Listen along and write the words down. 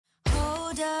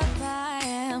Hold up, I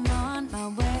am on my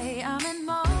way, I'm in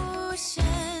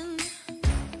motion.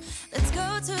 Let's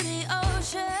go to the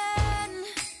ocean.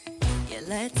 Yeah,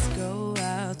 let's go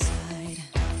outside.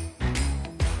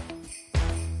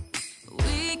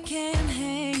 We can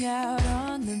hang out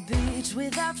on the beach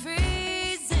without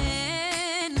freezing.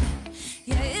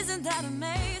 Yeah, isn't that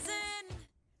amazing?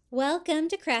 Welcome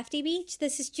to Crafty Beach.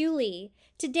 This is Julie.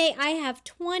 Today I have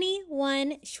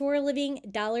 21 Shore Living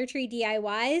Dollar Tree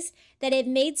DIYs that I've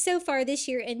made so far this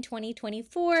year in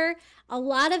 2024. A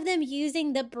lot of them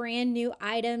using the brand new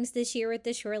items this year with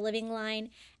the Shore Living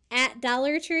line at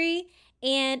Dollar Tree.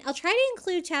 And I'll try to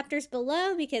include chapters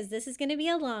below because this is going to be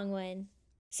a long one.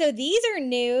 So these are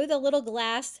new, the little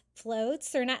glass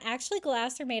floats. They're not actually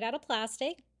glass, they're made out of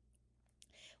plastic,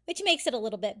 which makes it a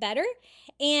little bit better.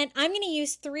 And I'm going to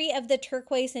use 3 of the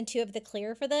turquoise and 2 of the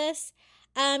clear for this.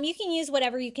 You can use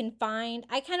whatever you can find.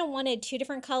 I kind of wanted 2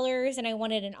 different colors and I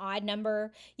wanted an odd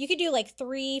number. You could do like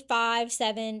 3, 5,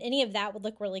 7. Any of that would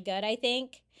look really good, I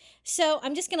think. So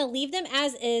I'm just going to leave them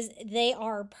as is. They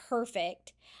are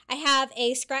perfect. I have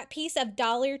a scrap piece of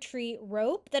Dollar Tree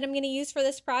rope that I'm going to use for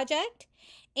this project.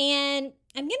 And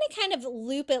I'm going to kind of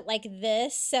loop it like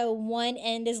this so one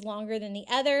end is longer than the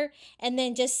other and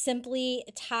then just simply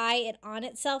tie it on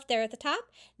itself there at the top.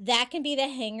 That can be the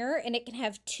hanger and it can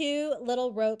have 2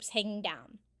 little ropes hanging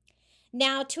down.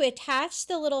 Now to attach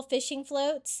the little fishing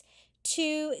floats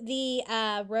to the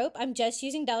rope, I'm just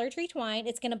using Dollar Tree twine.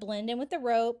 It's going to blend in with the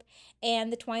rope and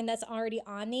the twine that's already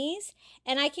on these.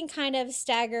 And I can kind of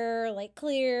stagger like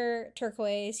clear,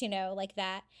 turquoise, like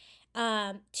that. 2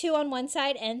 on one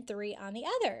side and 3 on the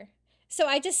other. So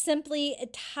I just simply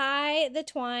tie the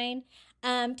twine,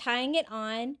 tying it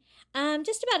on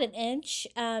just about an inch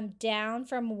down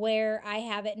from where I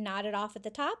have it knotted off at the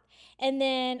top. And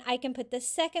then I can put the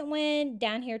second one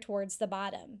down here towards the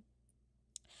bottom.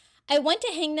 I want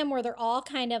to hang them where they're all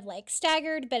kind of like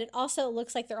staggered, but it also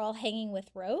looks like they're all hanging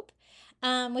with rope,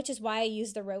 which is why I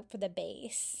use the rope for the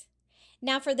base.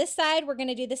 Now for this side, we're going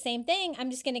to do the same thing. I'm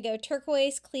just going to go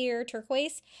turquoise, clear,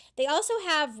 turquoise. They also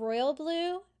have royal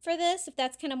blue for this, if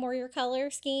that's kind of more your color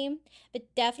scheme.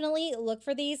 But definitely look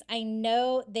for these. I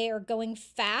know they are going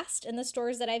fast in the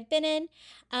stores that I've been in.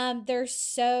 They're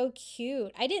so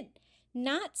cute. I did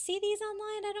not see these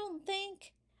online, I don't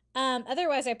think.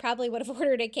 Otherwise, I probably would have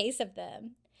ordered a case of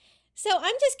them. So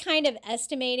I'm just kind of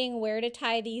estimating where to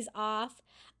tie these off.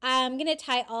 I'm going to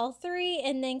tie all 3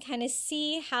 and then kind of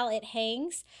see how it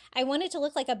hangs. I want it to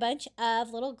look like a bunch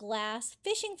of little glass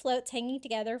fishing floats hanging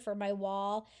together for my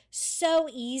wall. So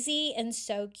easy and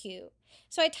so cute.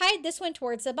 So I tied this one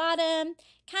towards the bottom,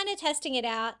 kind of testing it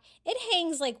out. It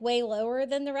hangs like way lower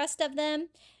than the rest of them.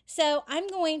 So I'm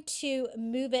going to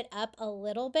move it up a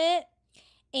little bit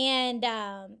and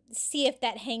see if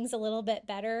that hangs a little bit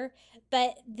better.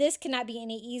 But this cannot be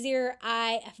any easier.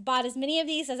 I have bought as many of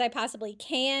these as I possibly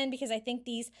can because I think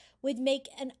these would make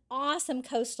an awesome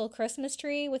coastal Christmas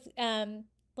tree with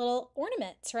little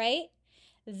ornaments, right?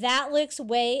 That looks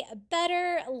way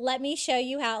better. Let me show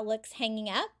you how it looks hanging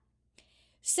up.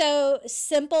 So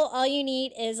simple, all you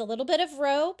need is a little bit of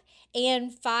rope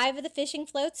and 5 of the fishing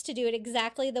floats to do it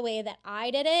exactly the way that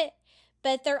I did it.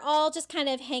 But they're all just kind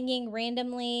of hanging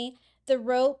randomly. The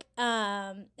rope,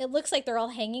 it looks like they're all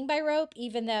hanging by rope,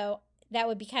 even though that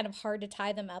would be kind of hard to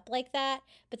tie them up like that.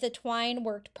 But the twine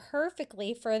worked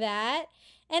perfectly for that.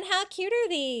 And how cute are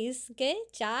these? Good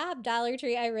job, Dollar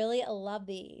Tree. I really love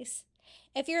these.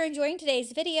 If you're enjoying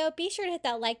today's video, be sure to hit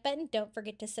that like button. Don't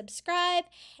forget to subscribe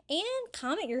and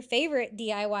comment your favorite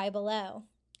DIY below.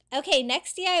 Okay,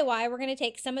 next DIY, we're going to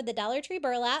take some of the Dollar Tree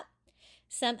burlap,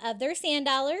 some of their sand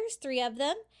dollars, 3 of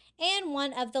them, and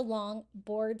 1 of the long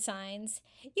board signs.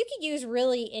 You could use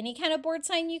really any kind of board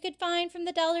sign you could find from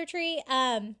the Dollar Tree.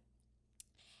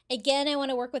 Again, I want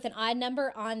to work with an odd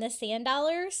number on the sand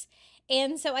dollars.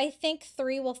 And so I think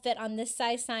 3 will fit on this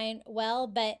size sign well,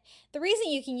 but the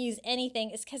reason you can use anything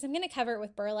is because I'm going to cover it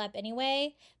with burlap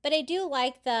anyway. But I do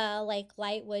like the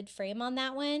light wood frame on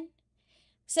that one.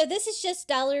 So this is just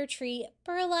Dollar Tree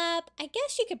burlap. I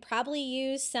guess you could probably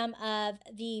use some of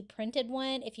the printed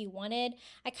one if you wanted.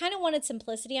 I kind of wanted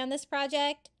simplicity on this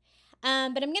project, but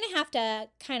I'm going to have to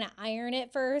kind of iron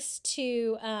it first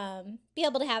to be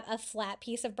able to have a flat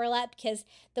piece of burlap because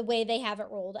the way they have it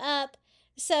rolled up.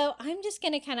 So I'm just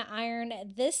going to kind of iron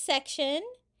this section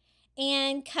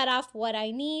and cut off what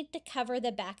I need to cover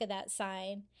the back of that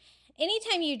sign.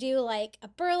 Anytime you do like a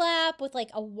burlap with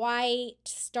like a white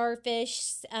starfish,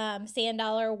 sand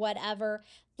dollar, whatever,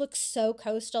 looks so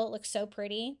coastal, it looks so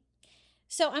pretty.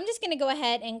 So I'm just going to go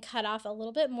ahead and cut off a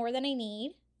little bit more than I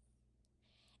need.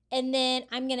 And then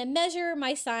I'm going to measure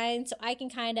my sign so I can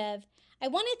kind of I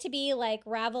want it to be like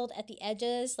raveled at the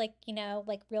edges, like, you know,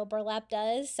 like real burlap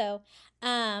does. So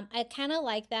I kind of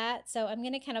like that. So I'm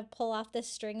going to kind of pull off this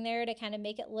string there to kind of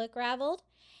make it look raveled.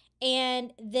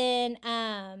 And then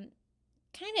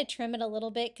kind of trim it a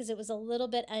little bit because it was a little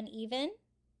bit uneven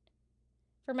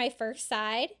for my first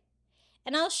side.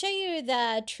 And I'll show you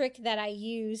the trick that I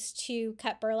use to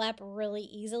cut burlap really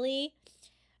easily.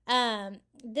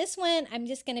 This one, I'm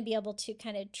just going to be able to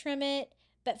kind of trim it.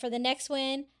 But for the next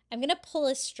one, I'm going to pull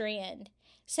a strand.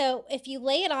 So if you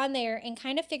lay it on there and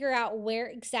kind of figure out where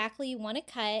exactly you want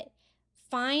to cut,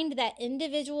 find that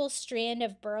individual strand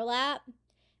of burlap,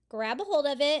 grab a hold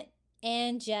of it,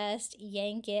 and just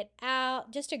yank it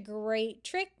out. Just a great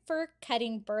trick for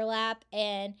cutting burlap.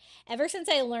 And ever since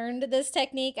I learned this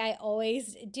technique, I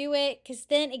always do it because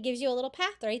then it gives you a little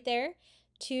path right there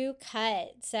to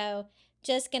cut. So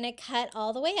just gonna cut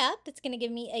all the way up. It's gonna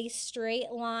give me a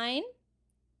straight line.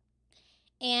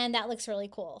 And that looks really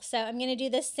cool. So I'm gonna do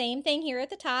the same thing here at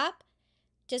the top,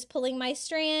 just pulling my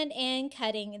strand and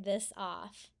cutting this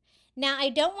off. Now I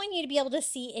don't want you to be able to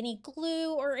see any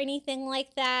glue or anything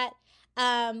like that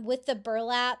with the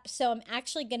burlap. So I'm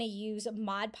actually gonna use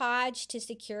Mod Podge to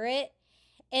secure it.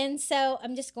 And so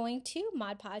I'm just going to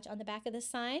Mod Podge on the back of the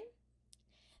sign.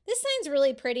 This sign's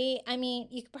really pretty. I mean,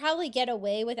 you could probably get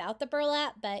away without the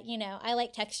burlap, but you know, I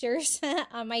like textures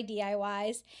on my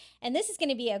DIYs. And this is going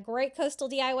to be a great coastal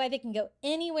DIY that can go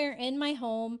anywhere in my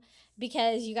home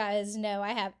because you guys know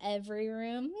I have every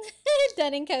room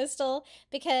done in coastal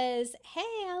because, hey,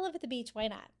 I live at the beach. Why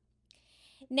not?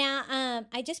 Now,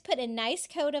 I just put a nice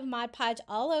coat of Mod Podge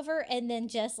all over and then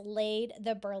just laid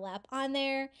the burlap on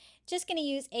there. Just going to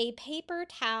use a paper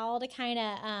towel to kind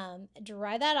of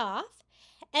dry that off.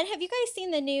 And have you guys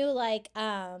seen the new, like,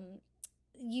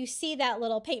 you see that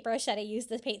little paintbrush that I use,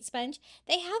 the paint sponge?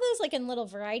 They have those, like, in little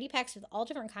variety packs with all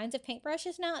different kinds of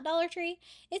paintbrushes now at Dollar Tree.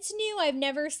 It's new. I've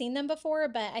never seen them before,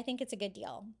 but I think it's a good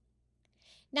deal.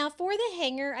 Now, for the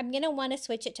hanger, I'm going to want to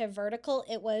switch it to vertical.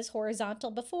 It was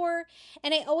horizontal before,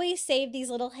 and I always save these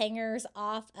little hangers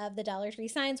off of the Dollar Tree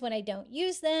signs when I don't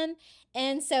use them,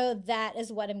 and so that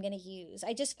is what I'm going to use.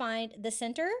 I just find the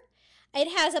center.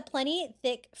 It has a plenty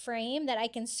thick frame that I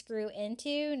can screw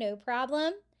into, no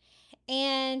problem.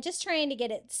 And just trying to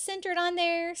get it centered on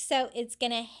there so it's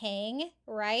going to hang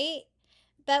right.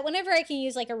 But whenever I can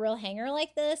use like a real hanger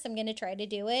like this, I'm going to try to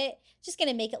do it. Just going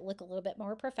to make it look a little bit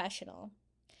more professional.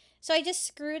 So I just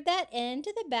screwed that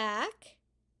into the back,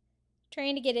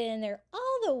 trying to get it in there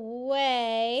all the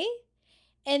way.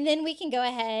 And then we can go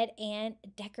ahead and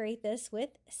decorate this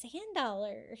with sand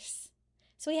dollars.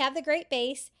 So we have the great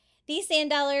base. These sand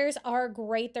dollars are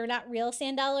great. They're not real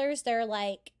sand dollars. They're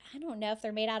like, I don't know if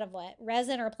they're made out of what,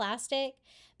 resin or plastic,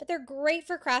 but they're great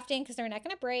for crafting because they're not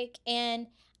going to break. And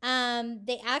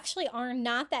they actually are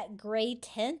not that gray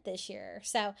tint this year.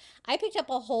 So I picked up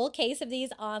a whole case of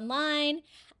these online.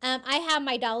 I have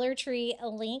my Dollar Tree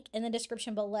link in the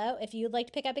description below if you'd like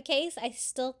to pick up a case. I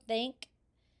still think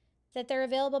that they're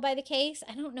available by the case.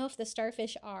 I don't know if the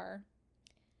starfish are.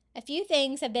 A few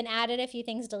things have been added, a few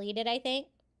things deleted, I think.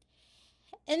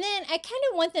 And then I kind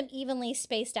of want them evenly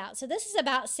spaced out. So this is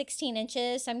about 16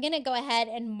 inches. So I'm going to go ahead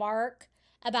and mark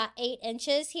about 8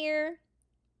 inches here.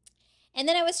 And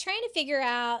then I was trying to figure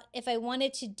out if I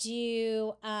wanted to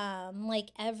do like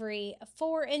every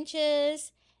 4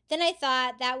 inches. Then I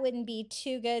thought that wouldn't be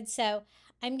too good. So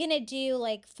I'm going to do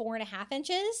like 4.5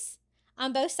 inches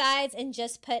on both sides and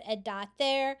just put a dot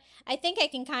there. I think I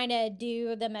can kind of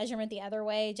do the measurement the other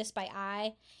way just by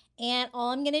eye. And all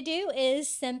I'm going to do is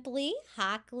simply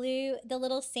hot glue the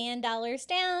little sand dollars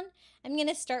down. I'm going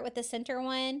to start with the center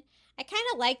one. I kind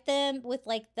of like them with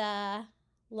like the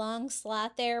long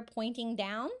slot there pointing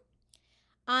down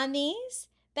on these.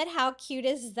 But how cute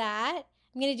is that?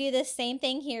 I'm going to do the same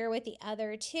thing here with the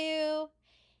other two.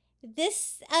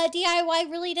 This DIY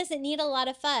really doesn't need a lot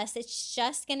of fuss. It's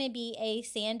just going to be a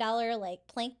sand dollar like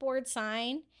plank board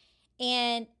sign.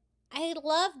 And I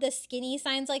love the skinny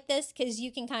signs like this because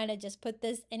you can kind of just put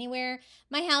this anywhere.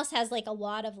 My house has like a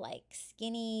lot of like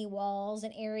skinny walls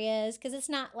and areas because it's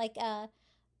not like a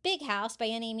big house by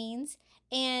any means.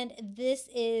 And this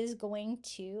is going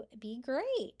to be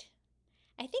great.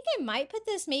 I think I might put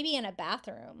this maybe in a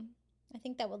bathroom. I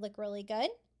think that would look really good.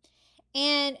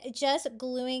 And just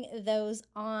gluing those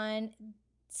on.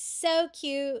 So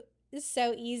cute.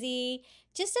 So easy.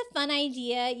 Just a fun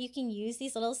idea you can use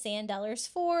these little sand dollars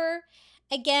for.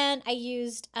 Again, I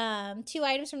used 2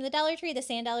 items from the Dollar Tree, the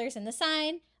sand dollars and the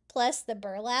sign, plus the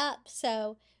burlap.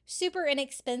 So super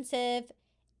inexpensive.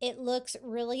 It looks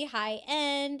really high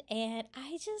end, and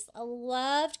I just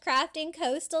loved crafting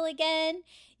coastal again.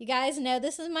 You guys know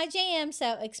this is my jam,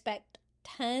 so expect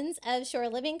tons of shore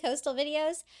living coastal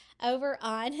videos over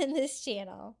on this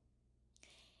channel.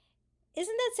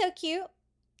 Isn't that so cute?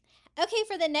 Okay,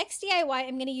 for the next DIY,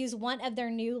 I'm going to use one of their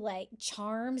new like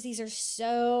charms. These are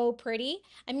so pretty.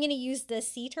 I'm going to use the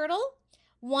sea turtle,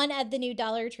 one of the new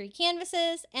Dollar Tree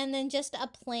canvases, and then just a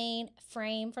plain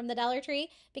frame from the Dollar Tree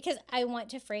because I want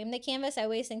to frame the canvas. I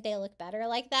always think they look better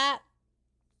like that.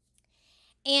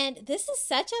 And this is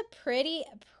such a pretty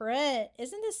print.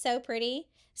 Isn't this so pretty?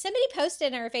 Somebody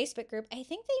posted in our Facebook group, I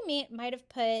think they might have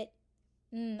put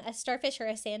a starfish or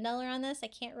a sand dollar on this. I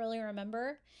can't really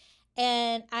remember.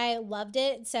 And I loved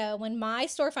it. So when my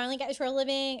store finally got shore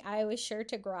living, I was sure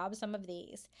to grab some of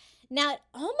these. Now, it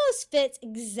almost fits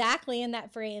exactly in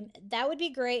that frame. That would be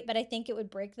great, but I think it would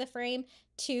break the frame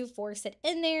to force it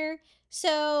in there.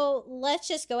 So let's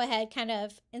just go ahead, kind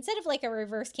of, instead of like a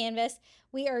reverse canvas,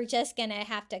 we are just going to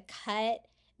have to cut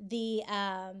the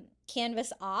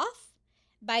canvas off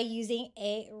by using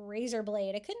a razor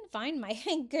blade. I couldn't find my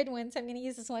good one, so I'm going to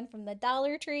use this one from the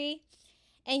Dollar Tree.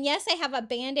 And yes, I have a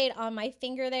Band-Aid on my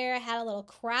finger there. I had a little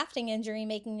crafting injury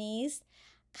making these.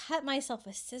 Cut myself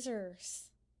with scissors.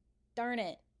 Darn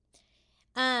it.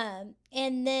 And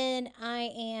then I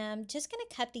am just going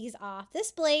to cut these off.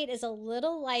 This blade is a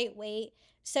little lightweight,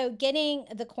 so getting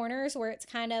the corners where it's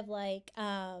kind of like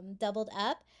doubled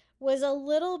up was a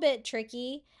little bit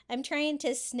tricky. I'm trying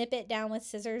to snip it down with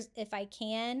scissors if I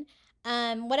can.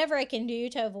 Whatever I can do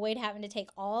to avoid having to take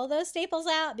all those staples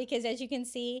out, because as you can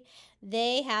see,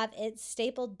 they have it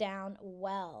stapled down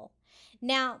well.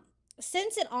 Now,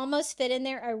 since it almost fit in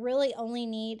there, I really only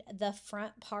need the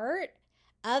front part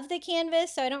of the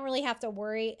canvas, so I don't really have to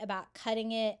worry about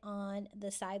cutting it on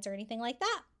the sides or anything like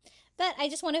that. But I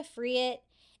just want to free it.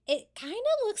 It kind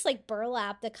of looks like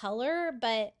burlap, the color,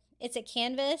 but it's a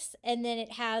canvas, and then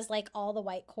it has like all the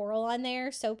white coral on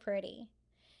there. So pretty.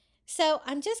 So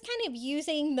I'm just kind of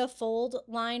using the fold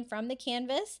line from the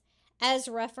canvas as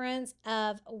reference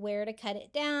of where to cut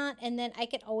it down, and then I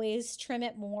could always trim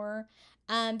it more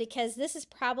because this is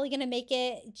probably going to make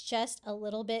it just a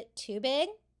little bit too big.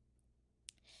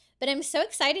 But I'm so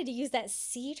excited to use that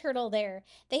sea turtle there.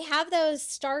 They have those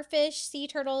starfish, sea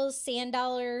turtles, sand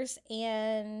dollars,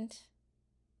 and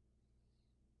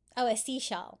a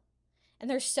seashell. And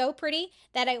they're so pretty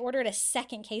that I ordered a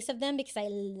second case of them because I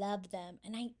love them.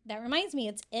 And that reminds me,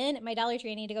 it's in my Dollar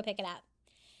Tree. I need to go pick it up.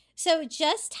 So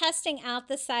just testing out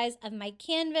the size of my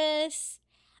canvas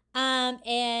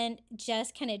and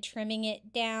just kind of trimming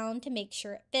it down to make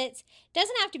sure it fits.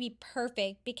 Doesn't have to be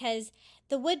perfect because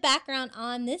the wood background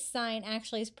on this sign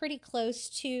actually is pretty close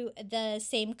to the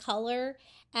same color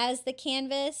as the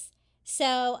canvas.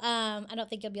 So I don't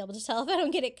think you'll be able to tell if I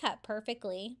don't get it cut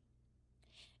perfectly.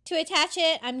 To attach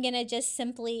it, I'm going to just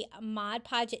simply Mod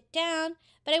Podge it down,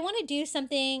 but I want to do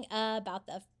something about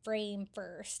the frame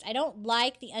first. I don't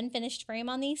like the unfinished frame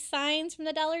on these signs from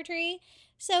the Dollar Tree,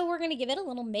 so we're going to give it a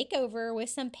little makeover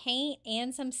with some paint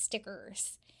and some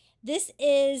stickers. This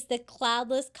is the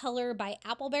Cloudless Color by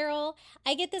Apple Barrel.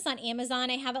 I get this on Amazon.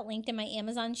 I have it linked in my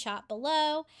Amazon shop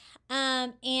below,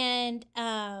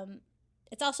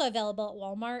 it's also available at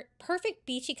Walmart. Perfect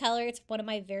beachy color. It's one of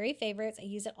my very favorites. I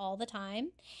use it all the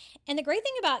time. And the great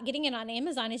thing about getting it on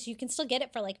Amazon is you can still get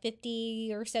it for like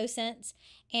 50 or so cents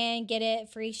and get it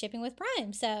free shipping with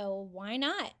Prime. So why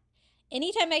not?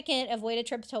 Anytime I can avoid a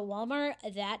trip to Walmart,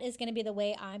 that is going to be the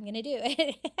way I'm going to do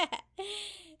it.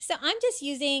 So I'm just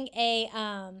using a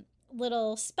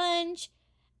little sponge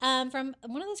from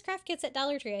one of those craft kits at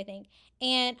Dollar Tree, I think.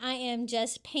 And I am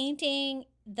just painting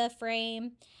the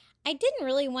frame. I didn't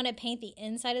really want to paint the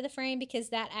inside of the frame because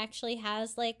that actually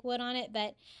has like wood on it,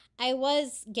 but I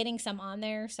was getting some on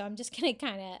there, so I'm just gonna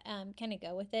kind of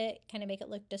go with it, kind of make it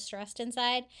look distressed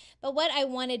inside. But what I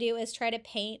want to do is try to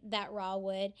paint that raw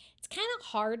wood. It's kind of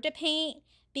hard to paint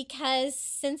because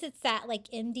since it's that like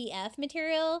MDF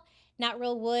material, not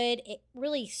real wood, it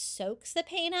really soaks the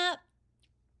paint up.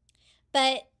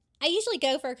 But I usually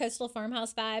go for a coastal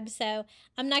farmhouse vibe, so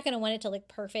I'm not gonna want it to look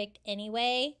perfect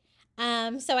anyway.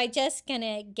 So I just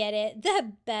gonna get it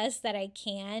the best that I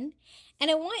can,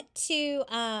 and I want to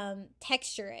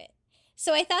texture it.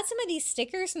 So I thought some of these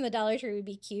stickers from the Dollar Tree would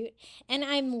be cute, and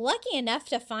I'm lucky enough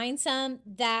to find some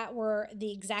that were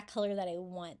the exact color that I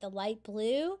want, the light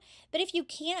blue. But if you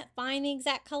can't find the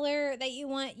exact color that you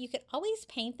want, you could always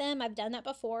paint them. I've done that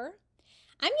before.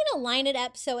 I'm gonna line it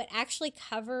up so it actually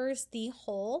covers the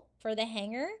hole for the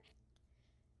hanger.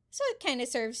 So it kind of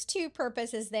serves two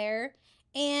purposes there.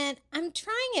 And I'm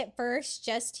trying it first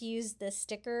just to use the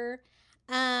sticker.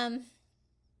 They're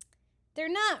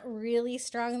not really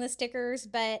strong, the stickers,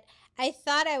 but I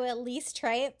thought I would at least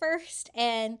try it first.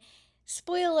 And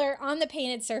spoiler on the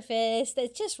painted surface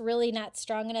that's just really not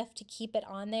strong enough to keep it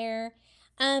on there.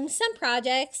 Some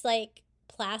projects like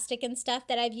plastic and stuff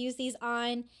that I've used these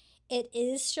on, it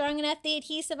is strong enough, the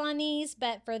adhesive on these,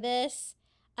 but for this,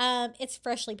 it's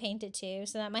freshly painted too,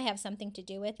 so that might have something to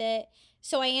do with it.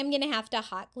 So I am going to have to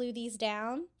hot glue these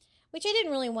down, which I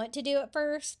didn't really want to do at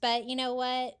first, but you know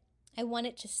what? I want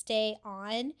it to stay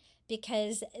on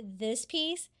because this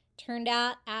piece turned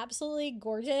out absolutely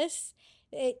gorgeous.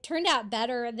 It turned out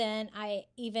better than I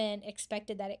even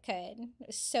expected that it could. It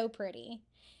was so pretty.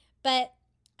 But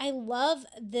I love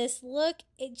this look.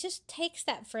 It just takes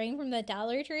that frame from the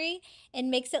Dollar Tree and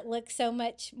makes it look so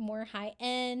much more high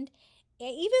end. I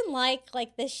even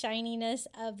like the shininess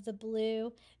of the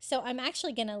blue. So I'm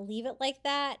actually going to leave it like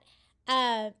that.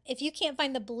 If you can't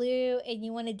find the blue and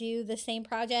you want to do the same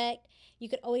project, you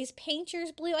could always paint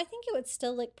yours blue. I think it would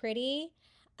still look pretty.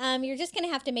 You're just going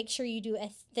to have to make sure you do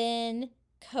a thin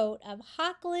coat of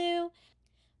hot glue.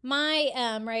 My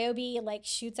Ryobi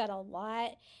shoots out a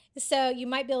lot, so you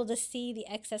might be able to see the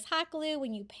excess hot glue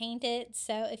when you paint it.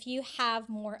 So if you have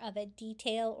more of a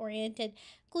detail-oriented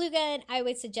glue gun, I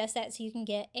would suggest that so you can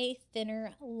get a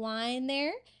thinner line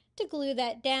there to glue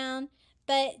that down.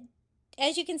 But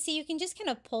as you can see, you can just kind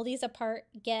of pull these apart,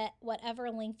 get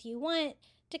whatever length you want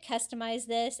to customize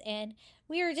this, and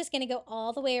we are just going to go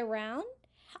all the way around.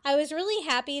 I was really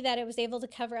happy that it was able to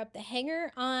cover up the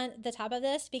hanger on the top of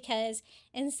this because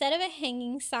instead of a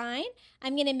hanging sign,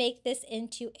 I'm going to make this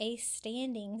into a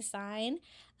standing sign.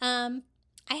 I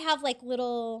have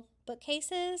little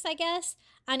bookcases, I guess,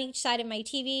 on each side of my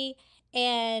TV,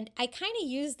 and I kind of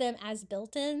use them as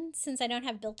built-ins since I don't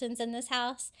have built-ins in this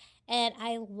house, and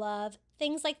I love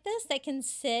things like this that can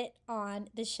sit on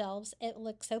the shelves. It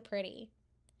looks so pretty.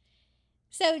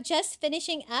 So just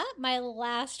finishing up my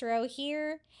last row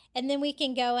here, and then we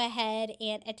can go ahead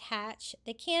and attach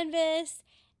the canvas,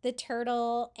 the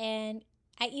turtle, and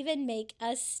I even make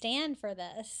a stand for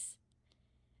this.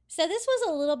 So this was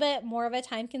a little bit more of a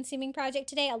time-consuming project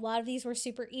today. A lot of these were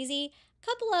super easy. A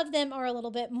couple of them are a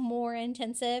little bit more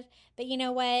intensive, but you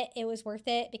know what? It was worth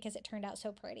it because it turned out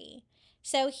so pretty.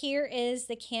 So here is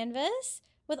the canvas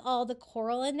with all the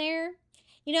coral in there.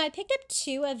 You know, I picked up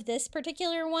 2 of this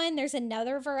particular one. There's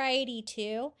another variety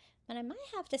too, but I might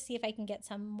have to see if I can get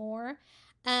some more.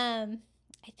 I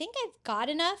think I've got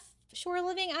enough Shore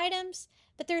Living items,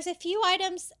 but there's a few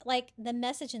items like the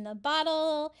message in the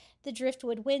bottle, the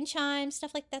driftwood wind chime,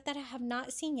 stuff like that that I have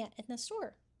not seen yet in the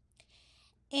store.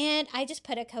 And I just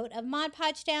put a coat of Mod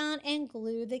Podge down and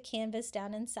glue the canvas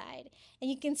down inside.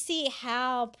 And you can see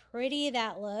how pretty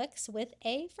that looks with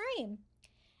a frame.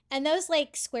 And those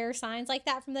square signs like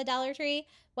that from the Dollar Tree,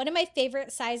 one of my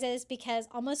favorite sizes because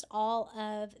almost all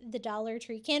of the Dollar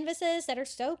Tree canvases that are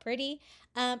so pretty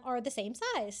are the same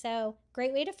size. So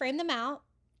great way to frame them out.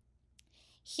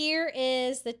 Here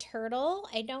is the turtle.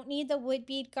 I don't need the wood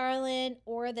bead garland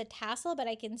or the tassel, but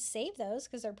I can save those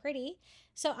because they're pretty.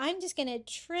 So I'm just going to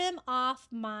trim off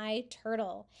my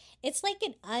turtle. It's like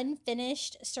an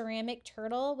unfinished ceramic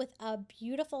turtle with a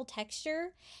beautiful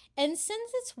texture. And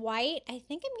since it's white, I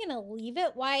think I'm going to leave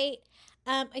it white.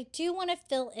 I do want to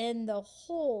fill in the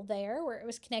hole there where it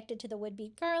was connected to the wood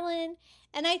bead garland.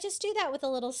 And I just do that with a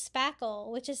little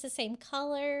spackle, which is the same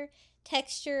color,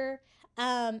 texture,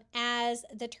 as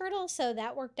the turtle, so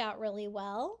that worked out really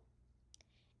well.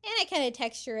 And I kind of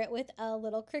texture it with a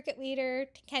little Cricut weeder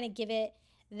to kind of give it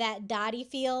that dotty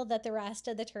feel that the rest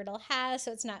of the turtle has,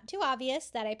 so it's not too obvious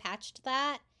that I patched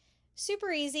that.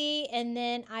 Super easy, and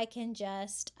then I can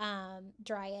just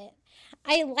dry it.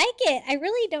 I like it. I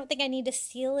really don't think I need to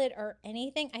seal it or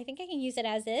anything. I think I can use it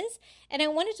as is, and I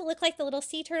want it to look like the little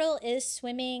sea turtle is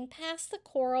swimming past the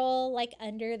coral,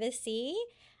 under the sea.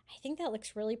 I think that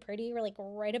looks really pretty. We're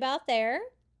right about there.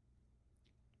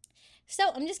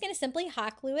 So I'm just going to simply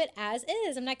hot glue it as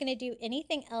is. I'm not going to do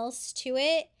anything else to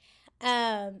it.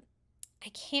 I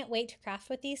can't wait to craft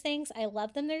with these things. I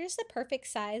love them. They're just the perfect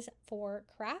size for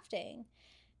crafting.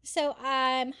 So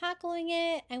I'm hot gluing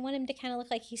it. I want him to kind of look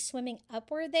like he's swimming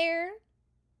upward there.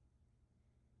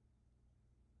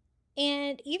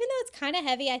 And even though it's kind of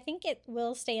heavy, I think it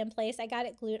will stay in place. I got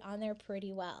it glued on there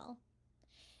pretty well.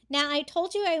 Now, I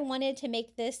told you I wanted to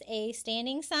make this a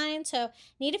standing sign, so I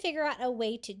need to figure out a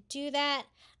way to do that.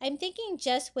 I'm thinking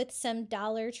just with some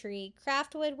Dollar Tree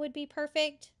craft wood would be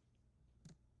perfect.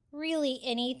 Really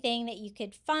anything that you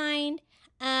could find.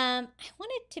 I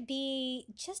want it to be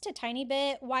just a tiny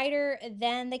bit wider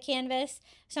than the canvas,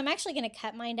 so I'm actually going to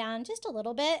cut mine down just a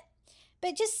little bit.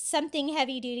 But just something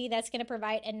heavy duty that's going to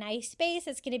provide a nice base.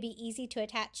 It's going to be easy to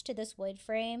attach to this wood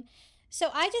frame. So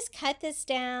I just cut this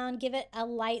down, give it a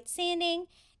light sanding,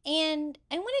 and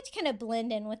I wanted to kind of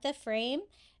blend in with the frame.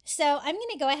 So I'm going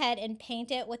to go ahead and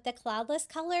paint it with the cloudless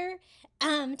color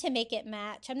to make it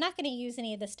match. I'm not going to use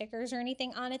any of the stickers or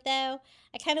anything on it though.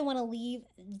 I kind of want to leave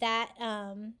that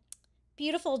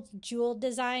beautiful jewel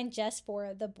design just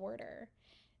for the border.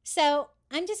 So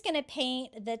I'm just going to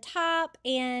paint the top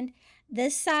and the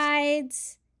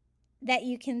sides that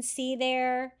you can see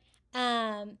there,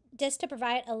 just to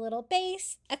provide a little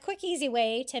base, a quick easy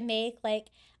way to make like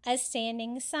a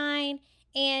standing sign,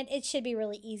 and it should be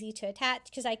really easy to attach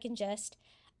because I can just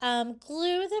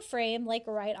glue the frame like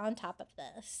right on top of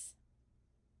this.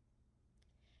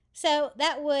 So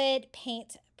that would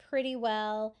paint pretty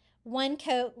well. One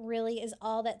coat really is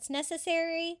all that's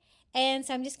necessary, and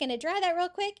so I'm just going to dry that real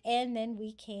quick and then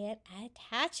we can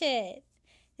attach it.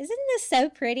 Isn't this so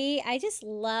pretty? I just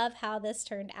love how this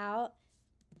turned out.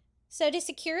 So to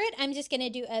secure it, I'm just going to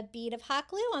do a bead of hot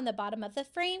glue on the bottom of the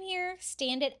frame here,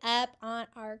 stand it up on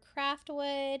our craft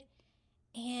wood,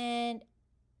 and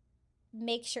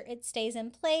make sure it stays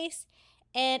in place.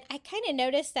 And I kind of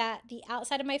noticed that the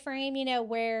outside of my frame, you know,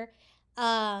 where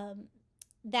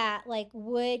that like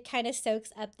wood kind of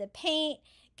soaks up the paint,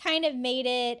 kind of made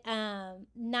it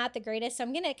not the greatest. So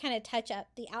I'm going to kind of touch up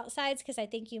the outsides because I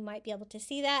think you might be able to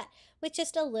see that with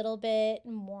just a little bit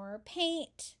more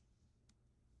paint.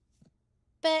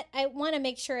 But I want to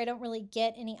make sure I don't really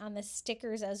get any on the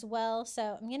stickers as well.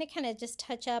 So I'm going to kind of just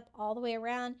touch up all the way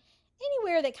around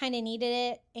anywhere that kind of needed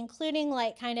it, including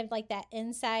like kind of like that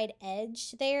inside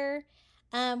edge there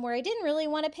where I didn't really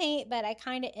want to paint, but I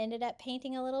kind of ended up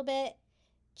painting a little bit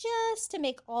just to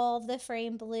make all of the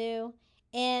frame blue.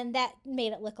 And that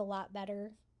made it look a lot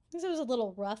better because it was a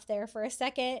little rough there for a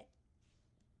second.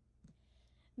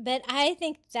 But I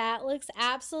think that looks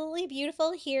absolutely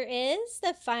beautiful. Here is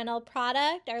the final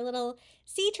product, our little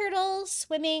sea turtle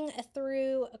swimming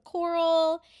through a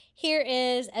coral. Here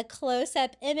is a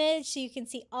close-up image so you can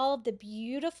see all of the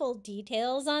beautiful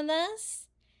details on this.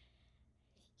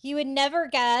 You would never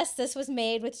guess this was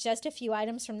made with just a few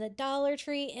items from the Dollar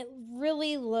Tree. It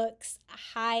really looks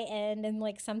high-end and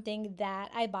like something that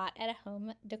I bought at a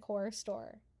home decor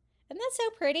store. Isn't that so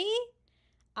pretty?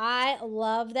 I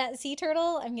love that sea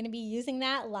turtle. I'm going to be using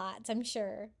that lots, I'm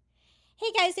sure.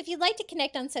 Hey guys, if you'd like to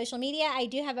connect on social media, I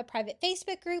do have a private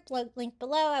Facebook group linked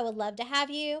below. I would love to have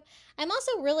you. I'm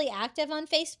also really active on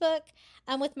Facebook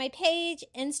with my page,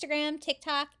 Instagram,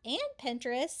 TikTok, and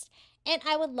Pinterest. And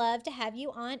I would love to have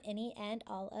you on any and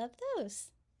all of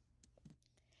those.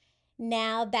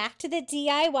 Now back to the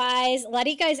DIYs. A lot of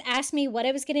you guys asked me what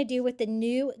I was going to do with the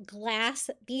new glass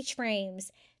beach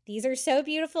frames. These are so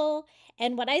beautiful.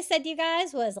 And what I said to you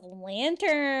guys was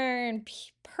lantern.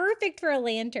 Perfect for a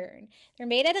lantern. They're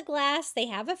made out of glass. They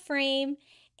have a frame.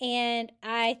 And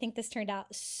I think this turned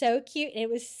out so cute. It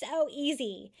was so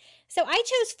easy. So I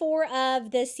chose 4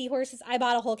 of the seahorses. I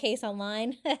bought a whole case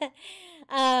online.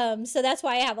 So that's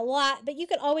why I have a lot. But you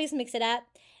could always mix it up.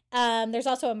 There's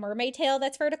also a mermaid tail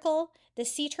that's vertical. The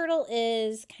sea turtle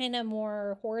is kind of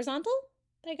more horizontal.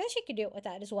 But I guess you could do it with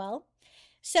that as well.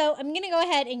 So I'm going to go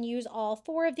ahead and use all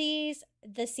 4 of these.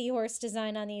 The seahorse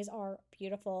design on these are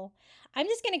beautiful. I'm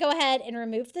just going to go ahead and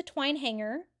remove the twine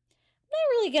hanger. I'm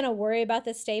not really going to worry about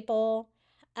the staple.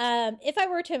 If I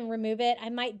were to remove it, I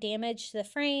might damage the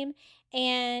frame,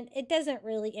 and it doesn't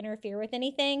really interfere with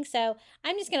anything. So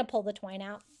I'm just going to pull the twine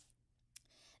out.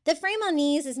 The frame on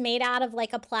these is made out of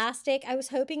like a plastic. I was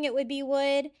hoping it would be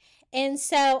wood. And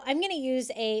so I'm going to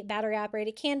use a battery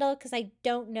operated candle because I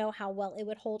don't know how well it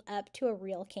would hold up to a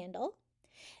real candle.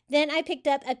 Then I picked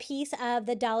up a piece of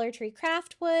the Dollar Tree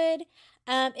craft wood.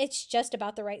 It's just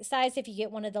about the right size. If you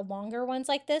get one of the longer ones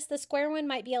like this, the square one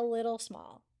might be a little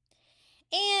small.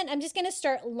 And I'm just going to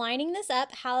start lining this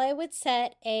up how I would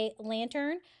set a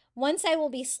lantern. One side will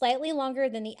be slightly longer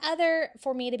than the other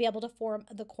for me to be able to form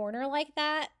the corner like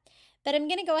that. But I'm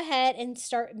going to go ahead and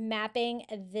start mapping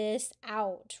this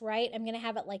out, right? I'm going to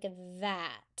have it like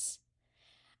that.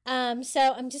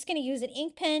 So I'm just going to use an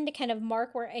ink pen to kind of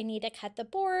mark where I need to cut the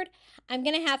board. I'm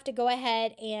going to have to go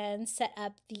ahead and set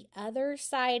up the other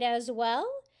side as well,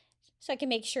 so I can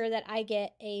make sure that I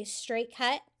get a straight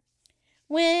cut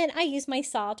when I use my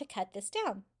saw to cut this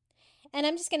down. And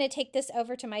I'm just going to take this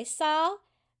over to my saw,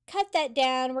 cut that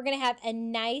down. We're going to have a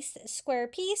nice square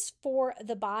piece for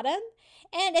the bottom,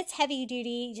 and it's heavy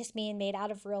duty, just being made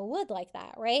out of real wood like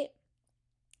that, right?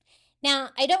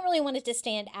 Now, I don't really want it to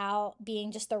stand out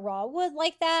being just the raw wood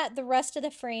like that. The rest of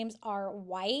the frames are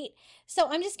white. So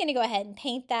I'm just going to go ahead and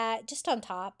paint that just on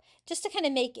top, just to kind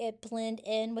of make it blend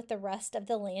in with the rest of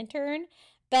the lantern.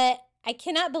 But I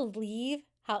cannot believe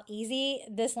how easy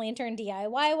this lantern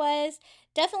DIY was.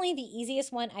 Definitely the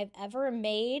easiest one I've ever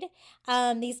made.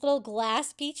 These little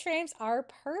glass beach frames are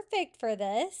perfect for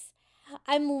this.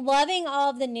 I'm loving all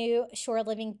of the new Shore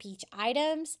Living beach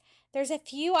items. There's a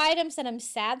few items that I'm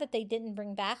sad that they didn't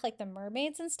bring back, like the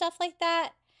mermaids and stuff like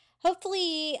that.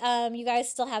 Hopefully, you guys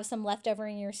still have some left over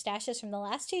in your stashes from the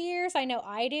last 2 years. I know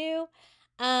I do.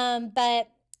 But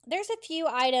there's a few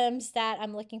items that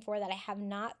I'm looking for that I have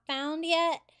not found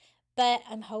yet, but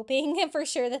I'm hoping for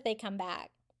sure that they come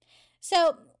back.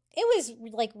 So it was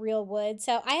like real wood.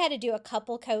 So I had to do a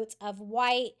couple coats of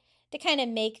white to kind of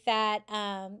make that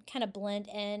kind of blend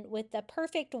in with the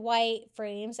perfect white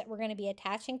frames that we're going to be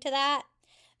attaching to that.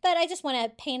 But I just want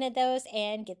to paint those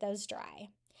and get those dry.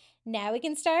 Now we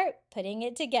can start putting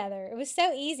it together. It was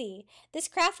so easy. This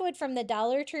craft wood from the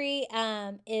Dollar Tree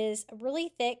is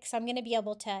really thick, so I'm going to be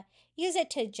able to use it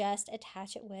to just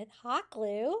attach it with hot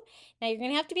glue. Now you're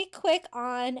going to have to be quick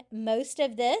on most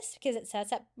of this because it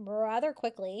sets up rather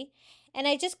quickly. And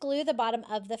I just glue the bottom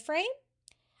of the frame.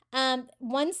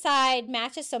 One side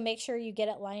matches, so make sure you get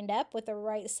it lined up with the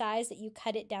right size that you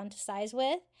cut it down to size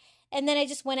with. And then I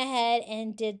just went ahead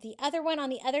and did the other one on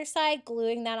the other side,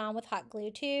 gluing that on with hot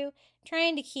glue too,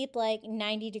 trying to keep like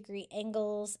 90-degree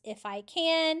angles if I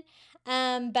can.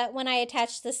 But when I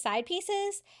attach the side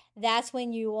pieces, that's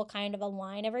when you will kind of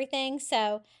align everything.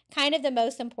 So kind of the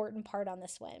most important part on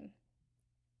this one.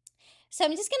 So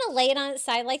I'm just going to lay it on its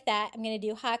side like that. I'm going to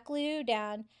do hot glue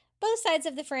down both sides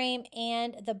of the frame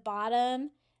and the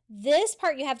bottom. This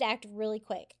part you have to act really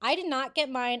quick. I did not get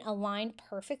mine aligned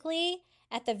perfectly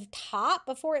at the top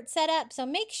before it's set up. So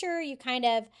make sure you kind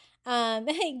of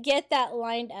get that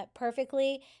lined up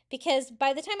perfectly, because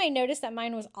by the time I noticed that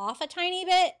mine was off a tiny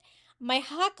bit, my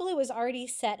hot glue was already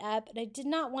set up and I did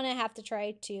not want to have to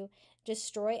try to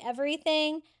destroy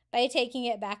everything by taking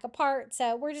it back apart.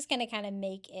 So we're just going to kind of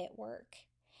make it work.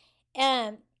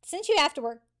 Since you have to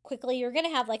work quickly, you're going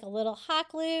to have like a little hot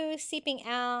glue seeping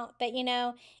out, but you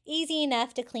know, easy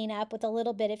enough to clean up with a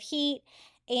little bit of heat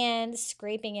and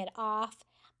scraping it off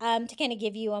to kind of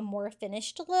give you a more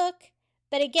finished look.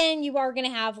 But again, you are going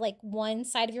to have like one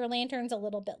side of your lanterns a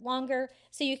little bit longer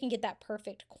so you can get that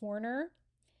perfect corner.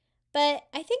 But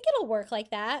I think it'll work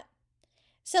like that.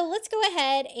 So let's go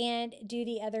ahead and do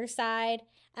the other side.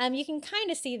 You can kind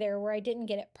of see there where I didn't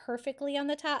get it perfectly on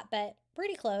the top, but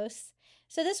pretty close.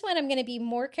 So this one I'm going to be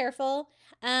more careful.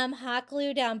 Hot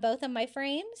glue down both of my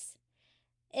frames.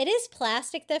 It is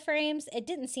plastic, the frames. It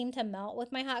didn't seem to melt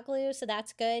with my hot glue, so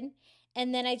that's good.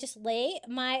 And then I just lay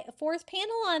my fourth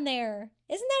panel on there.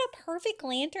 Isn't that a perfect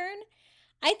lantern?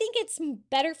 I think it's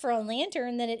better for a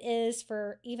lantern than it is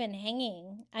for even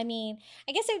hanging. I mean,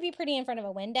 I guess it would be pretty in front of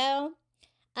a window.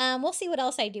 We'll see what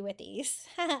else I do with these.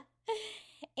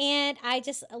 And I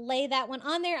just lay that one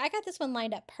on there. I got this one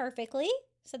lined up perfectly,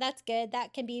 so that's good.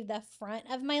 That can be the front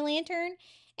of my lantern.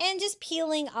 And just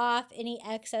peeling off any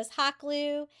excess hot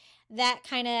glue that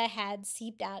kind of had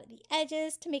seeped out at the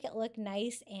edges to make it look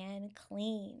nice and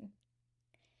clean.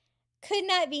 Could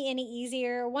not be any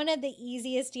easier. One of the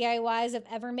easiest DIYs I've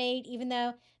ever made, even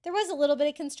though there was a little bit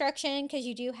of construction because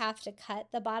you do have to cut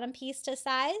the bottom piece to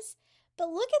size. But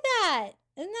look at that.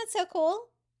 Isn't that so cool?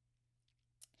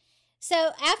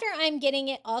 So after I'm getting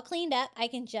it all cleaned up, I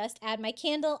can just add my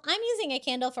candle. I'm using a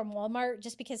candle from Walmart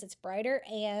just because it's brighter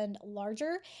and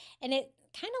larger, and it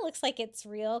kind of looks like it's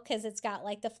real because it's got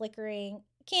like the flickering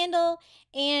candle,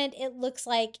 and it looks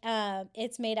like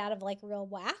it's made out of like real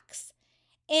wax.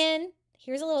 And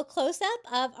here's a little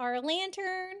close-up of our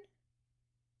lantern.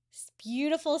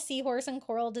 Beautiful seahorse and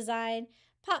coral design.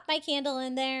 Pop my candle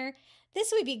in there.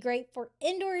 This would be great for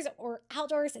indoors or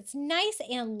outdoors. It's nice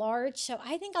and large, so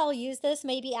I think I'll use this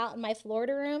maybe out in my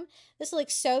Florida room. This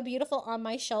looks so beautiful on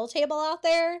my show table out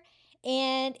there,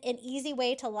 and an easy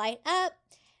way to light up.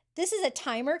 This is a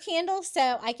timer candle,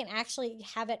 so I can actually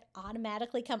have it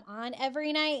automatically come on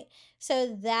every night,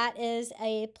 so that is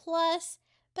a plus.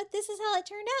 But this is how it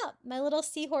turned out. My little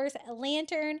seahorse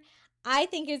lantern. I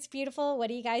think it's beautiful. What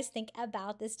do you guys think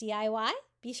about this DIY?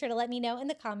 Be sure to let me know in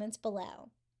the comments below.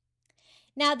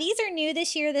 Now, these are new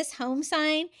this year, this home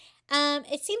sign.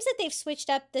 It seems that they've switched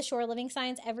up the Shore Living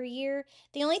signs every year.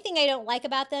 The only thing I don't like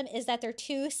about them is that they're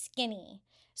too skinny.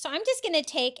 So I'm just going to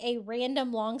take a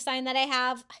random long sign that I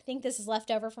have. I think this is left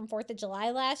over from 4th of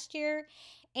July last year.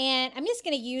 And I'm just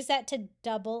going to use that to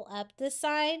double up the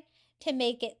sign to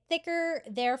make it thicker.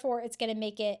 Therefore, it's going to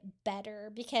make it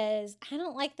better because I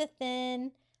don't like the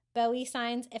thin bowie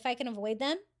signs if I can avoid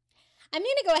them. I'm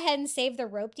going to go ahead and save the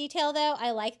rope detail though.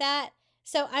 I like that.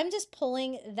 So I'm just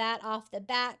pulling that off the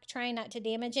back, trying not to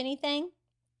damage anything.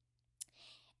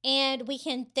 And we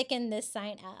can thicken this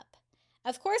sign up.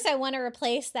 Of course, I want to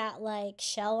replace that like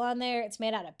shell on there. It's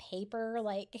made out of paper.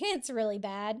 Like, it's really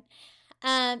bad.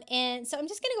 And so I'm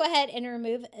just going to go ahead and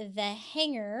remove the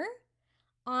hanger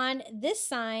on this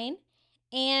sign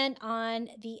and on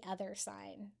the other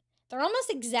sign. They're almost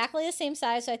exactly the same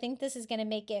size, so I think this is going to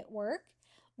make it work.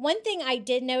 One thing I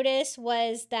did notice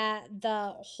was that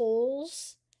the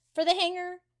holes for the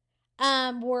hanger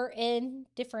were in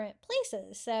different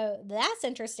places. So that's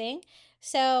interesting.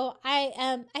 So I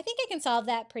think I can solve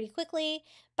that pretty quickly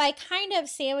by kind of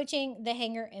sandwiching the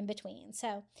hanger in between.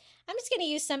 So I'm just going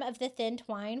to use some of the thin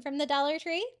twine from the Dollar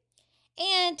Tree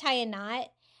and tie a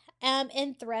knot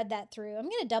and thread that through. I'm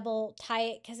going to double tie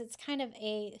it because it's kind of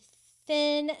a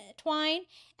thin twine.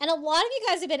 And a lot of you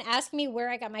guys have been asking me where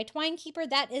I got my twine keeper.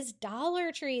 That is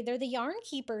Dollar Tree. They're the yarn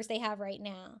keepers they have right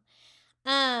now.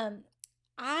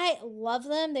 I love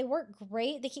them. They work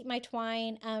great. They keep my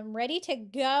twine ready to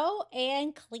go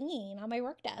and clean on my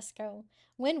work desk. So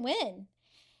win-win.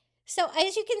 So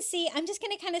as you can see, I'm just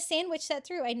going to kind of sandwich that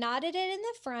through. I knotted it in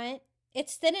the front.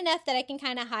 It's thin enough that I can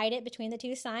kind of hide it between the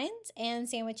two signs and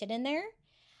sandwich it in there.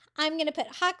 I'm going to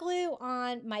put hot glue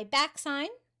on my back sign.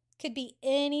 Could be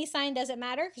any sign, doesn't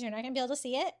matter because you're not going to be able to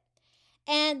see it.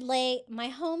 And lay my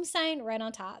home sign right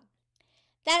on top.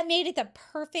 That made it the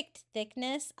perfect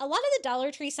thickness. A lot of the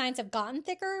Dollar Tree signs have gotten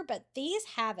thicker, but these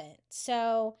haven't.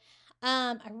 So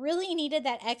I really needed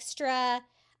that extra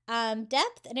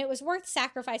depth, and it was worth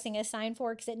sacrificing a sign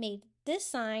for because it made this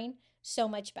sign so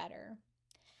much better.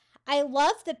 I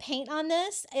love the paint on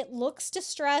this. It looks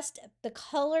distressed. The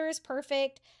color is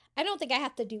perfect. I don't think I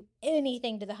have to do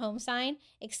anything to the home sign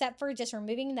except for just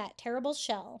removing that terrible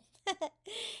shell.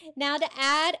 Now to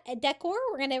add a decor,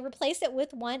 we're going to replace it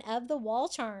with one of the wall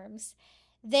charms.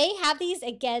 They have these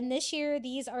again this year.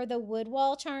 These are the wood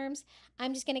wall charms.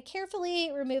 I'm just going to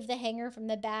carefully remove the hanger from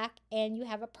the back and you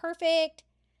have a perfect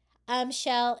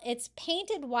shell. It's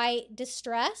painted white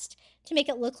distressed to make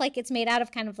it look like it's made out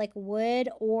of kind of like wood,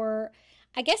 or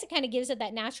I guess it kind of gives it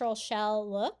that natural shell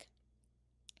look.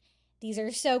 These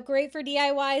are so great for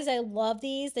DIYs. I love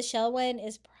these. The shell one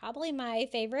is probably my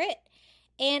favorite.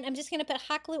 And I'm just going to put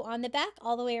hot glue on the back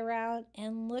all the way around,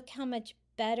 and look how much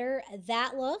better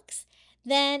that looks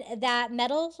than that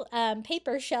metal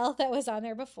paper shell that was on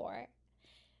there before.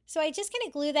 So I just kind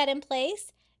of glue that in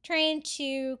place, trying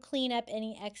to clean up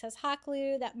any excess hot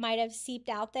glue that might have seeped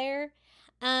out there.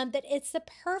 But it's the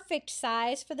perfect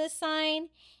size for this sign,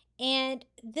 and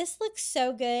this looks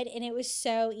so good, and it was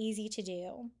so easy to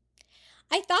do.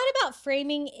 I thought about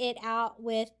framing it out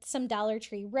with some Dollar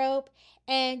Tree rope,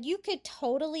 and you could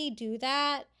totally do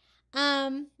that.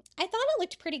 I thought it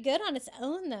looked pretty good on its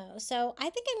own though, so I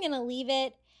think I'm going to leave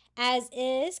it as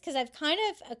is because I've kind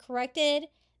of corrected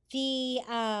the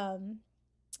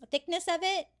thickness of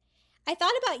it. I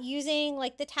thought about using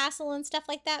like the tassel and stuff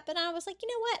like that, but I was like, you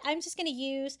know what? I'm just going to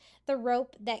use the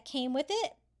rope that came with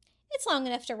it. It's long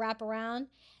enough to wrap around.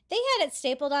 They had it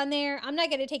stapled on there. I'm not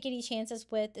going to take any chances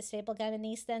with the staple gun in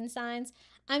these thin signs.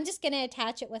 I'm just going to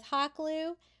attach it with hot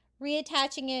glue,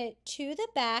 reattaching it to the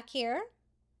back here.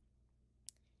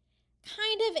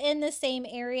 Kind of in the same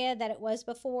area that it was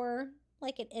before,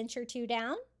 like an inch or two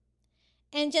down.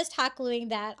 And just hot gluing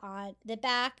that on the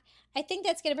back. I think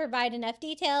that's going to provide enough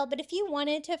detail, but if you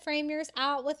wanted to frame yours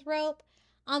out with rope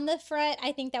on the front,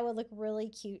 I think that would look really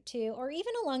cute too, or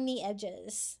even along the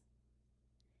edges.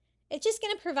 It's just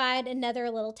going to provide another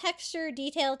little texture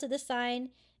detail to the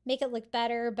sign, make it look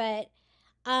better, but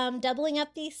doubling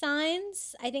up these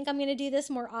signs, I think I'm going to do this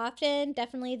more often.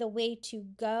 Definitely the way to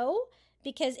go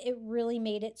because it really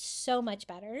made it so much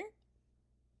better.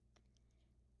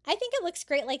 I think it looks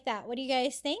great like that. What do you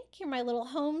guys think? Here's my little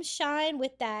home shine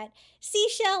with that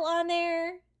seashell on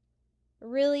there.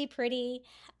 Really pretty.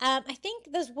 I think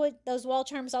those wall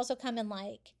charms also come in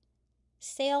like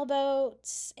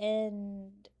sailboats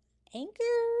and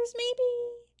anchors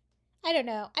maybe. I don't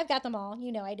know. I've got them all.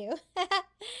 You know I do.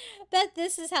 But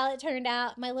this is how it turned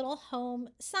out. My little home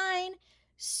sign.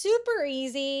 Super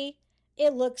easy.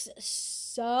 It looks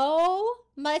so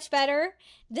much better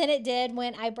than it did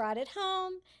when I brought it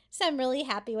home. So I'm really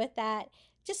happy with that.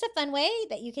 Just a fun way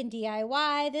that you can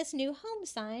DIY this new home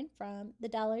sign from the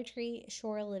Dollar Tree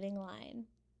Shore Living line.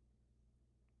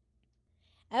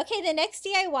 Okay, the next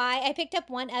DIY, I picked up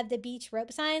one of the beach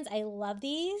rope signs. I love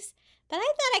these, but I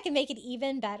thought I could make it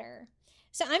even better.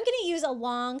 So I'm going to use a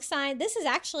long sign. This is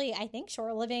actually, I think,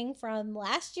 Shore Living from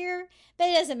last year, but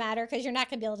it doesn't matter because you're not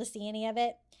going to be able to see any of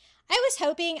it. I was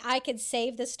hoping I could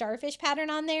save the starfish pattern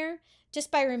on there just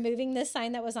by removing this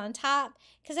sign that was on top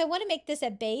because I want to make this a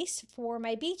base for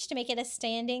my beach to make it a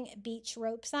standing beach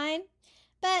rope sign.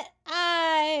 But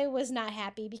I was not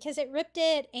happy because it ripped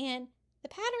it and The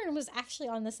pattern was actually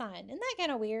on the sign. Isn't that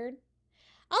kind of weird?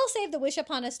 I'll save the wish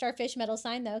upon a starfish metal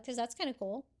sign though, because that's kind of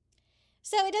cool.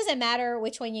 So it doesn't matter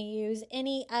which one you use.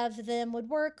 Any of them would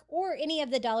work, or any of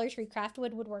the Dollar Tree craft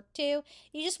wood would work too.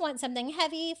 You just want something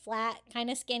heavy, flat, kind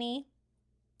of skinny.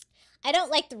 I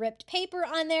don't like the ripped paper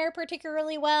on there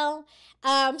particularly well,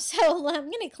 so I'm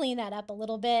going to clean that up a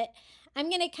little bit. I'm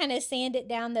going to kind of sand it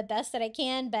down the best that I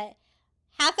can, but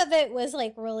half of it was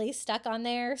like really stuck on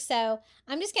there, so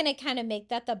I'm just going to kind of make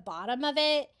that the bottom of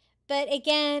it. But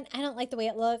again, I don't like the way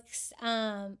it looks.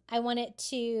 I want it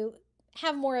to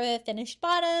have more of a finished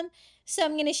bottom, so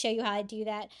I'm going to show you how I do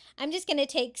that. I'm just going to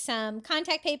take some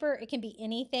contact paper. It can be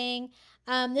anything.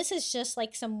 This is just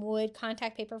like some wood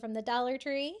contact paper from the Dollar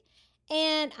Tree.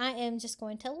 And I am just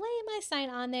going to lay my sign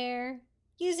on there,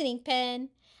 use an ink pen,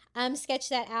 sketch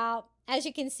that out. As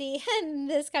you can see,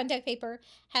 this contact paper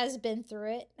has been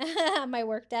through it on my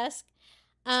work desk.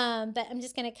 But I'm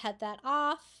just going to cut that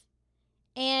off.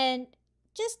 And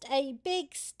just a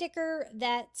big sticker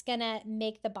that's going to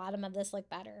make the bottom of this look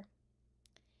better.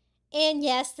 And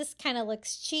yes, this kind of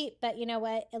looks cheap, but you know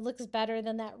what? It looks better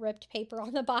than that ripped paper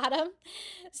on the bottom.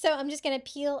 So I'm just going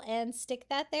to peel and stick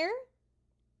that there.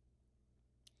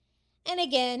 And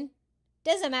again,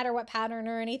 doesn't matter what pattern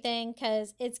or anything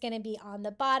because it's going to be on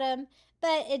the bottom,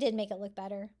 but it did make it look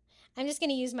better. I'm just going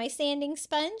to use my sanding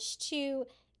sponge to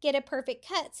get a perfect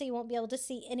cut so you won't be able to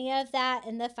see any of that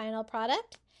in the final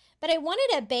product. But I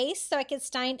wanted a base so I could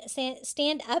stand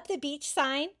up the beach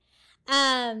sign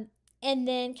and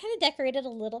then kind of decorate it a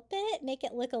little bit, make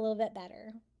it look a little bit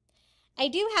better. I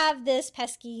do have this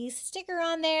pesky sticker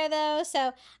on there though,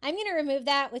 so I'm going to remove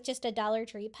that with just a Dollar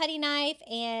Tree putty knife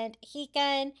and heat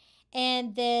gun,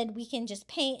 and then we can just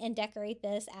paint and decorate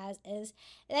this as is.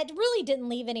 That really didn't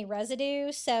leave any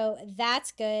residue, so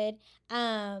that's good.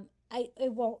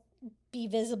 It won't be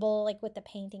visible like with the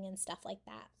painting and stuff like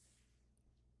that.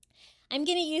 I'm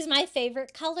going to use my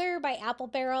favorite color by Apple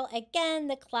Barrel, again,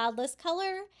 the cloudless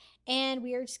color, and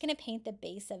we are just going to paint the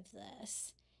base of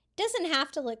this. Doesn't have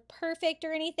to look perfect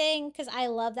or anything because I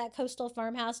love that coastal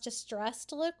farmhouse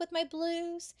distressed look with my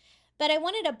blues, but I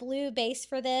wanted a blue base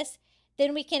for this.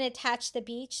 Then we can attach the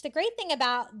beach. The great thing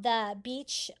about the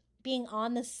beach being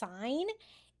on the sign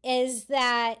is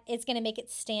that it's going to make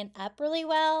it stand up really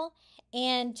well,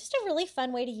 and just a really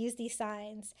fun way to use these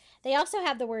signs. They also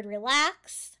have the word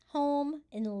relax, home,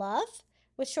 and love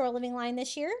with Shore Living line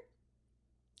this year,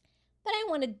 but I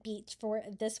wanted beach for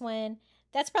this one.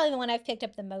 That's probably the one I've picked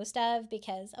up the most of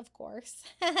because, of course.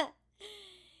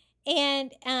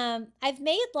 And I've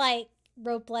made like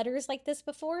rope letters like this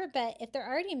before, but if they're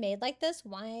already made like this,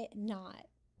 why not?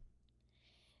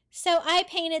 So I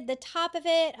painted the top of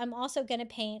it. I'm also going to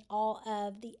paint all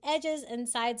of the edges and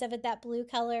sides of it that blue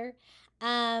color.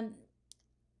 And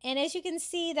as you can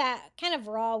see, that kind of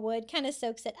raw wood kind of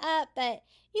soaks it up, but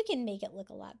you can make it look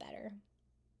a lot better.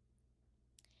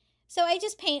 So I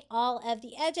just paint all of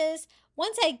the edges.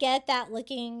 Once I get that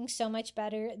looking so much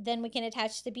better, then we can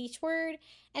attach the beach word.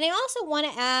 And I also want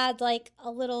to add like a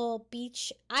little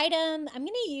beach item. I'm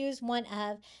going to use one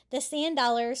of the sand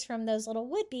dollars from those little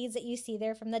wood beads that you see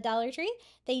there from the Dollar Tree.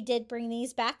 They did bring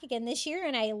these back again this year,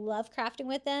 and I love crafting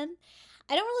with them.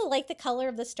 I don't really like the color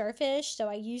of the starfish, so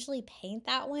I usually paint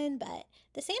that one, but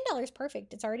the sand dollar is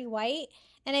perfect. It's already white,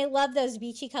 and I love those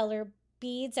beachy color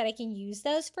beads that I can use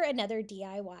those for another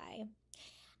DIY.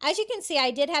 As you can see,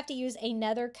 I did have to use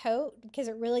another coat because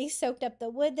it really soaked up the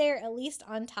wood there, at least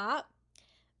on top.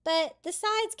 But the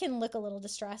sides can look a little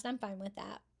distressed. I'm fine with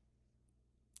that.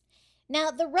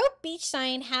 Now, the rope beach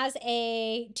sign has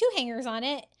two hangers on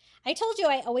it. I told you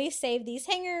I always save these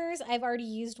hangers. I've already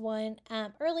used one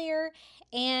earlier,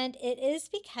 and it is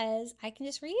because I can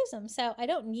just reuse them. So I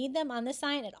don't need them on the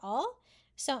sign at all.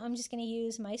 So I'm just going to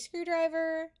use my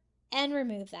screwdriver and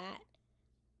remove that.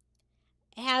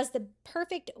 It has the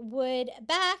perfect wood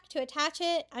back to attach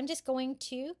it. I'm just going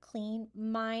to clean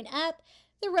mine up.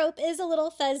 The rope is a little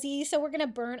fuzzy, so we're going to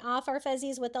burn off our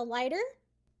fuzzies with a lighter.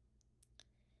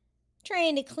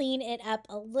 Trying to clean it up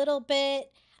a little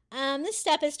bit. This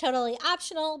step is totally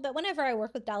optional, but whenever I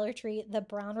work with Dollar Tree, the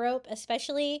brown rope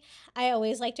especially, I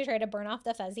always like to try to burn off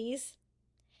the fuzzies.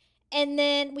 And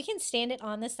then we can stand it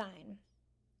on the sign.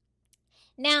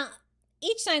 Now,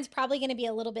 each sign's probably going to be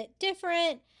a little bit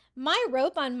different. My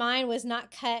rope on mine was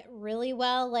not cut really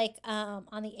well, like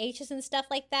on the H's and stuff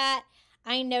like that.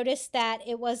 I noticed that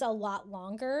it was a lot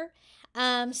longer.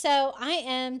 So I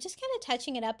am just kind of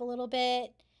touching it up a little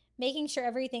bit, making sure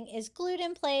everything is glued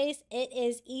in place. It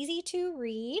is easy to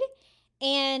read.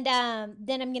 And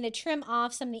then I'm going to trim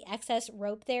off some of the excess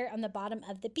rope there on the bottom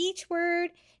of the beach word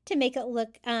to make it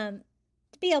look, to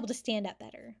be able to stand up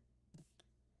better.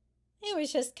 It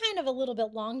was just kind of a little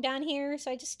bit long down here,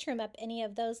 so I just trim up any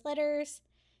of those letters.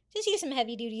 Just use some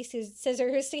heavy-duty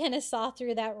scissors to kind of saw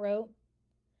through that rope.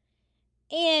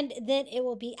 And then it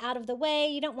will be out of the way.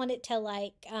 You don't want it to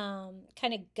like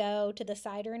kind of go to the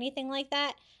side or anything like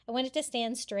that. I want it to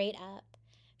stand straight up.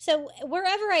 So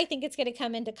wherever I think it's going to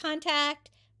come into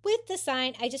contact with the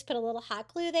sign, I just put a little hot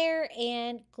glue there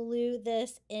and glue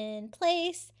this in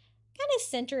place, kind of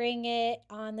centering it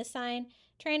on the sign,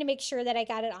 trying to make sure that I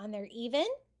got it on there even.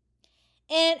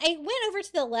 And I went over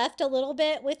to the left a little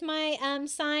bit with my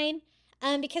sign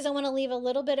because I want to leave a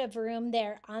little bit of room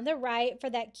there on the right for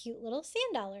that cute little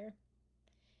sand dollar.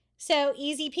 So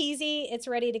easy peasy, it's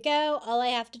ready to go. All I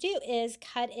have to do is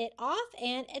cut it off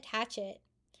and attach it.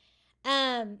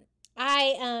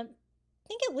 I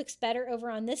think it looks better over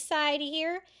on this side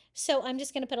here. So I'm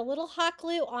just going to put a little hot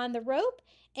glue on the rope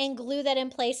and glue that in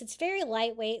place. It's very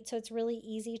lightweight, so it's really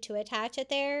easy to attach it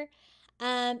there.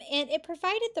 And it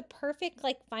provided the perfect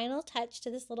like final touch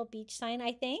to this little beach sign,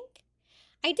 I think.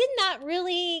 I did not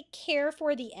really care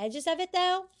for the edges of it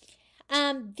though,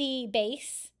 the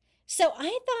base. So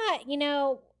I thought, you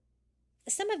know,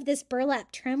 some of this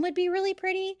burlap trim would be really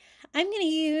pretty. I'm going to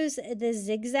use the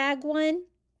zigzag one.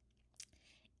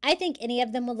 I think any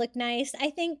of them would look nice. I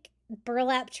think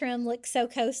burlap trim looks so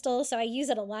coastal, so I use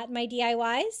it a lot in my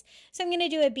DIYs. So I'm going to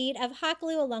do a bead of hot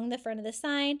glue along the front of the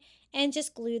sign and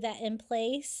just glue that in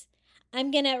place. I'm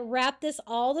going to wrap this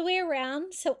all the way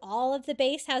around so all of the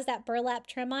base has that burlap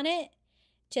trim on it,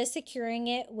 just securing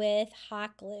it with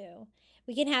hot glue.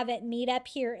 We can have it meet up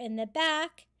here in the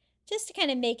back just to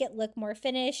kind of make it look more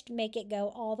finished, make it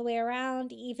go all the way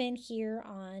around, even here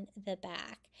on the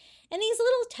back. And these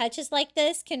little touches like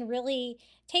this can really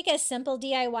take a simple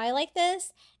DIY like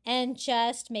this and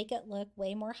just make it look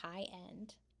way more high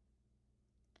end.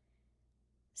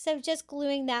 So just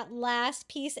gluing that last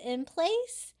piece in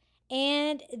place,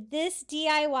 and this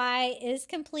DIY is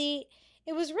complete.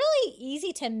 It was really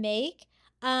easy to make,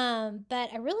 but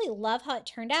I really love how it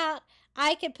turned out.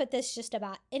 I could put this just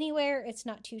about anywhere. It's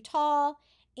not too tall,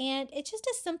 and it's just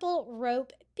a simple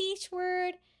rope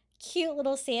beachward, cute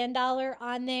little sand dollar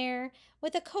on there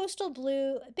with a coastal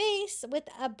blue base with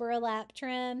a burlap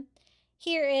trim.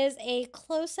 Here is a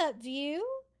close-up view.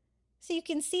 So you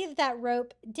can see that that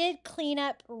rope did clean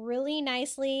up really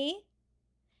nicely.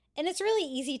 And it's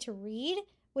really easy to read,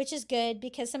 which is good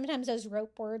because sometimes those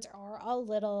rope words are a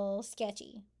little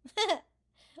sketchy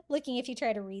looking if you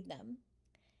try to read them.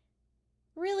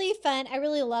 Really fun. I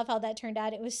really love how that turned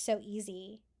out. It was so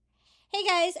easy. Hey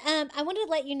guys, I wanted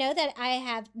to let you know that I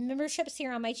have memberships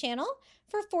here on my channel.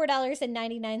 For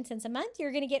 $4.99 a month,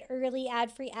 you're going to get early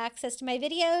ad-free access to my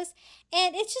videos.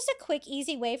 And it's just a quick,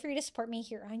 easy way for you to support me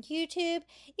here on YouTube.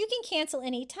 You can cancel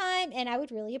anytime, and I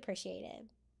would really appreciate it.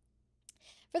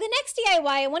 For the next DIY,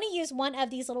 I want to use one of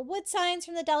these little wood signs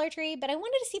from the Dollar Tree, but I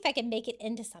wanted to see if I could make it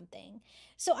into something.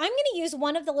 So I'm going to use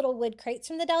one of the little wood crates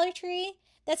from the Dollar Tree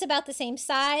that's about the same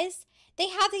size. They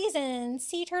have these in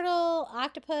sea turtle,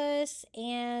 octopus,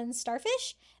 and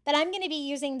starfish, but I'm going to be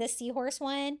using the seahorse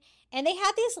one. And they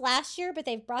had these last year, but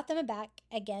they've brought them back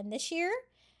again this year.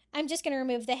 I'm just going to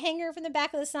remove the hanger from the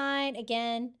back of the sign.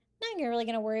 Again, not really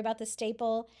going to worry about the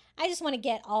staple. I just want to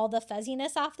get all the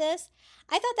fuzziness off this.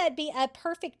 I thought that'd be a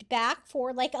perfect back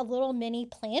for like a little mini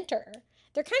planter.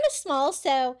 They're kind of small,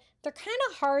 so they're kind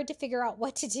of hard to figure out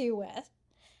what to do with.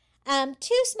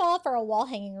 Too small for a wall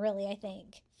hanging, really, I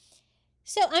think.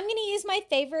 So I'm going to use my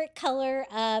favorite color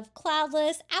of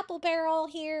Cloudless Apple Barrel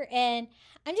here, and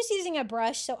I'm just using a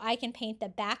brush so I can paint the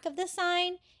back of the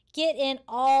sign, get in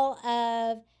all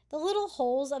of the little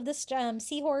holes of the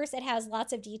seahorse. It has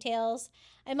lots of details.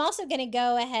 I'm also going to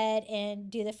go ahead and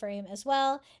do the frame as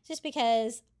well, just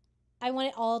because I want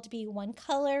it all to be one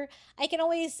color. I can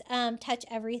always touch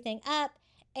everything up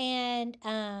and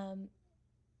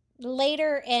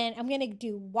later, and I'm going to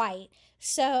do white.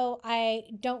 So I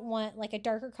don't want like a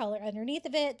darker color underneath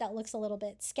of it. That looks a little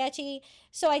bit sketchy.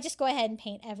 So I just go ahead and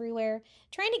paint everywhere,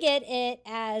 trying to get it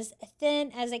as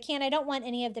thin as I can. I don't want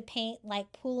any of the paint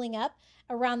like pooling up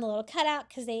around the little cutout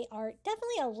because they are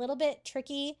definitely a little bit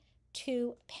tricky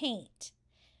to paint.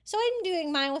 So I'm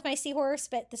doing mine with my seahorse,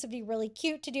 but this would be really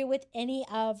cute to do with any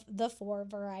of the 4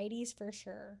 varieties for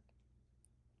sure.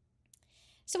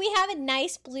 So we have a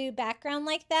nice blue background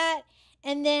like that.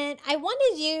 And then I want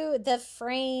to do the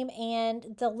frame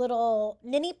and the little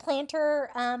mini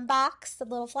planter box, the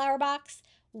little flower box,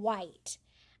 white.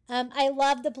 I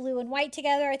love the blue and white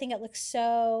together. I think it looks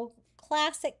so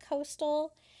classic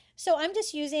coastal. So I'm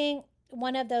just using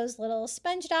one of those little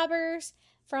sponge daubers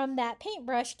from that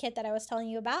paintbrush kit that I was telling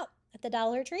you about at the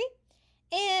Dollar Tree.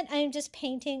 And I'm just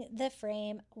painting the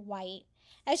frame white.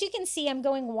 As you can see, I'm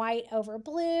going white over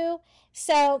blue.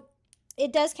 So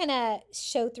it does kind of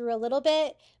show through a little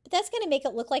bit, but that's going to make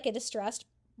it look like a distressed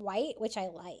white, which I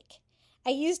like.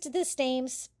 I used the same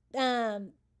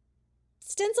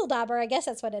stencil dauber, I guess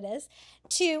that's what it is,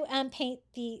 to paint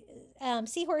the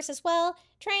seahorse as well,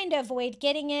 trying to avoid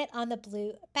getting it on the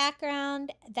blue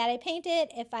background that I painted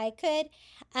if I could.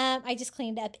 I just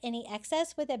cleaned up any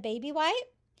excess with a baby wipe.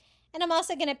 And I'm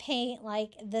also going to paint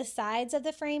like the sides of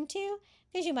the frame too,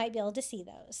 because you might be able to see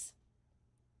those.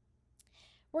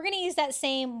 We're going to use that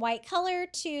same white color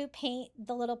to paint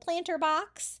the little planter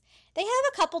box. They have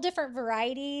a couple different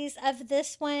varieties of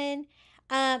this one.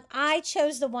 I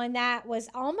chose the one that was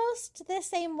almost the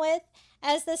same width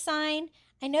as the sign.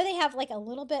 I know they have like a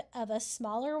little bit of a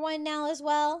smaller one now as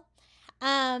well.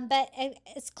 But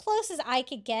as close as I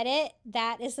could get it,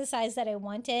 that is the size that I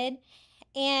wanted.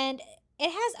 And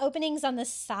it has openings on the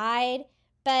side,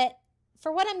 but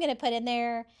for what I'm going to put in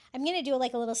there, I'm going to do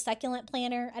like a little succulent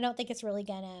planter. I don't think it's really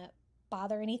going to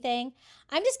bother anything.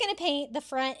 I'm just going to paint the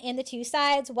front and the two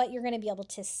sides, what you're going to be able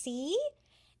to see,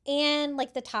 and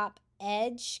like the top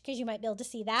edge, because you might be able to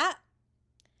see that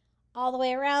all the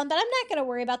way around. But I'm not going to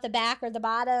worry about the back or the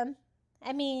bottom.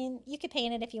 I mean, you could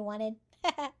paint it if you wanted.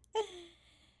 But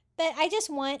I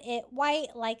just want it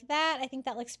white like that. I think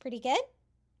that looks pretty good.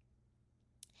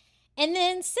 And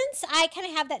then since I kind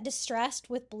of have that distressed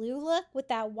with blue look, with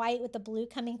that white with the blue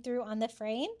coming through on the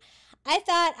frame, I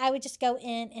thought I would just go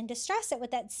in and distress it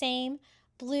with that same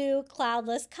blue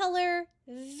cloudless color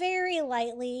very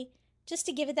lightly, just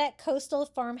to give it that coastal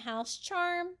farmhouse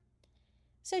charm.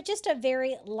 So just a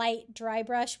very light dry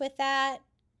brush with that.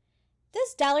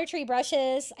 Those Dollar Tree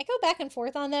brushes, I go back and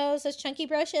forth on those chunky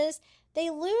brushes. They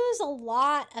lose a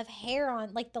lot of hair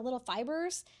on, like the little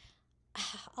fibers.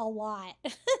 A lot.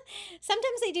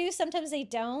 Sometimes they do, sometimes they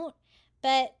don't.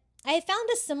 But I found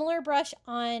a similar brush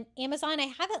on Amazon. I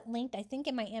have it linked, I think,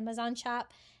 in my Amazon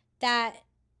shop that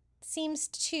seems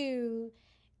to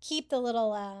keep the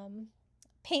little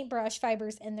paintbrush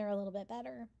fibers in there a little bit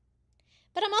better.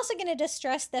 But I'm also going to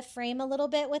distress the frame a little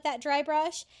bit with that dry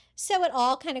brush so it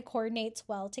all kind of coordinates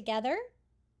well together.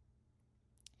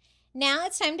 Now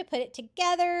it's time to put it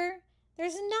together.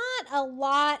 There's not a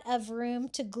lot of room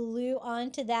to glue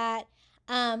onto that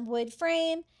wood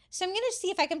frame. So I'm going to see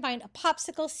if I can find a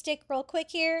popsicle stick real quick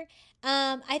here.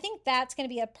 I think that's going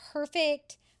to be a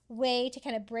perfect way to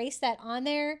kind of brace that on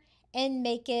there and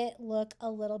make it look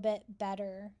a little bit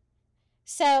better.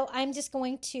 So I'm just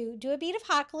going to do a bead of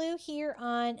hot glue here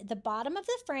on the bottom of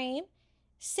the frame,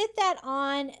 sit that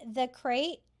on the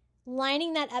crate,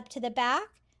 lining that up to the back,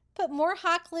 put more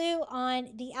hot glue on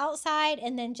the outside,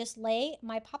 and then just lay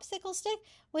my popsicle stick,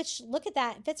 which, look at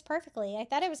that, fits perfectly. I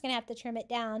thought I was going to have to trim it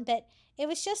down, but it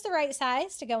was just the right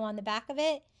size to go on the back of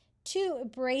it to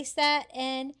brace that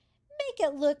and make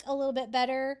it look a little bit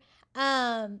better.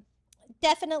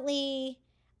 Definitely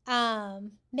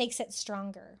makes it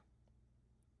stronger.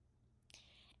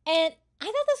 And I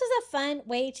thought this was a fun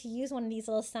way to use one of these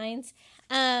little signs.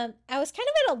 I was kind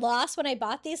of at a loss when I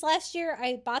bought these last year.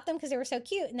 I bought them because they were so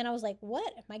cute. And then I was like,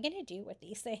 what am I going to do with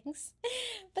these things?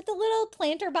 But the little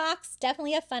planter box,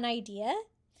 definitely a fun idea.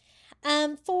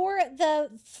 For the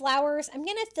flowers, I'm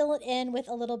going to fill it in with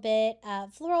a little bit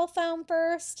of floral foam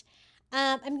first.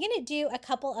 I'm going to do a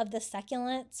couple of the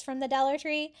succulents from the Dollar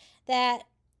Tree that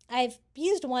I've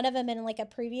used one of them in like a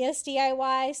previous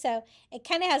DIY, so it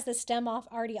kind of has the stem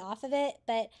already off of it,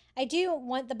 but I do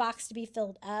want the box to be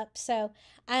filled up, so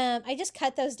I just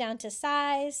cut those down to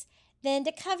size. Then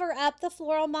to cover up the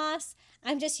floral moss,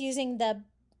 I'm just using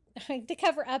to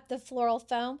cover up the floral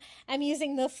foam, I'm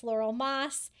using the floral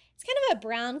moss. It's kind of a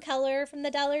brown color from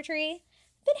the Dollar Tree.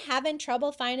 I've been having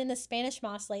trouble finding the Spanish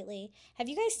moss lately. Have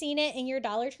you guys seen it in your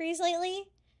Dollar Trees lately?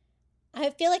 I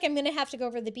feel like I'm going to have to go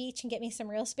over to the beach and get me some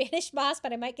real Spanish moss,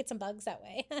 but I might get some bugs that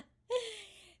way.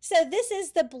 So this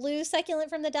is the blue succulent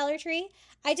from the Dollar Tree.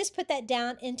 I just put that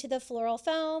down into the floral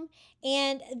foam.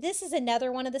 And this is another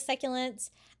one of the succulents.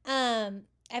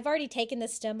 I've already taken the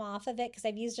stem off of it because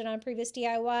I've used it on previous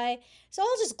DIY. So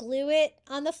I'll just glue it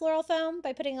on the floral foam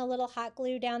by putting a little hot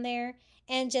glue down there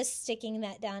and just sticking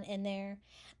that down in there.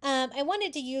 I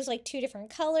wanted to use like 2 different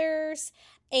colors,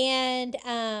 and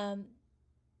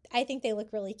I think they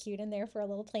look really cute in there for a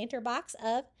little planter box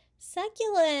of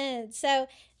succulents. So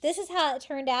this is how it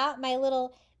turned out, my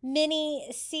little mini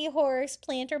seahorse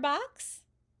planter box.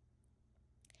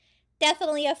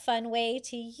 Definitely a fun way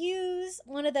to use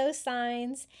one of those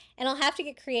signs. And I'll have to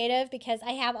get creative because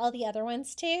I have all the other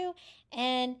ones too.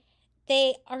 And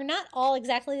they are not all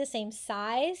exactly the same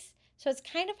size. So it's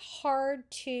kind of hard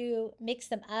to mix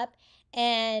them up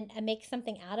and make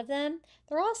something out of them.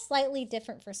 They're all slightly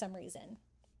different for some reason.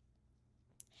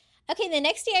 Okay, the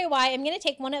next DIY, I'm going to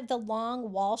take one of the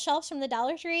long wall shelves from the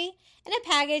Dollar Tree and a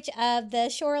package of the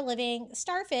Shore Living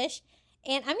starfish,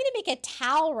 and I'm going to make a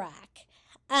towel rack.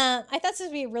 I thought this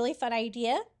would be a really fun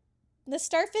idea. The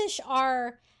starfish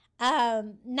are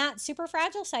not super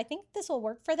fragile, so I think this will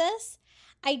work for this.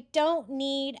 I don't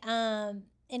need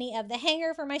any of the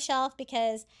hanger for my shelf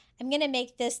because I'm going to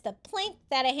make this the plank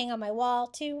that I hang on my wall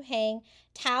to hang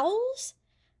towels.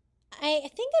 I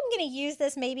think I'm going to use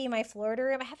this maybe in my Florida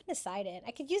room. I haven't decided.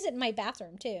 I could use it in my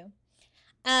bathroom too.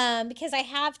 Because I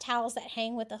have towels that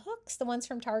hang with the hooks, the ones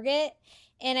from Target,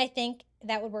 and I think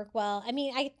that would work well. I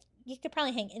mean, you could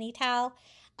probably hang any towel.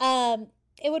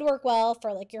 It would work well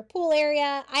for like your pool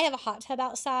area. I have a hot tub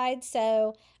outside,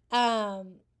 so I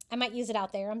might use it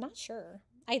out there. I'm not sure.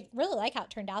 I really like how it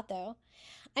turned out though.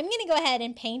 I'm going to go ahead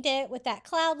and paint it with that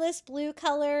cloudless blue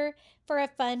color for a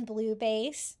fun blue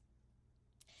base.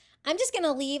 I'm just going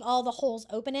to leave all the holes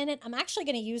open in it. I'm actually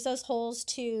going to use those holes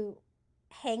to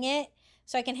hang it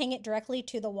so I can hang it directly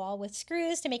to the wall with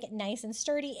screws to make it nice and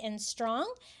sturdy and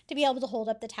strong to be able to hold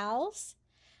up the towels.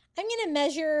 I'm going to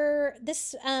measure,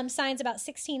 this sign's about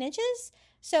 16 inches.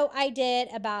 So I did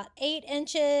about 8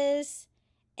 inches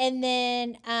and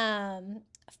then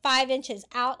 5 inches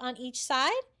out on each side.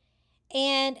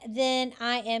 And then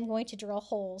I am going to drill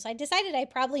holes. I decided I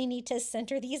probably need to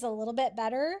center these a little bit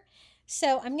better.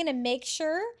 So I'm going to make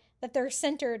sure that they're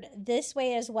centered this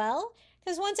way as well,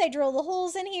 because once I drill the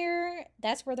holes in here,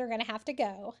 that's where they're going to have to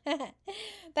go.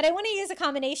 But I want to use a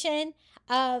combination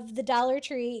of the Dollar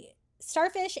Tree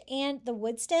starfish and the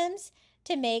wood stems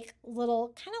to make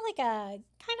little kind of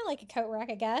like a coat rack,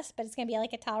 I guess, but it's going to be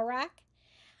like a towel rack.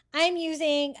 I'm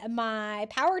using my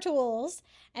power tools.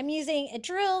 I'm using a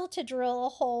drill to drill a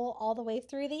hole all the way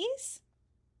through these,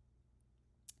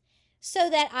 so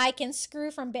that I can screw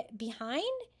from behind,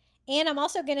 and I'm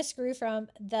also going to screw from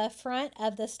the front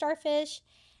of the starfish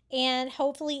and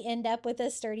hopefully end up with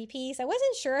a sturdy piece. I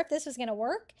wasn't sure if this was going to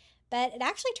work, but it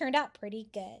actually turned out pretty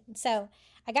good. So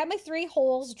I got my 3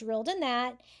 holes drilled in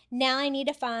that. Now I need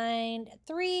to find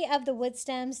 3 of the wood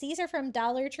stems. These are from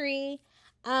Dollar Tree.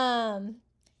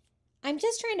 I'm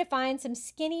just trying to find some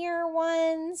skinnier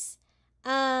ones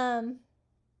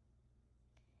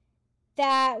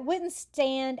that wouldn't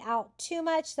stand out too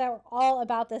much, that were all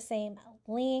about the same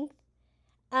length.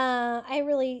 I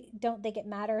really don't think it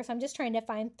matters. I'm just trying to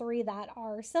find 3 that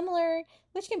are similar,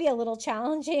 which can be a little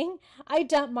challenging. I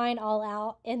dump mine all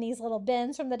out in these little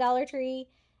bins from the Dollar Tree.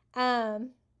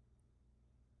 And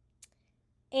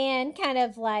kind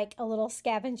of like a little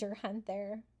scavenger hunt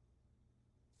there.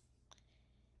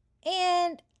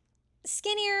 And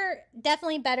skinnier,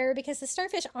 definitely better because the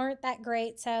starfish aren't that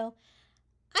great, so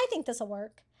I think this will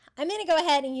work. I'm going to go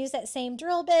ahead and use that same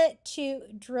drill bit to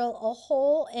drill a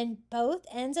hole in both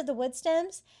ends of the wood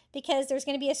stems, because there's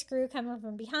going to be a screw coming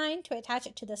from behind to attach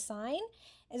it to the sign.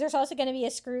 There's also going to be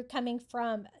a screw coming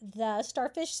from the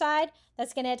starfish side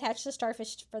that's going to attach the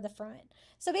starfish for the front.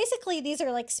 So basically these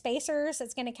are like spacers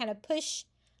that's going to kind of push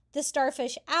the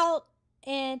starfish out,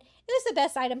 and it was the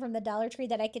best item from the Dollar Tree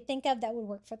that I could think of that would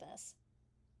work for this.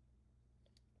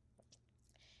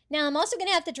 Now I'm also going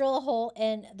to have to drill a hole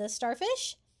in the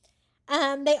starfish.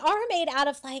 They are made out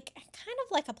of kind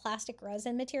of like a plastic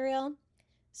resin material.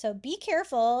 So be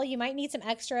careful. You might need some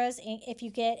extras if you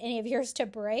get any of yours to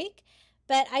break.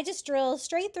 But I just drill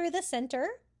straight through the center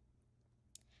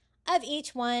of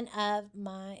each one of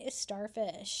my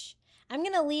starfish. I'm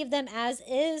going to leave them as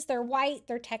is. They're white,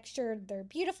 they're textured, they're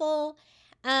beautiful.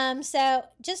 So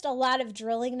just a lot of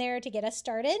drilling there to get us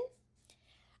started.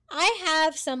 I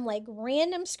have some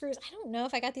random screws. I don't know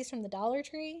if I got these from the Dollar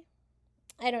Tree.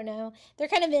 I don't know. They're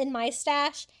kind of in my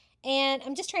stash, and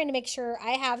I'm just trying to make sure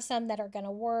I have some that are going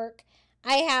to work.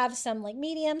 I have some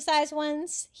medium-sized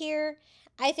ones here.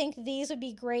 I think these would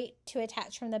be great to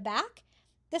attach from the back.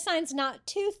 The sign's not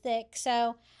too thick,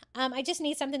 so I just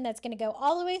need something that's going to go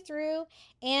all the way through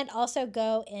and also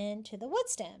go into the wood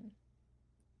stem.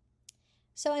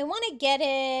 So I want to get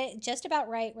it just about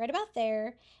right about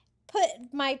there.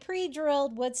 Put my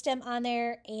pre-drilled wood stem on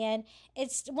there, and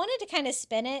it's wanted to kind of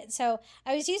spin it. So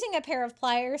I was using a pair of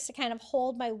pliers to kind of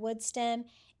hold my wood stem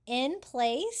in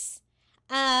place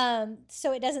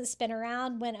so it doesn't spin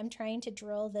around when I'm trying to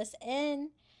drill this in.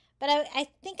 But I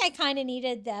think I kind of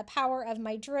needed the power of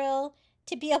my drill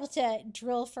to be able to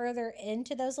drill further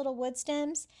into those little wood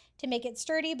stems to make it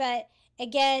sturdy. But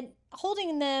again,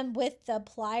 holding them with the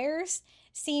pliers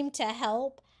seemed to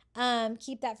help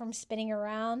keep that from spinning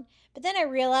around. But then I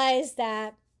realized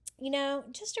that,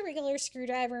 just a regular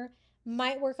screwdriver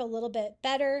might work a little bit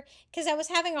better because I was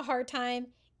having a hard time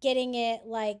getting it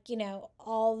like,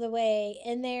 all the way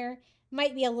in there.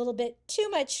 Might be a little bit too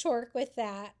much torque with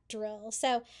that drill.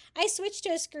 So I switched to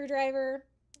a screwdriver,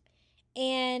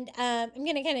 and I'm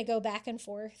going to kind of go back and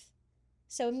forth.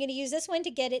 So I'm going to use this one to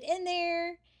get it in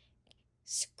there,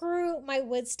 screw my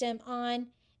wood stem on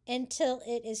until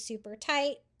it is super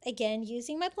tight. Again,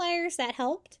 using my pliers, that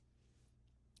helped.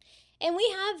 And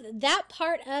we have that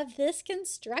part of this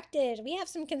constructed. We have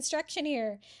some construction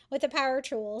here with the power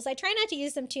tools. I try not to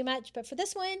use them too much, but for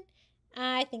this one,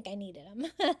 I think I needed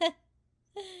them.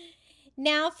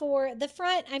 Now for the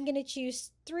front, I'm going to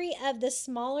choose 3 of the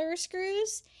smaller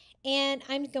screws, and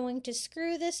I'm going to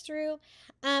screw this through.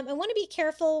 I want to be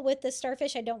careful with the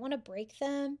starfish. I don't want to break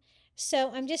them.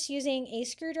 So I'm just using a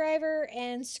screwdriver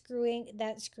and screwing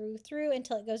that screw through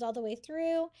until it goes all the way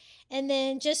through, and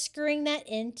then just screwing that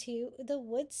into the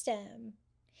wood stem.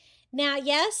 Now,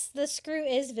 yes, the screw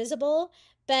is visible,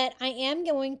 but I am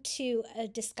going to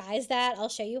disguise that. I'll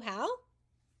show you how.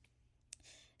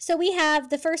 So we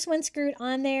have the first one screwed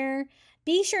on there.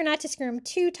 Be sure not to screw them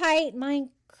too tight. Mine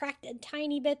cracked a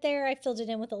tiny bit there. I filled it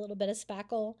in with a little bit of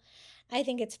spackle. I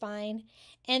think it's fine.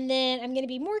 And then I'm going to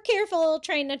be more careful,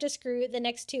 trying not to screw the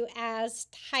next 2 as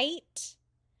tight.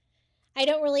 I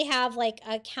don't really have like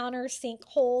a countersink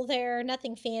hole there,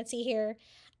 nothing fancy here.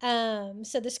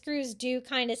 So the screws do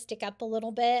kind of stick up a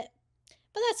little bit,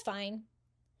 but that's fine.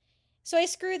 So I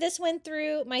screw this one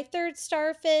through my 3rd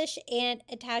starfish and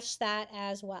attach that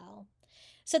as well.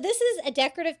 So this is a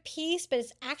decorative piece, but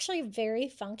it's actually very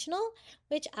functional,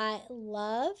 which I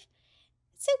love.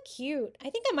 It's so cute.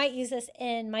 I think I might use this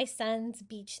in my son's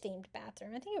beach-themed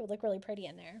bathroom. I think it would look really pretty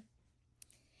in there.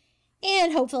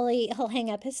 And hopefully he'll hang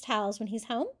up his towels when he's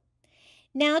home.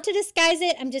 Now to disguise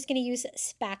it, I'm just going to use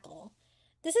spackle.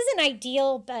 This isn't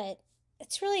ideal, but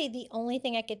it's really the only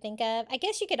thing I could think of. I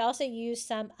guess you could also use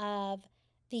some of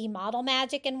the Model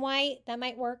Magic in white. That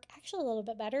might work actually a little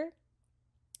bit better.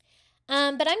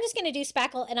 But I'm just going to do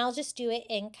spackle, and I'll just do it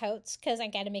in coats because I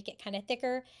got to make it kind of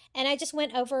thicker. And I just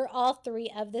went over all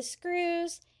 3 of the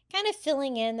screws, kind of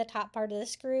filling in the top part of the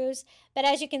screws. But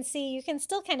as you can see, you can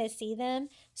still kind of see them.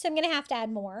 So I'm going to have to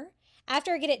add more.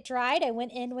 After I get it dried, I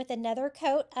went in with another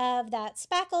coat of that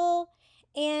spackle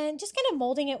and just kind of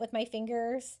molding it with my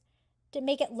fingers to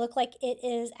make it look like it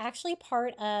is actually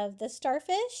part of the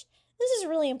starfish. This is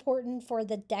really important for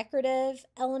the decorative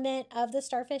element of the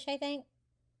starfish, I think.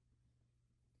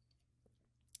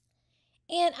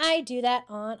 And I do that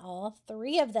on all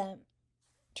 3 of them,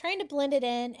 trying to blend it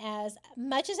in as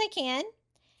much as I can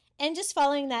and just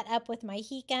following that up with my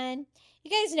heat gun. You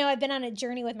guys know I've been on a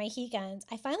journey with my heat guns.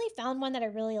 I finally found one that I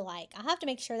really like. I'll have to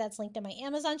make sure that's linked in my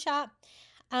Amazon shop.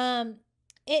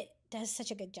 It does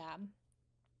such a good job.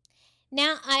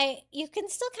 Now you can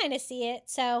still kind of see it.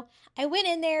 So I went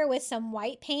in there with some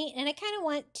white paint, and I kind of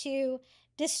want to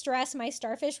distress my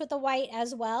starfish with the white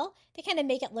as well to kind of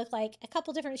make it look like a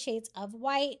couple different shades of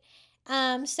white.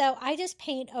 So I just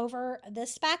paint over the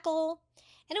spackle,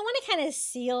 and I want to kind of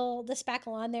seal the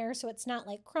spackle on there so it's not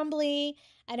like crumbly.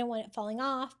 I don't want it falling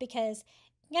off because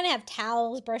I'm going to have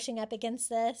towels brushing up against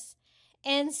this.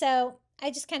 And so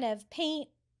I just kind of paint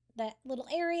that little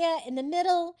area in the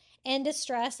middle and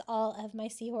distress all of my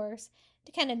seahorse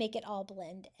to kind of make it all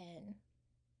blend in.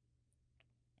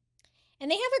 And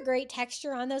they have a great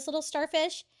texture on those little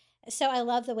starfish, so I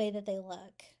love the way that they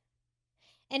look.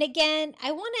 And again,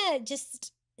 I want to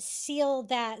just seal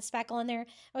that spackle in there.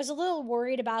 I was a little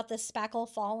worried about the spackle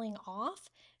falling off,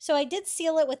 so I did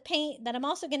seal it with paint. Then I'm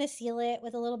also going to seal it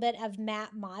with a little bit of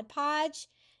matte Mod Podge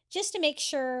just to make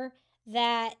sure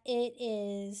that it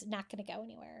is not going to go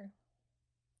anywhere.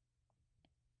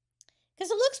 Because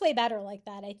it looks way better like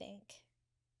that, I think.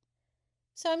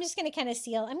 So I'm just going to kind of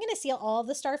seal. I'm going to seal all of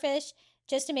the starfish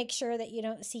just to make sure that you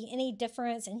don't see any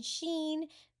difference in sheen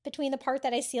between the part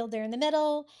that I sealed there in the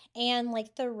middle and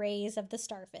like the rays of the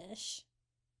starfish.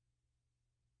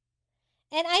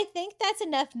 And I think that's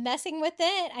enough messing with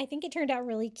it. I think it turned out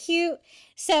really cute.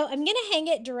 So I'm going to hang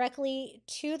it directly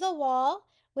to the wall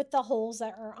with the holes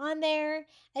that are on there.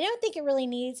 I don't think it really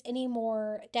needs any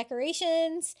more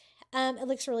decorations. It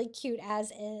looks really cute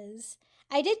as is.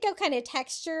 I did go kind of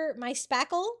texture my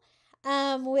spackle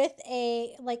with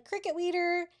a like cricket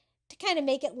weeder to kind of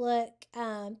make it look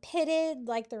pitted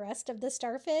like the rest of the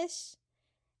starfish.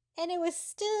 And it was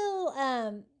still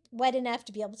wet enough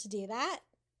to be able to do that.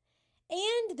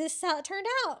 And this is how it turned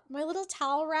out. My little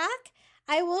towel rack.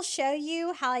 I will show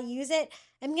you how I use it.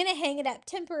 I'm going to hang it up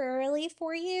temporarily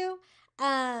for you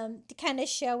to kind of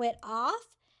show it off.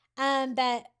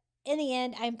 But in the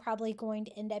end, I'm probably going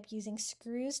to end up using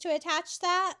screws to attach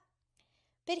that.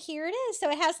 But here it is. So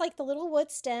it has like the little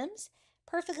wood stems,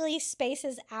 perfectly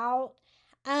spaces out.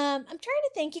 I'm trying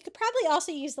to think, you could probably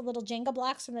also use the little Jenga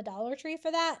blocks from the Dollar Tree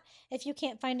for that if you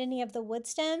can't find any of the wood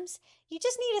stems. You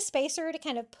just need a spacer to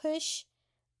kind of push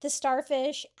the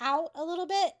starfish out a little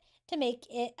bit to make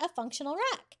it a functional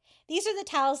rack. These are the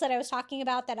towels that I was talking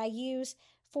about that I use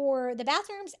for the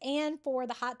bathrooms and for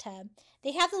the hot tub.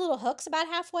 They have the little hooks about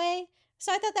halfway,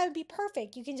 so I thought that would be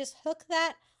perfect. You can just hook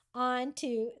that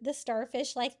onto the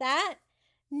starfish like that.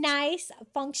 Nice,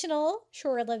 functional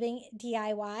shore living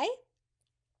DIY.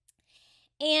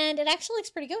 And it actually looks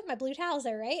pretty good with my blue towels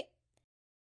there, right?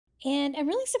 And I'm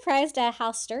really surprised at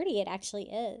how sturdy it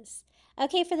actually is.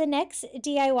 Okay, for the next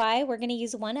DIY, we're going to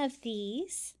use one of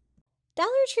these. Dollar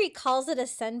Tree calls it a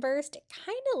sunburst. It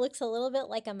kind of looks a little bit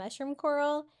like a mushroom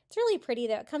coral. It's really pretty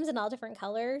though. It comes in all different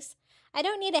colors. I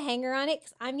don't need a hanger on it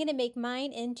because I'm going to make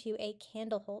mine into a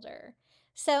candle holder.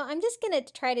 So I'm just going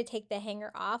to try to take the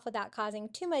hanger off without causing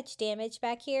too much damage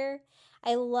back here.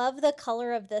 I love the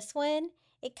color of this one.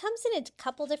 It comes in a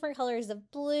couple different colors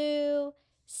of blue,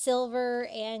 silver,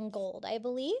 and gold, I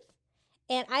believe.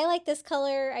 And I like this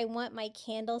color. I want my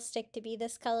candlestick to be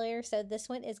this color, so this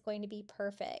one is going to be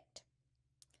perfect.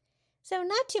 So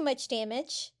not too much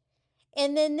damage.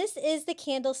 And then this is the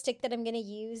candlestick that I'm going to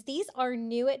use. These are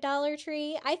new at Dollar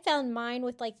Tree. I found mine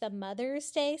with like the Mother's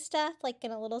Day stuff, like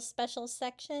in a little special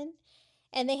section.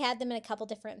 And they had them in a couple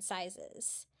different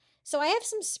sizes. So I have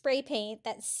some spray paint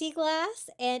that's sea glass,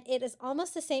 and it is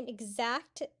almost the same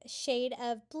exact shade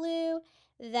of blue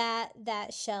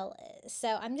that shell is.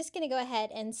 So I'm just going to go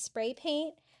ahead and spray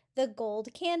paint the gold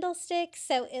candlestick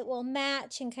so it will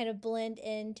match and kind of blend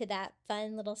into that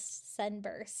fun little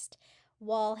sunburst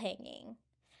wall hanging.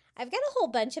 I've got a whole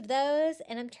bunch of those,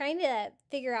 and I'm trying to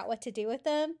figure out what to do with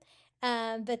them,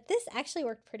 but this actually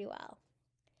worked pretty well.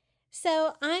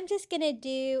 So I'm just going to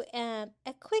do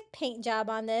a quick paint job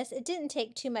on this. It didn't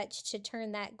take too much to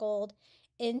turn that gold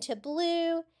into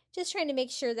blue. Just trying to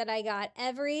make sure that I got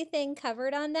everything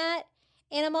covered on that.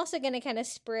 And I'm also going to kind of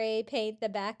spray paint the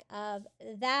back of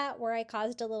that where I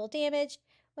caused a little damage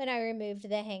when I removed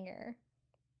the hanger.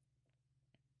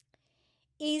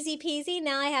 Easy peasy.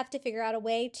 Now I have to figure out a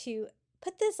way to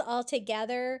put this all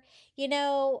together. You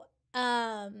know,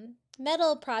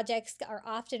 metal projects are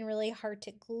often really hard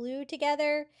to glue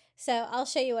together. So I'll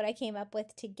show you what I came up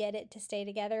with to get it to stay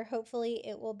together. Hopefully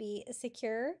it will be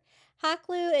secure. Hot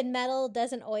glue and metal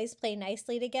doesn't always play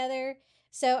nicely together.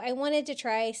 So I wanted to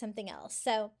try something else.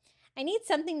 So I need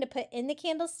something to put in the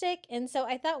candlestick. And so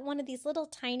I thought one of these little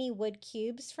tiny wood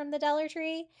cubes from the Dollar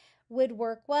Tree would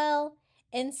work well.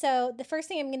 And so the first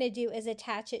thing I'm going to do is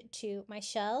attach it to my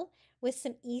shell with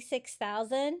some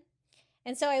E6000.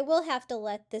 And so I will have to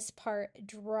let this part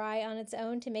dry on its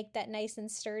own to make that nice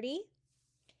and sturdy.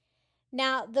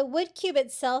 Now the wood cube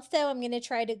itself though, I'm going to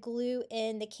try to glue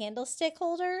in the candlestick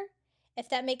holder, if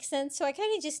that makes sense. So I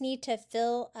kind of just need to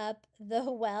fill up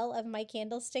the well of my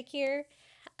candlestick here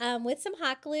with some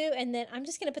hot glue, and then I'm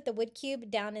just going to put the wood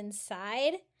cube down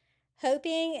inside,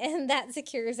 hoping and that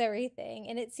secures everything,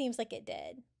 and it seems like it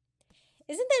did.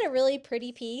 Isn't that a really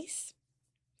pretty piece?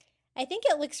 I think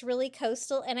it looks really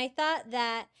coastal, and I thought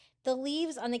that the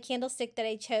leaves on the candlestick that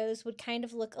I chose would kind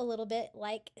of look a little bit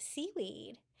like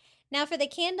seaweed. Now for the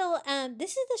candle,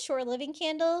 this is the Shore Living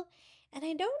candle, and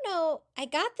I don't know, I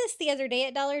got this the other day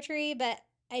at Dollar Tree, but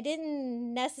I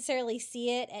didn't necessarily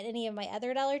see it at any of my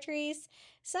other Dollar Trees,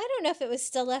 so I don't know if it was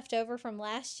still left over from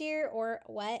last year or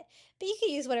what, but you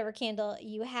could use whatever candle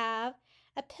you have.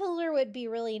 A pillar would be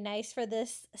really nice for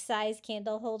this size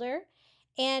candle holder.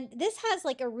 And this has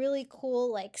like a really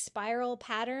cool like spiral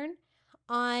pattern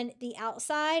on the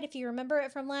outside, if you remember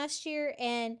it from last year,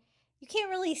 and you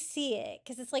can't really see it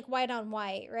because it's like white on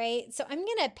white, right? So I'm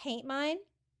going to paint mine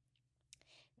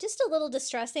just a little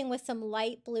distressing with some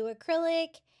light blue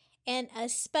acrylic and a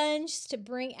sponge to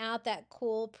bring out that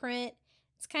cool print.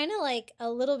 It's kind of like a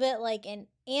little bit like an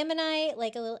ammonite,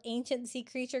 like a little ancient sea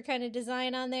creature kind of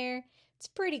design on there. It's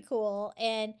pretty cool,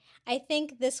 and I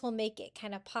think this will make it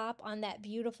kind of pop on that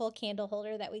beautiful candle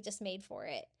holder that we just made for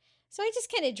it. So I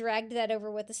just kind of dragged that over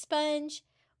with a sponge,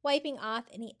 wiping off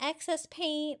any excess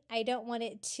paint. I don't want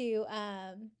it to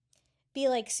be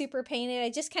like super painted.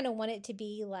 I just kind of want it to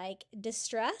be like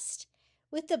distressed,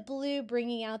 with the blue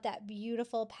bringing out that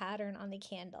beautiful pattern on the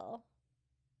candle.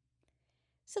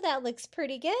 So that looks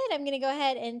pretty good. I'm going to go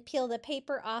ahead and peel the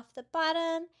paper off the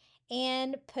bottom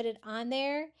and put it on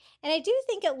there. And I do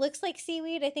think it looks like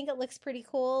seaweed. I think it looks pretty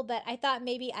cool, but I thought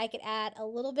maybe I could add a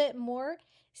little bit more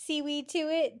seaweed to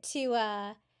it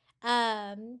to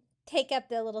take up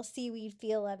the little seaweed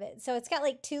feel of it. So it's got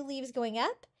like 2 leaves going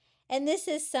up And this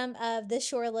is some of the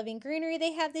shore living greenery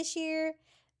they have this year.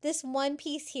 This one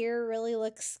piece here really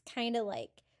looks kind of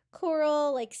like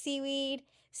coral, like seaweed.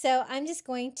 So I'm just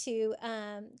going to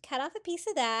cut off a piece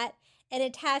of that and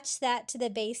attach that to the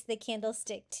base of the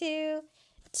candlestick too,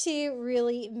 to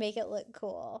really make it look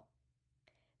cool.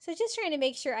 So just trying to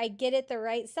make sure I get it the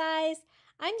right size.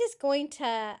 I'm just going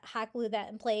to hot glue that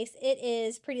in place. It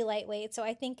is pretty lightweight, so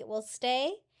I think it will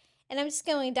stay. And I'm just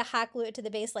going to hot glue it to the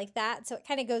base like that, so it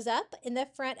kind of goes up in the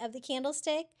front of the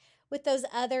candlestick with those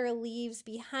other leaves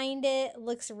behind it. It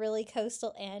looks really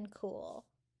coastal and cool.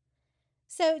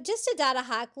 So just a dot of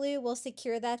hot glue will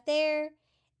secure that there.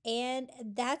 And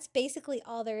that's basically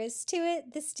all there is to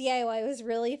it. This DIY was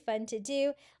really fun to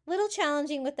do. A little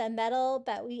challenging with the metal,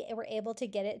 but we were able to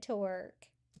get it to work.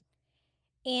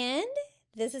 And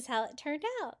this is how it turned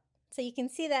out. So you can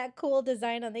see that cool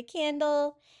design on the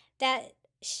candle. That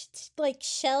like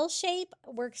shell shape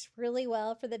works really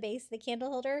well for the base of the candle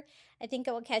holder. I think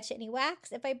it will catch any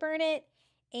wax if I burn it.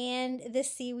 And the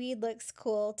seaweed looks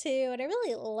cool too. And I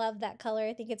really love that color.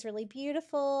 I think it's really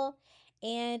beautiful.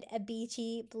 And a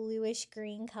beachy bluish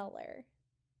green color.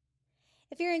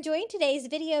 If you're enjoying today's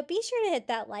video, be sure to hit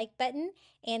that like button.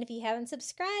 And if you haven't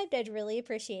subscribed, I'd really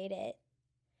appreciate it.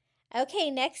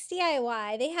 Okay, next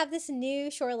DIY. They have this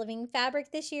new shore living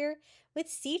fabric this year with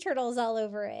sea turtles all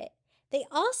over it. They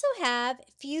also have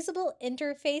fusible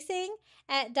interfacing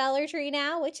at Dollar Tree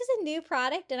now, which is a new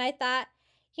product. And I thought,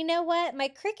 you know what? My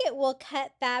Cricut will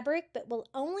cut fabric, but will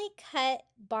only cut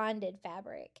bonded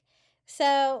fabric.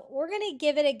 So we're going to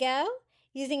give it a go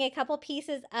using a couple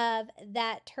pieces of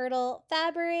that turtle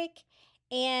fabric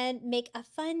and make a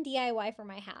fun DIY for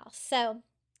my house. So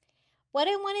what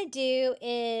I want to do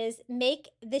is make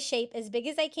the shape as big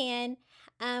as I can.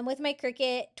 With my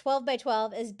Cricut, 12 by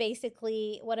 12 is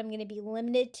basically what I'm going to be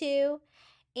limited to.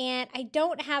 And I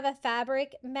don't have a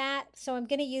fabric mat, so I'm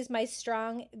going to use my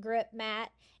strong grip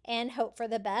mat and hope for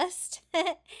the best.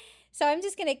 So I'm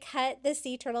just going to cut the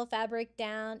sea turtle fabric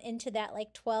down into that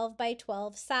like 12 by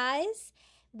 12 size.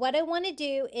 What I want to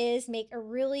do is make a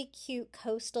really cute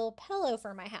coastal pillow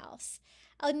for my house.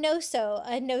 A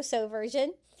no-sew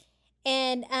version.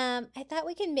 And I thought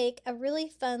we could make a really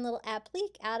fun little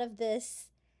applique out of this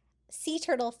sea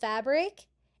turtle fabric.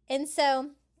 And so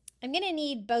I'm going to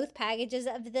need both packages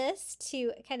of this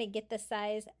to kind of get the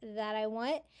size that I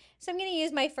want. So I'm going to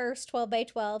use my first 12 by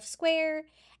 12 square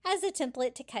as a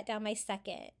template to cut down my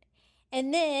second.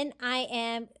 And then I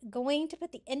am going to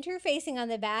put the interfacing on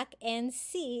the back and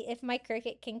see if my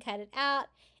Cricut can cut it out.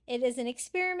 It is an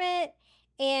experiment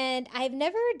and I've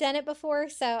never done it before,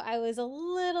 so I was a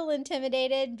little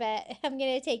intimidated, but I'm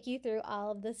going to take you through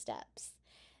all of the steps.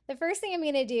 The first thing I'm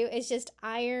going to do is just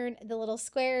iron the little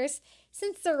squares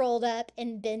since they're rolled up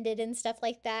and bended and stuff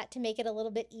like that to make it a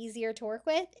little bit easier to work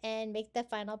with and make the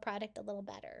final product a little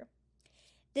better.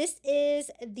 This is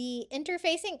the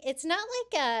interfacing. It's not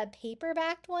like a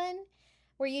paper-backed one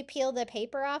where you peel the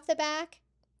paper off the back,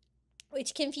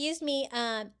 which confused me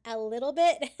a little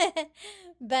bit.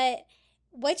 But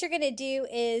what you're going to do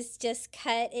is just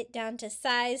cut it down to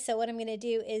size. So what I'm going to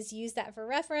do is use that for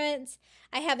reference.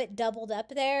 I have it doubled up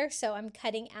there, so I'm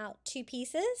cutting out 2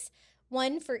 pieces,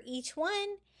 one for each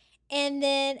one. And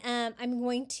then I'm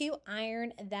going to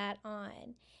iron that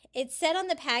on. It said on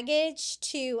the package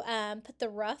to put the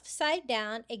rough side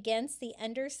down against the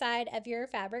underside of your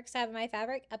fabric. So I have my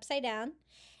fabric upside down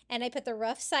and I put the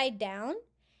rough side down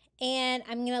and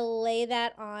I'm going to lay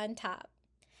that on top.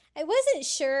 I wasn't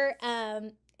sure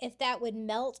if that would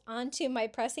melt onto my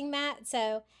pressing mat,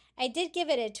 so I did give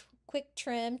it a quick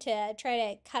trim to try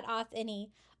to cut off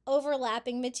any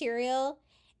overlapping material.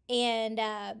 And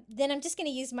then I'm just going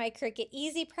to use my Cricut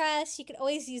Easy Press. You could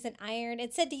always use an iron.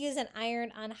 It said to use an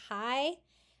iron on high,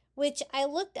 which I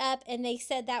looked up and they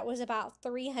said that was about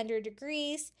 300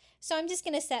 degrees. So I'm just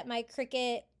going to set my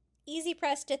Cricut Easy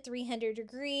Press to 300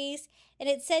 degrees. And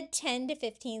it said 10 to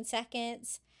 15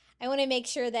 seconds. I want to make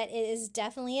sure that it is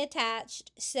definitely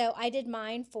attached. So I did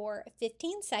mine for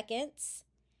 15 seconds.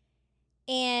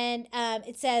 And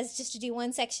it says just to do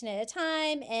one section at a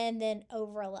time and then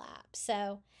overlap.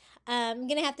 So I'm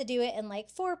going to have to do it in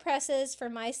like 4 presses for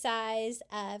my size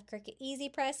of Cricut Easy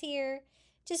Press here.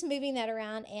 Just moving that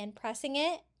around and pressing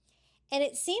it. And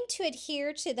it seemed to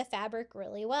adhere to the fabric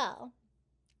really well.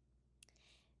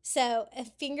 So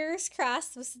fingers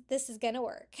crossed this is going to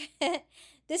work.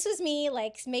 This was me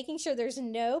like making sure there's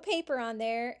no paper on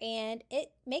there, and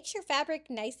it makes your fabric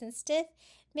nice and stiff.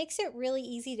 Makes it really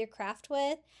easy to craft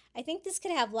with. I think this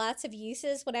could have lots of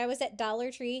uses. When I was at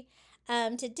Dollar Tree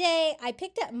today, I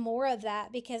picked up more of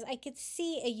that because I could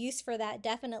see a use for that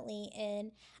definitely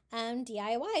in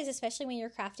DIYs, especially when you're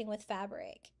crafting with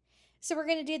fabric. So we're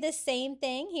going to do the same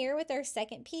thing here with our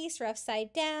second piece, rough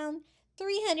side down,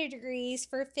 300 degrees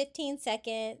for 15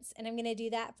 seconds, and I'm going to do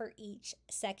that for each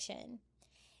section.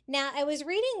 Now, I was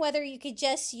reading whether you could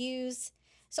just use,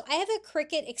 so I have a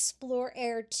Cricut Explore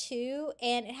Air 2,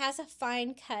 and it has a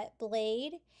fine cut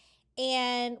blade,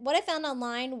 and what I found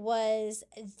online was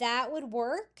that would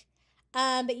work,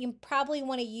 but you probably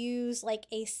want to use like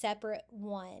a separate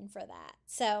one for that.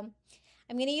 So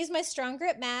I'm going to use my strong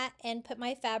grip mat and put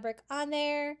my fabric on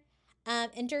there,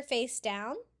 interface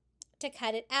down to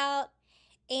cut it out.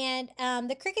 And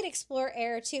the Cricut Explore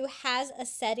Air 2 has a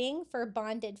setting for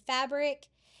bonded fabric.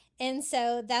 And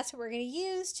so that's what we're going to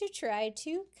use to try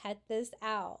to cut this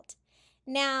out.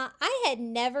 Now, I had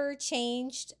never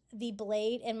changed the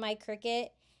blade in my Cricut,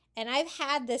 and I've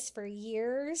had this for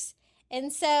years.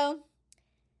 And so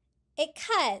it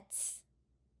cuts,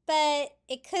 but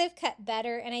it could have cut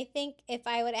better. And I think if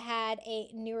I would have had a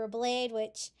newer blade,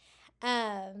 which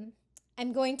I'm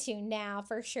going to now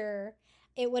for sure,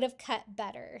 it would have cut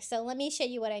better. So let me show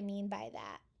you what I mean by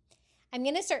that. I'm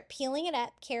going to start peeling it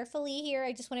up carefully here.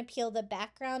 I just want to peel the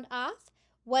background off.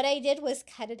 What I did was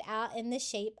cut it out in the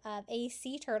shape of a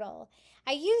sea turtle.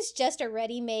 I used just a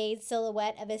ready-made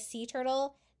silhouette of a sea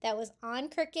turtle that was on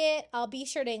Cricut. I'll be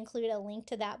sure to include a link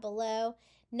to that below.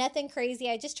 Nothing crazy.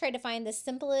 I just tried to find the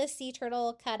simplest sea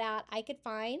turtle cutout I could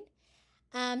find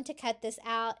to cut this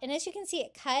out. And as you can see,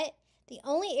 it cut. The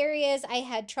only areas I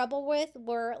had trouble with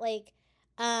were like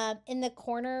in the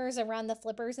corners around the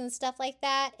flippers and stuff like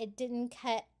that. It didn't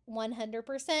cut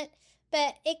 100%,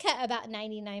 but it cut about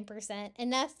 99%.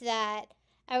 Enough that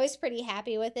I was pretty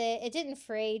happy with it. It didn't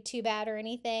fray too bad or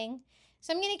anything.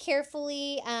 So I'm going to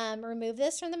carefully remove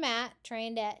this from the mat,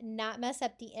 trying to not mess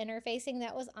up the interfacing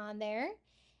that was on there,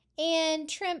 and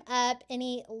trim up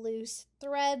any loose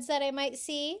threads that I might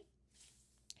see,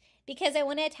 because I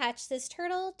want to attach this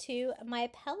turtle to my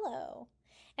pillow.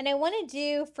 And I want to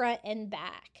do front and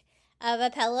back of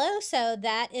a pillow, so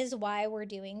that is why we're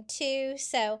doing two.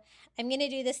 So I'm going to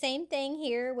do the same thing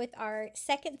here with our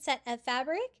second set of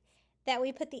fabric that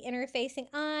we put the interfacing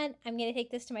on. I'm going to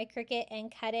take this to my Cricut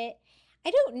and cut it.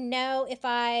 I don't know if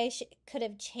I could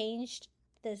have changed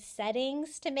the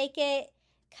settings to make it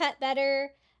cut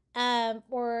better,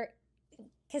 or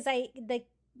because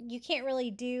you can't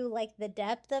really do like the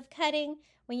depth of cutting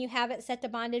when you have it set to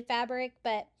bonded fabric,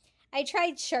 but I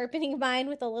tried sharpening mine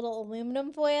with a little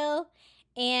aluminum foil,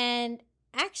 and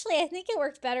actually I think it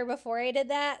worked better before I did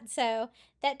that, so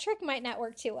that trick might not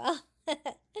work too well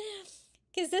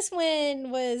because this one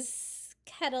was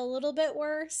cut a little bit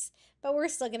worse, but we're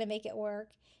still going to make it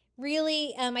work.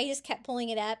 Really, I just kept pulling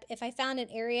it up. If I found an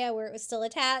area where it was still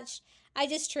attached, I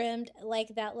just trimmed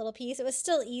like that little piece. It was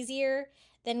still easier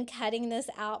than cutting this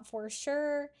out for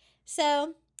sure.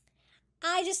 So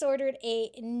I just ordered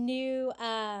a new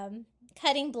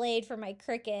cutting blade for my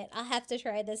Cricut. I'll have to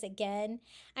try this again.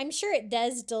 I'm sure it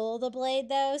does dull the blade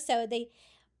though, so the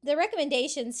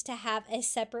recommendation's to have a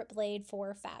separate blade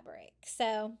for fabric.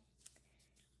 So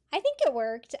I think it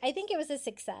worked. I think it was a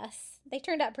success. They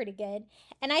turned out pretty good.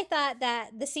 And I thought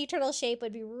that the sea turtle shape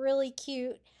would be really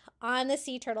cute on the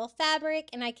sea turtle fabric,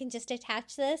 and I can just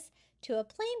attach this to a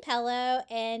plain pillow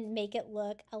and make it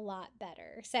look a lot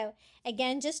better. So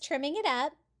again, just trimming it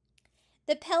up.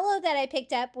 The pillow that I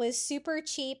picked up was super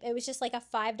cheap. It was just like a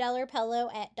 $5 pillow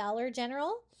at Dollar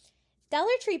General.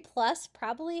 Dollar Tree Plus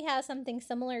probably has something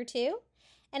similar too.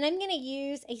 And I'm going to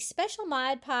use a special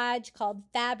Mod Podge called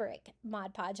Fabric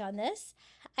Mod Podge on this.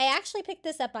 I actually picked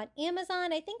this up on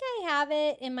Amazon. I think I have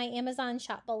it in my Amazon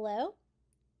shop below.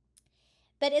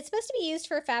 But it's supposed to be used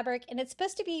for fabric, and it's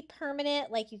supposed to be permanent.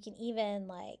 Like you can even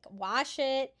like wash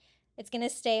it. It's going to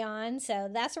stay on. So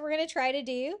that's what we're going to try to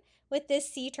do with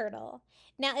this sea turtle.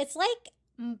 Now it's like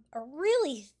a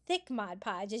really thick Mod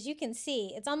Podge, as you can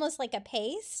see. It's almost like a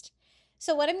paste.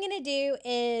 So what I'm going to do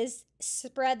is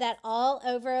spread that all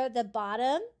over the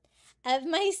bottom of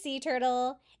my sea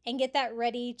turtle and get that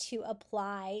ready to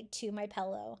apply to my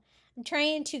pillow. I'm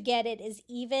trying to get it as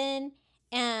even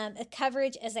a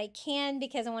coverage as I can,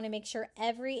 because I want to make sure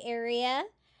every area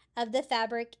of the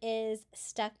fabric is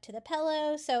stuck to the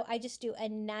pillow. So I just do a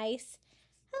nice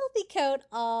healthy coat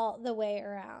all the way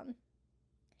around.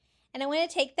 And I want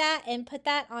to take that and put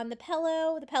that on the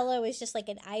pillow. The pillow is just like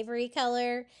an ivory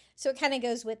color, so it kind of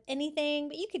goes with anything,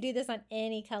 but you could do this on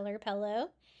any color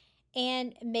pillow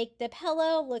and make the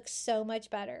pillow look so much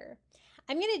better.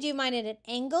 I'm going to do mine at an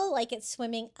angle, like it's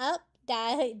swimming up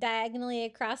diagonally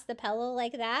across the pillow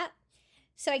like that.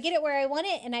 So I get it where I want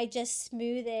it and I just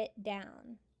smooth it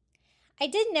down. I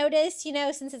did notice,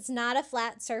 since it's not a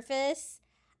flat surface,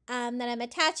 that I'm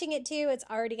attaching it to, it's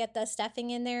already got the stuffing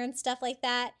in there and stuff like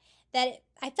that,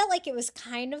 I felt like it was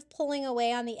kind of pulling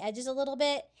away on the edges a little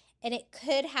bit, and it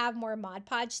could have more Mod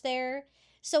Podge there.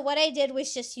 So what I did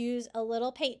was just use a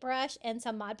little paintbrush and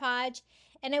some Mod Podge,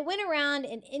 and I went around,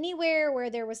 and anywhere where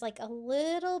there was like a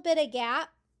little bit of gap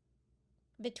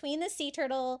between the sea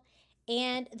turtle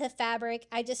and the fabric,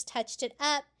 I just touched it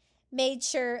up, made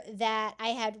sure that I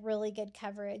had really good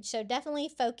coverage. So definitely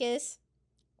focus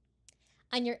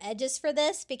on your edges for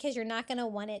this because you're not going to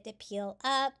want it to peel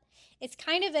up. It's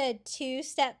kind of a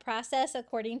two-step process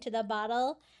according to the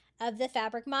bottle of the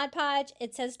fabric Mod Podge.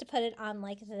 It says to put it on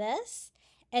like this,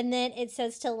 and then it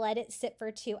says to let it sit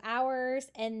for 2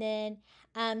 hours and then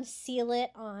seal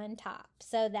it on top.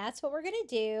 So that's what we're going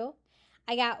to do.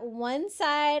 I got one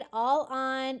side all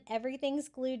on, everything's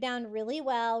glued down really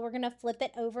well. We're going to flip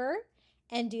it over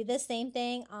and do the same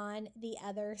thing on the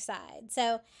other side.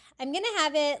 So I'm going to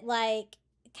have it like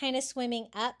kind of swimming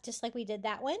up just like we did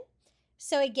that one.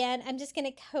 So again, I'm just going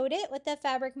to coat it with the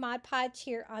fabric Mod Podge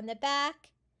here on the back,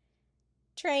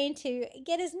 trying to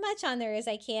get as much on there as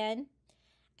I can.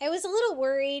 I was a little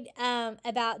worried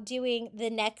about doing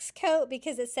the next coat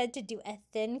because it said to do a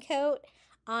thin coat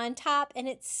on top, and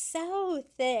it's so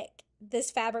thick, this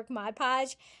fabric Mod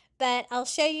Podge, but I'll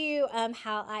show you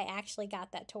how I actually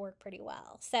got that to work pretty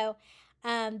well. So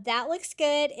that looks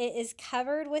good. It is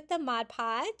covered with the Mod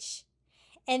Podge,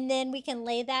 and then we can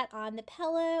lay that on the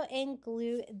pillow and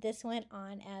glue this one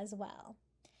on as well.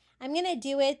 I'm going to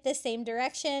do it the same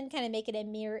direction, kind of make it a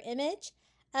mirror image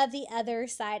of the other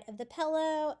side of the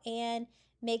pillow and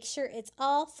make sure it's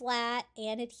all flat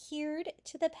and adhered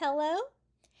to the pillow.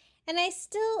 And I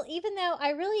still, even though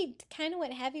I really kind of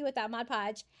went heavy with that Mod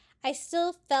Podge, I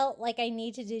still felt like I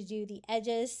needed to do the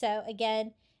edges. So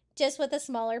again, just with a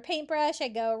smaller paintbrush, I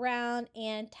go around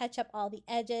and touch up all the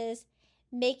edges,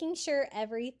 making sure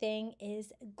everything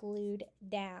is glued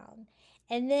down.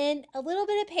 And then a little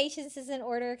bit of patience is in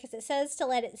order because it says to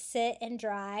let it sit and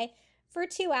dry for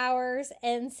 2 hours.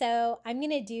 And so I'm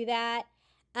going to do that.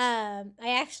 I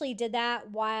actually did that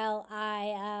while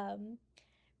I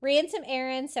ran some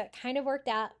errands, so it kind of worked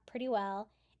out pretty well.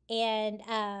 And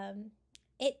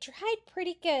it dried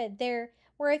pretty good. There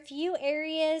were a few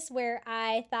areas where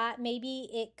I thought maybe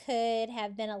it could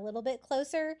have been a little bit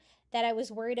closer that I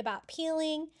was worried about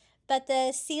peeling, but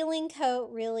the sealing coat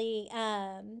really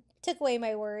took away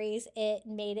my worries. It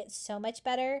made it so much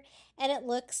better, and it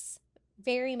looks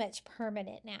very much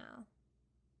permanent now.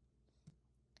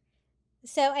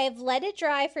 So I've let it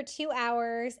dry for 2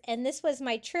 hours, and this was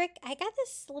my trick. I got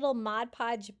this little Mod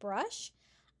Podge brush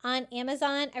on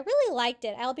Amazon. I really liked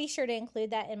it. I'll be sure to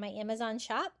include that in my Amazon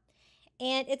shop.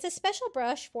 And it's a special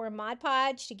brush for Mod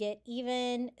Podge to get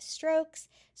even strokes.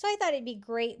 So I thought it'd be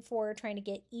great for trying to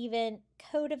get even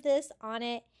coat of this on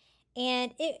it.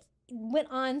 And it went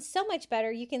on so much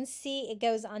better. You can see it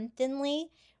goes on thinly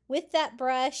with that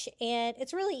brush, and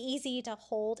it's really easy to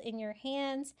hold in your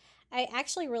hands. I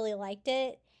actually really liked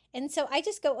it. And so I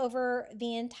just go over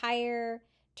the entire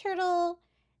turtle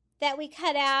that we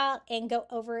cut out and go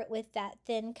over it with that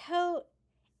thin coat.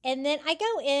 And then I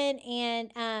go in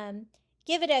and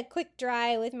give it a quick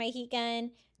dry with my heat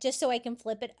gun just so I can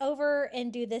flip it over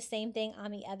and do the same thing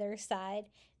on the other side.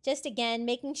 Just again,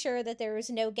 making sure that there is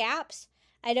no gaps.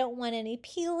 I don't want any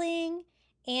peeling,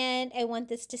 and I want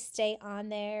this to stay on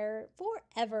there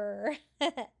forever.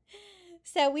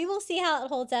 So we will see how it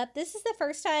holds up. This is the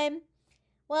first time,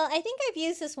 well, I think I've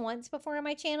used this once before on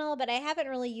my channel, but I haven't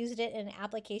really used it in an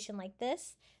application like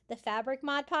this, the fabric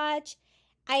Mod Podge.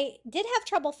 I did have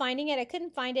trouble finding it. I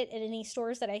couldn't find it in any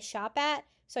stores that I shop at,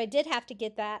 so I did have to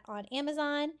get that on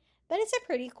Amazon. But it's a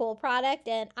pretty cool product,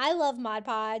 and I love Mod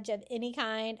Podge of any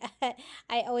kind.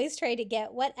 I always try to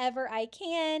get whatever I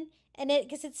can, and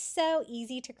because it's so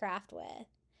easy to craft with.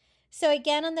 So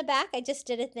again, on the back, I just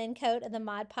did a thin coat of the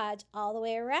Mod Podge all the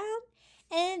way around,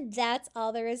 and that's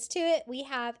all there is to it. We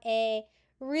have a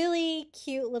really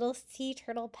cute little sea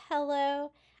turtle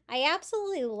pillow. I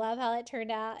absolutely love how it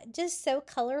turned out. Just so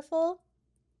colorful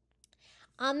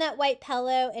on that white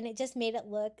pillow, and it just made it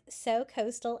look so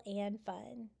coastal and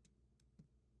fun.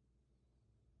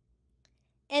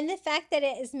 And the fact that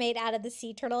it is made out of the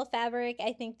sea turtle fabric,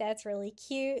 I think that's really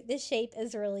cute. The shape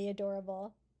is really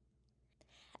adorable.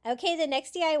 Okay, the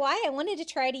next DIY, I wanted to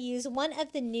try to use one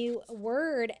of the new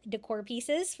word decor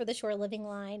pieces for the Shore Living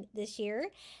line this year.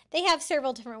 They have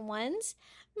several different ones.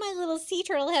 My little sea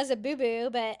turtle has a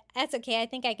boo-boo, but that's okay. I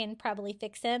think I can probably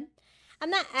fix him. I'm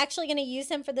not actually going to use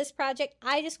him for this project.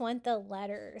 I just want the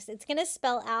letters. It's going to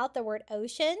spell out the word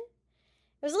ocean.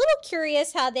 I was a little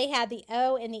curious how they had the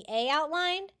O and the A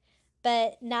outlined,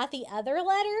 but not the other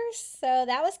letters. So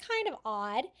that was kind of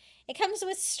odd. It comes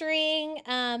with string,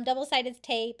 double-sided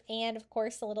tape, and of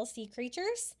course the little sea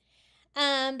creatures.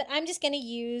 But I'm just going to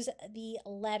use the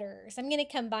letters. I'm going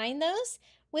to combine those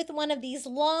with one of these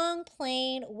long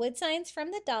plain wood signs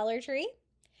from the Dollar Tree.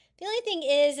 The only thing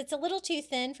is it's a little too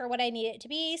thin for what I need it to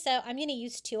be, so I'm going to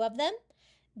use 2 of them.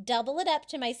 Double it up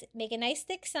to make a nice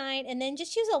thick sign, and then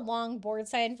just use a long board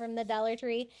sign from the Dollar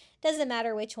Tree. Doesn't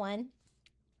matter which one.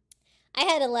 I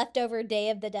had a leftover Day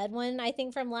of the Dead one, I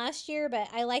think, from last year, but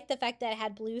I like the fact that it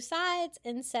had blue sides,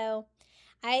 and so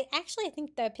I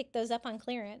think that I picked those up on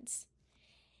clearance.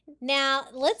 Now,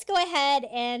 let's go ahead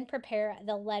and prepare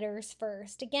the letters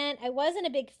first. Again, I wasn't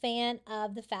a big fan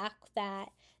of the fact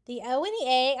that the O and the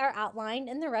A are outlined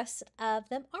and the rest of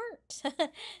them aren't.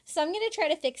 So I'm going to try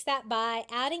to fix that by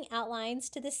adding outlines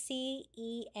to the C,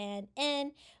 E, and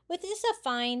N with just a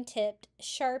fine-tipped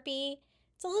Sharpie.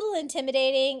 It's a little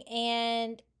intimidating,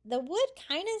 and the wood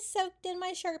kind of soaked in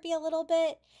my Sharpie a little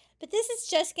bit, but this is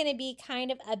just going to be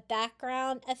kind of a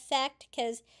background effect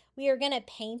because we are going to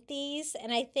paint these,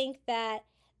 and I think that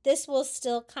this will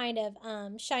still kind of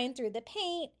shine through the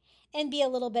paint and be a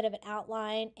little bit of an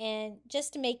outline, and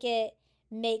just to make it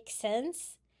make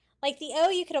sense. Like the O,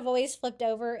 you could have always flipped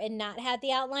over and not had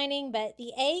the outlining, but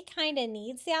the A kind of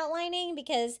needs the outlining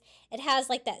because it has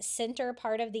like that center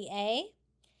part of the A.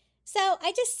 So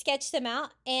I just sketched them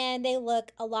out, and they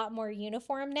look a lot more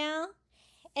uniform now.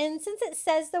 And since it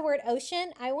says the word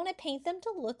ocean, I want to paint them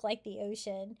to look like the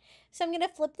ocean. So I'm going to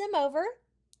flip them over,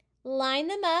 line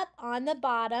them up on the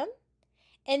bottom,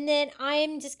 and then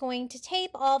I'm just going to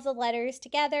tape all of the letters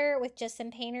together with just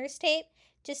some painter's tape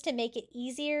just to make it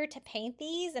easier to paint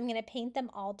these. I'm going to paint them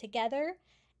all together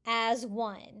as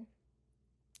one.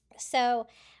 So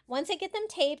once I get them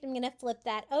taped, I'm going to flip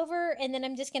that over, and then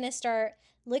I'm just going to start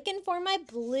looking for my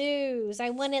blues. I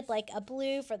wanted like a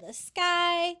blue for the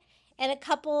sky and a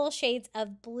couple shades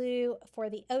of blue for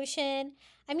the ocean.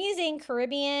 I'm using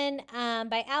Caribbean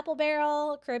by Apple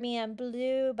Barrel, Caribbean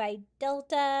Blue by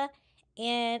Delta,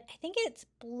 and I think it's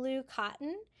Blue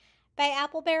Cotton by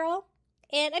Apple Barrel.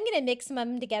 And I'm going to mix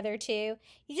them together too.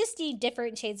 You just need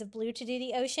different shades of blue to do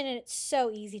the ocean, and it's so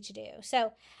easy to do.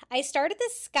 So I started the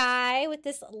sky with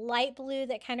this light blue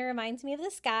that kind of reminds me of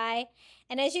the sky.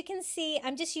 And as you can see,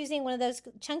 I'm just using one of those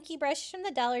chunky brushes from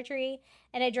the Dollar Tree,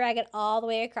 and I drag it all the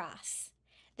way across.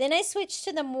 Then I switch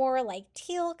to the more like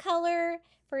teal color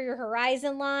for your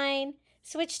horizon line.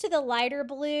 Switch to the lighter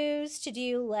blues to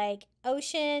do like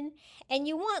ocean, and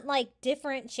you want like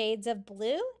different shades of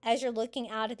blue as you're looking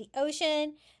out at the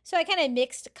ocean. So I kind of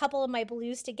mixed a couple of my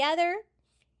blues together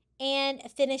and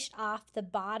finished off the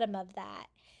bottom of that.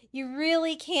 You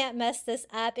really can't mess this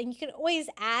up, and you can always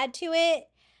add to it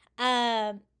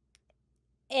and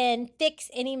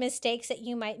fix any mistakes that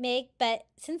you might make, but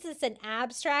since it's an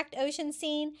abstract ocean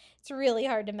scene, it's really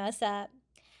hard to mess up.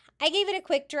 I gave it a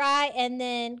quick dry and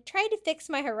then tried to fix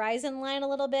my horizon line a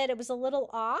little bit. It was a little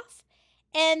off.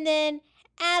 And then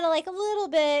add like a little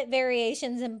bit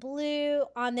variations in blue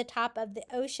on the top of the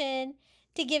ocean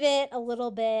to give it a little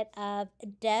bit of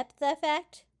depth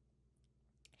effect.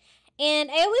 And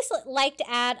I always like to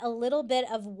add a little bit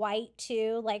of white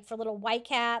too, like for little white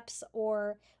caps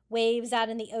or waves out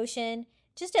in the ocean.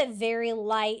 Just a very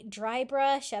light dry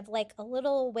brush of like a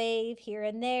little wave here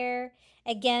and there.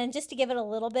 Again, just to give it a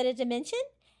little bit of dimension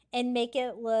and make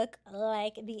it look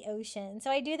like the ocean.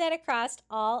 So I do that across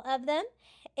all of them.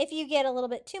 If you get a little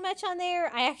bit too much on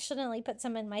there, I accidentally put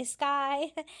some in my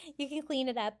sky. You can clean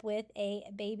it up with a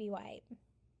baby wipe.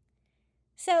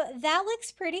 So that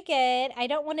looks pretty good. I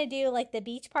don't want to do like the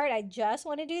beach part. I just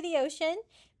want to do the ocean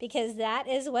because that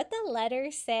is what the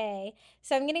letters say.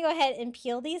 So I'm going to go ahead and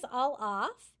peel these all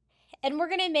off. And we're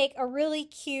going to make a really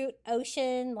cute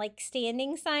ocean like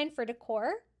standing sign for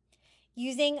decor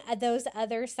using those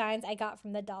other signs I got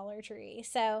from the Dollar Tree.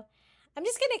 So I'm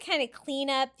just going to kind of clean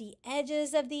up the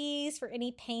edges of these for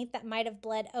any paint that might have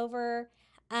bled over.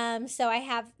 So I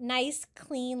have nice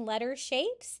clean letter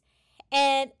shapes.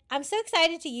 And I'm so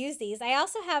excited to use these. I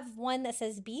also have one that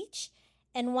says beach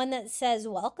and one that says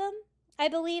welcome, I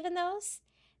believe in those.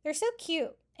 They're so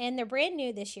cute, and they're brand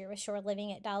new this year with Shore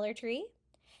Living at Dollar Tree.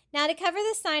 Now to cover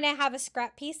the sign, I have a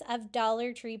scrap piece of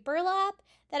Dollar Tree burlap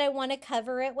that I want to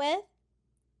cover it with.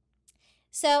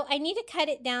 So I need to cut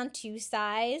it down to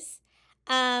size.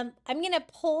 I'm going to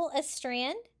pull a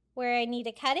strand where I need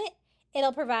to cut it.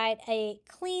 It'll provide a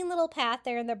clean little path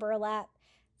there in the burlap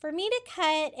for me to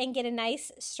cut and get a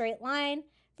nice straight line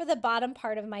for the bottom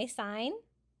part of my sign.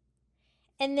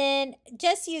 And then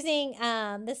just using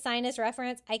the sign as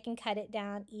reference, I can cut it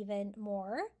down even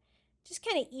more. Just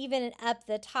kind of even it up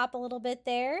the top a little bit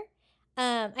there.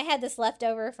 I had this left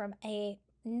over from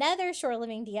another Shore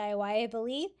Living DIY, I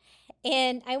believe,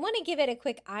 and I want to give it a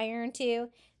quick iron too,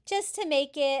 just to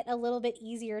make it a little bit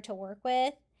easier to work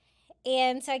with.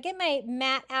 And so I get my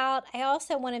mat out. I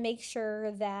also want to make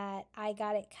sure that I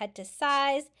got it cut to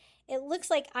size. It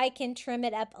looks like I can trim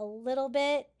it up a little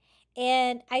bit,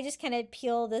 and I just kind of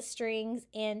peel the strings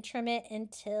and trim it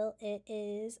until it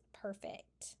is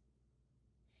perfect.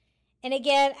 And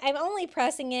again, I'm only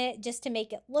pressing it just to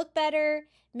make it look better,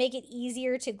 make it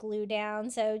easier to glue down.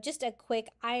 So just a quick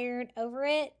iron over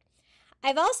it.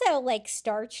 I've also like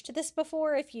starched this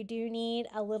before if you do need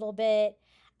a little bit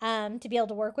to be able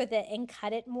to work with it and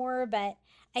cut it more, but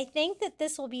I think that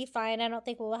this will be fine. I don't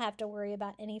think we'll have to worry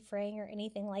about any fraying or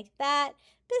anything like that,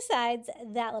 besides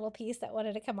that little piece that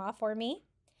wanted to come off for me.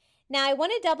 Now I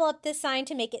want to double up this sign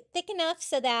to make it thick enough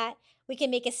so that we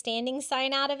can make a standing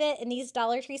sign out of it, and these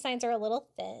Dollar Tree signs are a little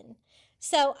thin.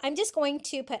 So I'm just going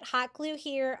to put hot glue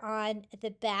here on the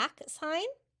back sign,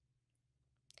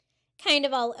 kind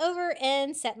of all over,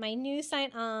 and set my new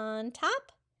sign on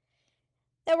top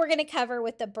that we're going to cover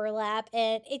with the burlap,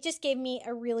 and it just gave me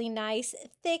a really nice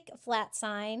thick flat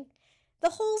sign.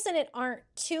 The holes in it aren't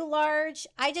too large.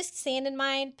 I just sanded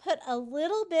mine, put a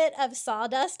little bit of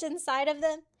sawdust inside of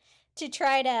them to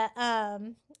try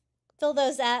to fill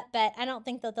those up, but I don't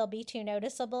think that they'll be too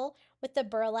noticeable with the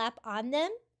burlap on them.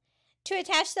 To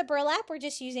attach the burlap, we're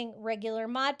just using regular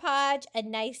Mod Podge, a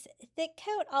nice thick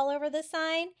coat all over the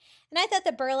sign. And I thought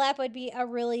the burlap would be a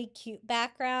really cute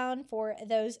background for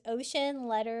those ocean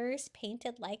letters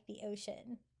painted like the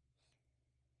ocean.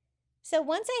 So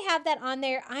once I have that on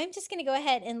there, I'm just going to go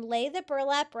ahead and lay the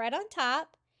burlap right on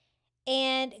top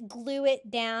and glue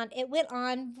it down. It went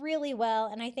on really well,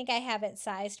 and I think I have it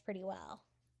sized pretty well.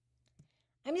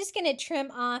 I'm just going to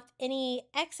trim off any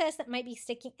excess that might be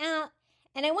sticking out.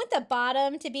 And I want the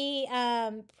bottom to be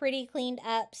pretty cleaned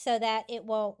up so that it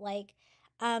won't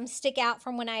stick out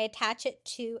from when I attach it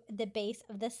to the base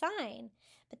of the sign.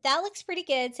 But that looks pretty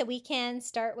good, so we can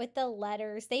start with the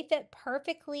letters. They fit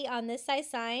perfectly on this size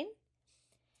sign.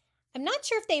 I'm not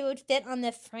sure if they would fit on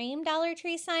the frame Dollar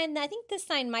Tree sign. I think this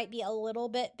sign might be a little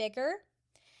bit bigger,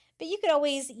 but you could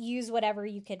always use whatever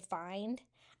you could find.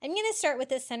 I'm going to start with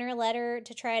the center letter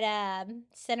to try to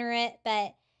center it,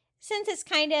 but since it's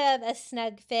kind of a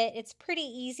snug fit, it's pretty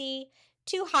easy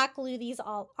to hot glue these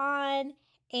all on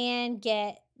and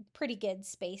get pretty good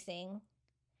spacing.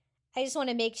 I just want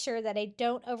to make sure that I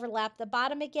don't overlap the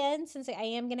bottom again, since I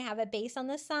am going to have a base on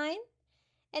this sign,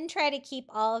 and try to keep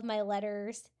all of my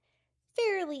letters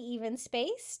fairly even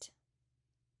spaced.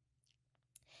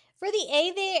 For the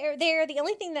A there, the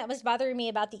only thing that was bothering me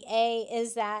about the A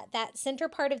is that center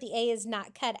part of the A is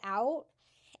not cut out.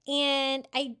 And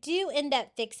I do end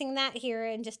up fixing that here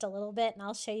in just a little bit, and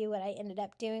I'll show you what I ended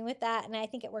up doing with that, and I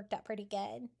think it worked out pretty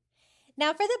good.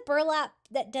 Now for the burlap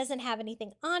that doesn't have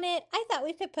anything on it, I thought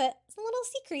we could put some little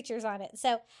sea creatures on it.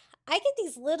 So I get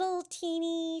these little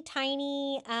teeny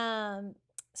tiny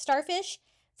starfish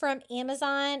from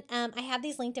Amazon. I have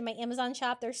these linked in my Amazon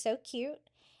shop. They're so cute.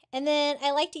 And then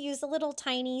I like to use the little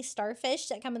tiny starfish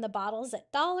that come in the bottles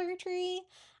at Dollar Tree.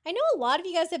 I know a lot of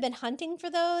you guys have been hunting for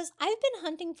those. I've been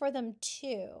hunting for them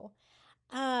too.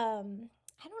 I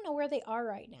don't know where they are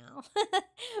right now,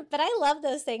 but I love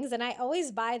those things and I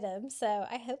always buy them. So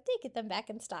I hope they get them back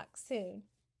in stock soon.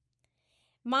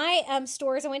 My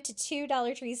stores, I went to 2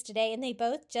 Dollar Trees today and they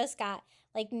both just got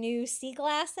like new sea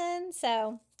glass in.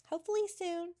 So hopefully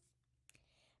soon.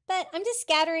 But I'm just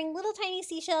scattering little tiny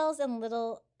seashells and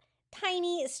little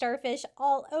tiny starfish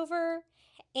all over,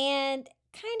 and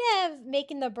kind of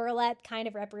making the burlap kind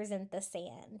of represent the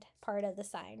sand part of the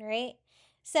sign, right?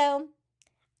 So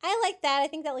I like that. I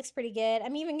think that looks pretty good.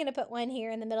 I'm even going to put one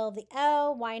here in the middle of the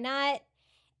O. Why not?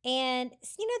 And,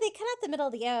 you know, they cut out the middle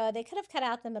of the O. They could have cut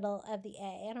out the middle of the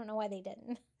A. I don't know why they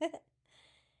didn't.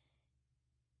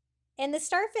 And the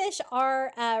starfish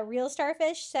are real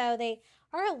starfish, so they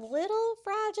are a little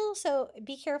fragile, so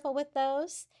be careful with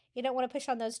those. You don't want to push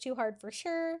on those too hard for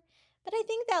sure. But I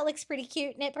think that looks pretty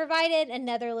cute, and it provided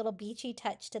another little beachy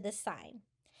touch to this sign.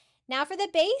 Now for the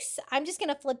base, I'm just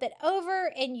going to flip it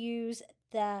over and use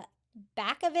the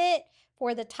back of it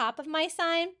for the top of my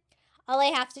sign. All I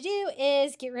have to do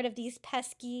is get rid of these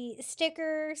pesky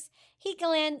stickers.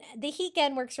 The heat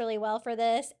gun works really well for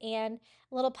this, and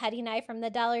a little putty knife from the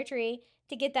Dollar Tree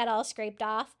to get that all scraped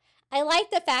off. I like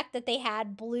the fact that they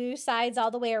had blue sides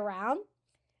all the way around,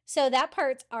 so that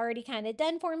part's already kind of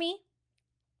done for me.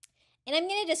 And I'm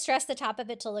going to distress the top of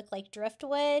it to look like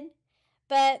driftwood,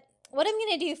 but what I'm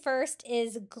going to do first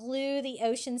is glue the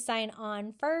ocean sign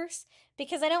on first,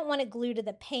 because I don't want to glue to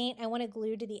the paint. I want to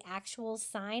glue to the actual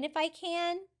sign if I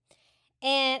can.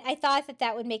 And I thought that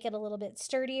that would make it a little bit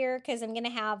sturdier because I'm going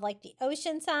to have like the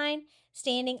ocean sign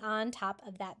standing on top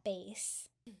of that base.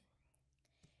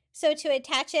 So to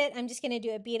attach it, I'm just going to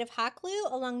do a bead of hot glue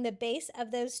along the base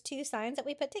of those two signs that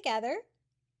we put together.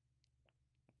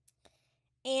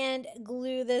 And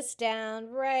glue this down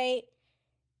right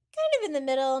kind of in the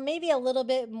middle, maybe a little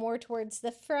bit more towards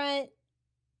the front,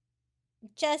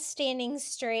 just standing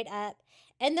straight up.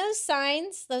 And those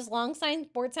signs, those long signs,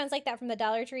 board signs like that from the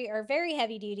Dollar Tree are very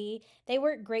heavy duty. They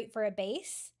work great for a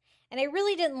base. And I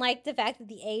really didn't like the fact that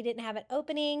the A didn't have an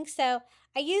opening, so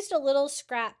I used a little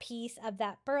scrap piece of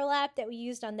that burlap that we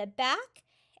used on the back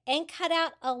and cut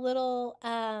out a little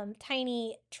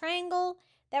tiny triangle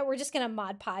that we're just going to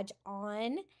Mod Podge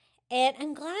on. And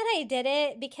I'm glad I did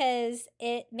it because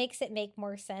it makes it make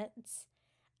more sense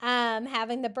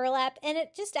having the burlap, and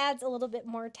it just adds a little bit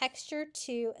more texture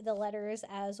to the letters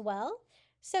as well.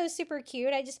 So super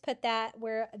cute. I just put that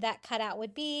where that cutout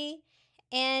would be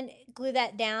and glue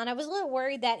that down. I was a little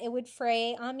worried that it would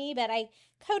fray on me, but I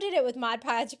coated it with Mod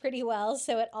Podge pretty well,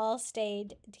 so it all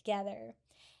stayed together.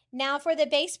 Now for the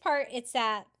base part, it's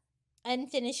that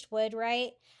unfinished wood,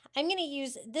 right? I'm going to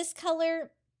use this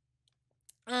color.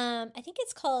 I think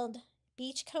it's called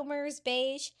Beachcombers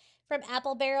Beige from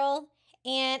Apple Barrel,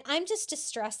 and I'm just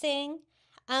distressing.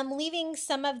 I'm leaving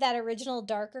some of that original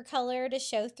darker color to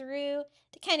show through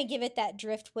to kind of give it that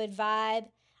driftwood vibe.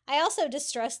 I also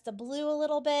distressed the blue a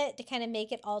little bit to kind of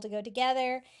make it all to go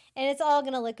together, and it's all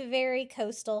going to look very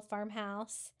coastal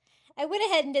farmhouse. I went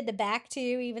ahead and did the back too,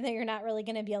 even though you're not really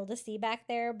going to be able to see back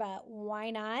there, but why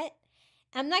not?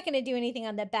 I'm not going to do anything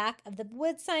on the back of the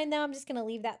wood sign though. I'm just going to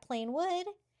leave that plain wood.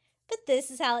 But this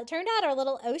is how it turned out, our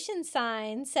little ocean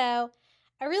sign. So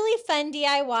a really fun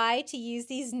DIY to use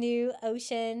these new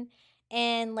ocean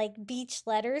and like beach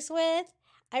letters with.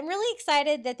 I'm really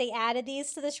excited that they added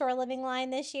these to the Shore Living line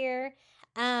this year.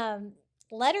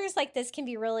 Letters like this can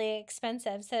be really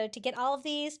expensive. So to get all of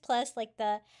these, plus like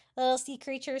the little sea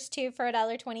creatures too for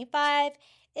 $1.25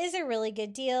 is a really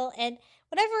good deal. And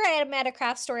whenever I am at a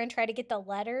craft store and try to get the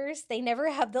letters, they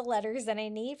never have the letters that I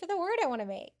need for the word I want to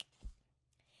make.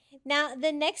 Now,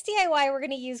 the next DIY, we're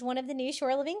going to use one of the new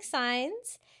Shore Living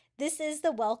signs. This is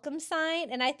the welcome sign,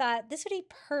 and I thought this would be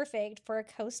perfect for a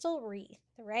coastal wreath,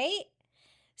 right?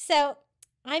 So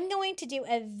I'm going to do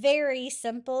a very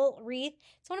simple wreath.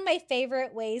 It's one of my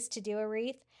favorite ways to do a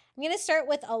wreath. I'm going to start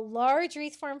with a large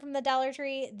wreath form from the Dollar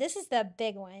Tree. This is the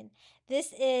big one.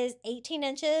 This is 18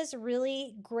 inches,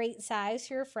 really great size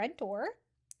for your front door.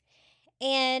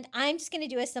 And I'm just going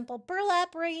to do a simple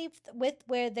burlap wreath with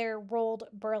where they're rolled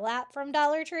burlap from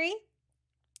Dollar Tree.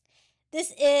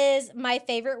 This is my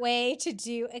favorite way to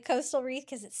do a coastal wreath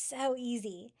because it's so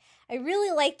easy. I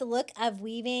really like the look of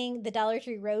weaving the Dollar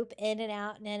Tree rope in and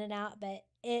out and in and out, but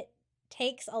it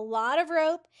takes a lot of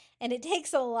rope and it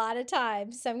takes a lot of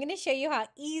time. So I'm going to show you how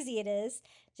easy it is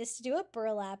just to do a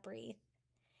burlap wreath.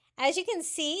 As you can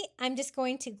see, I'm just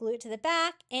going to glue it to the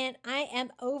back and I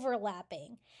am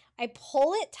overlapping. I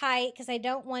pull it tight because I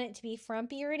don't want it to be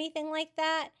frumpy or anything like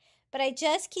that, but I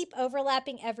just keep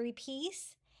overlapping every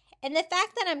piece. And the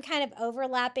fact that I'm kind of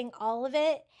overlapping all of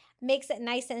it makes it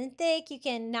nice and thick. You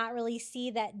can not really see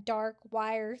that dark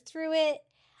wire through it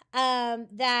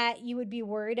that you would be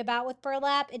worried about with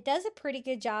burlap. It does a pretty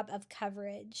good job of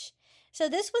coverage. So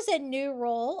this was a new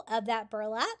roll of that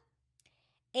burlap,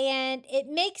 and it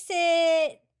makes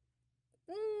it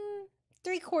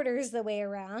 3/4 the way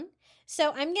around.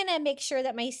 So I'm going to make sure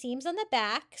that my seam's on the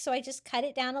back. So I just cut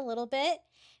it down a little bit,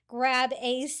 grab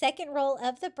a second roll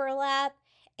of the burlap,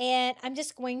 and I'm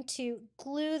just going to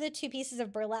glue the two pieces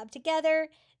of burlap together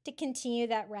to continue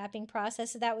that wrapping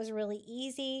process. So that was really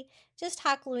easy, just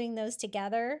hot gluing those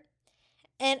together.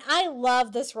 And I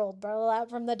love this rolled burlap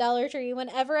from the Dollar Tree.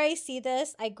 Whenever I see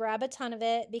this, I grab a ton of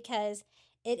it because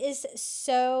it is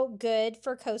so good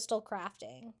for coastal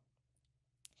crafting.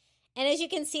 And as you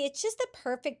can see, it's just the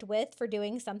perfect width for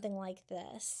doing something like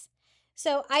this.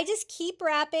 So I just keep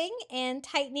wrapping and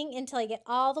tightening until I get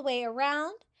all the way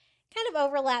around. Kind of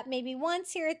overlap maybe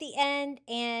once here at the end,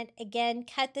 and again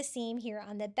cut the seam here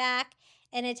on the back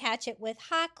and attach it with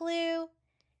hot glue.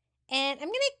 And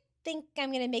I'm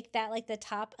gonna make that like the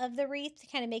top of the wreath to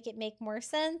kind of make it make more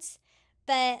sense,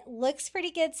 but looks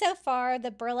pretty good so far. The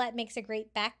burlap makes a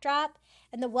great backdrop,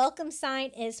 and the welcome sign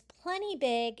is plenty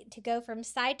big to go from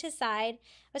side to side.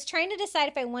 I was trying to decide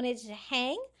if I wanted it to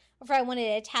hang or if I wanted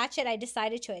to attach it. I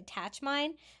decided to attach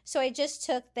mine, so I just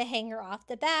took the hanger off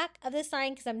the back of the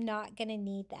sign because I'm not going to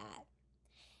need that.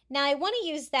 Now I want to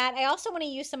use that. I also want to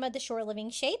use some of the Shore Living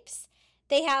shapes.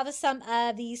 They have some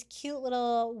of these cute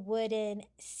little wooden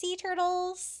sea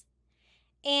turtles,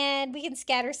 And we can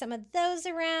scatter some of those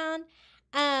around.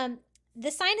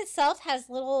 The sign itself has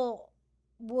little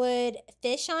wood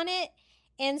fish on it.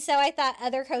 And so I thought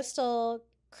other coastal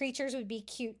creatures would be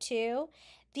cute too.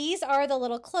 These are the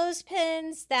little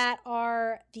clothespins that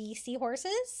are the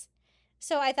seahorses.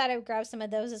 So I thought I would grab some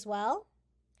of those as well.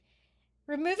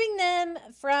 Removing them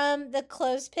from the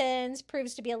clothespins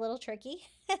proves to be a little tricky.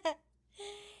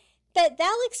 But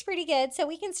that looks pretty good, so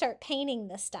we can start painting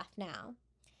this stuff now.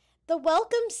 The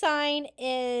welcome sign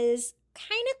is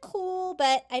kind of cool,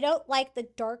 but I don't like the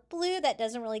dark blue. That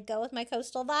doesn't really go with my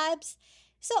coastal vibes.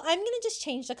 So I'm going to just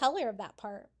change the color of that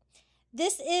part.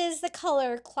 This is the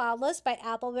color Cloudless by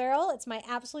Apple Barrel. It's my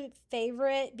absolute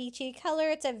favorite beachy color.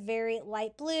 It's a very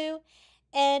light blue.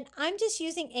 And I'm just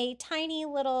using a tiny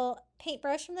little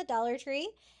paintbrush from the Dollar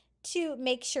Tree to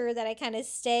make sure that I kind of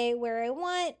stay where I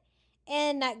want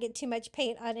and not get too much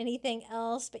paint on anything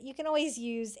else. But you can always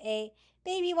use a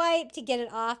baby wipe to get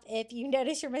it off if you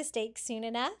notice your mistakes soon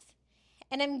enough.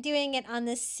 And I'm doing it on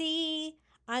the C,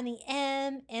 on the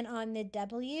M, and on the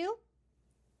W.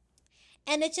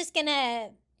 And it's just going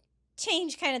to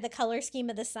change kind of the color scheme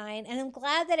of the sign. And I'm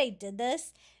glad that I did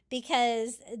this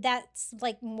because that's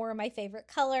like more my favorite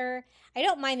color. I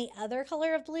don't mind the other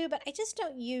color of blue, but I just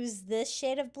don't use this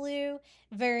shade of blue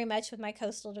very much with my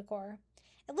coastal decor.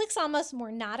 It looks almost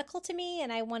more nautical to me,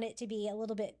 and I want it to be a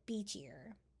little bit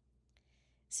beachier.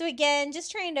 So again,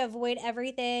 just trying to avoid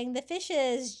everything. The fish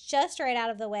is just right out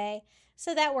of the way,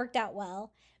 so that worked out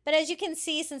well. But as you can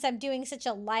see, since I'm doing such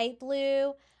a light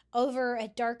blue over a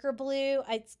darker blue,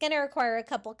 it's going to require a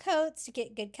couple coats to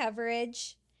get good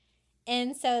coverage.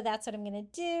 And so that's what I'm going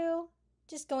to do.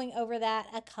 Just going over that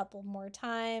a couple more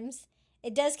times.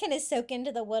 It does kind of soak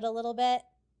into the wood a little bit.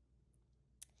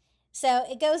 So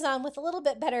it goes on with a little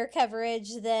bit better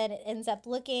coverage than it ends up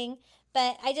looking.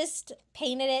 But I just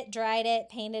painted it, dried it,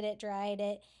 painted it, dried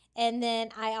it. And then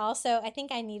I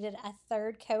think I needed a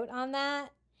third coat on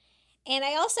that. And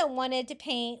I also wanted to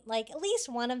paint like at least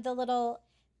one of the little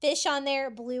fish on there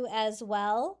blue as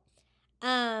well.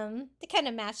 To kind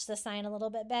of match the sign a little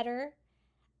bit better.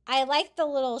 I like the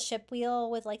little ship wheel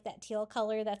with like that teal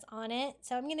color that's on it.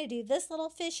 So I'm going to do this little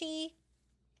fishy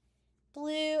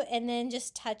blue and then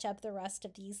just touch up the rest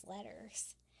of these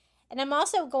letters. And I'm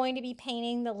also going to be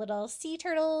painting the little sea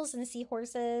turtles and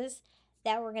seahorses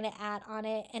that we're going to add on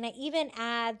it. And I even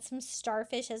add some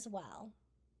starfish as well.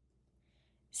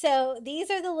 So these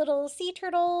are the little sea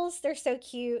turtles. They're so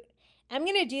cute. I'm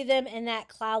going to do them in that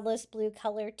cloudless blue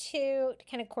color too to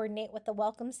kind of coordinate with the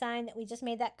welcome sign that we just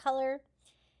made that color.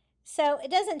 So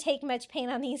it doesn't take much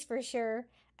paint on these for sure.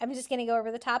 I'm just going to go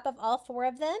over the top of all four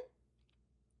of them.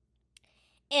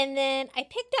 And then I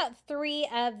picked out 3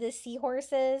 of the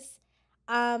seahorses,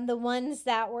 the ones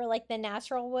that were like the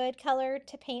natural wood color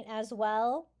to paint as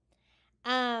well.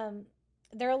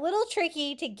 They're a little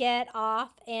tricky to get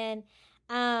off, and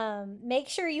make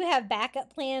sure you have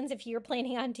backup plans if you're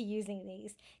planning on using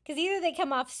these. Because either they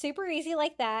come off super easy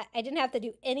like that, I didn't have to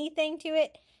do anything to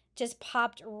it, just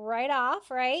popped right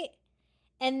off, right?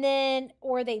 And then,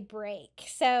 or they break.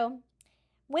 So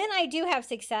when I do have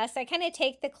success, I kind of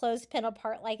take the clothespin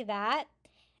apart like that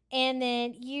and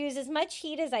then use as much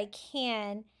heat as I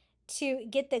can to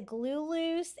get the glue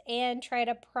loose and try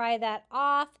to pry that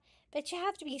off. But you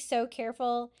have to be so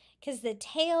careful because the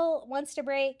tail wants to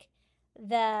break,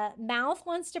 the mouth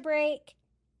wants to break.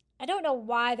 I don't know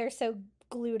why they're so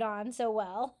glued on so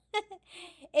well.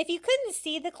 If you couldn't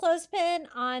see the clothespin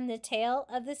on the tail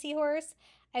of the seahorse,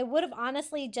 I would have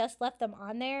honestly just left them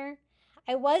on there.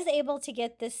 I was able to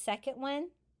get this second one,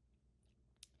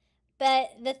 but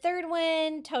the third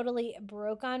one totally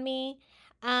broke on me.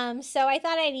 So I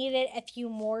thought I needed a few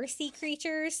more sea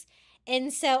creatures,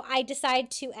 and so I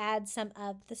decided to add some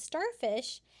of the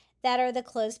starfish that are the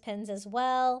clothespins as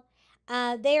well.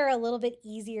 They are a little bit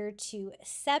easier to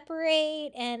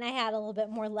separate, and I had a little bit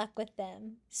more luck with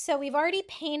them. So we've already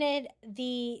painted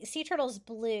the sea turtles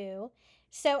blue,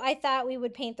 so I thought we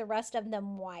would paint the rest of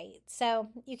them white. So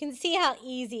you can see how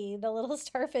easy the little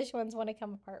starfish ones want to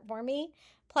come apart for me.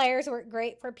 Pliers work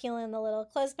great for peeling the little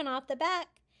clothespin off the back.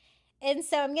 And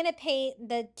so I'm going to paint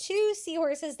the 2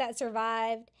 seahorses that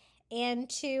survived and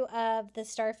 2 of the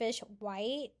starfish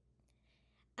white.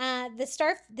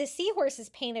 The seahorse is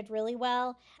painted really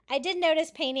well. I did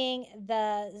notice painting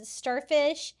the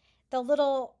starfish, the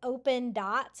little open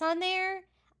dots on there,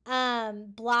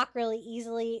 block really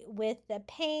easily with the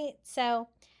paint. So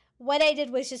what I did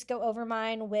was just go over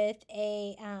mine with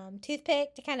a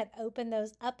toothpick to kind of open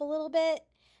those up a little bit.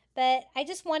 But I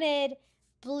just wanted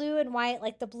blue and white,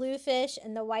 like the blue fish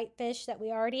and the white fish that we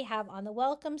already have on the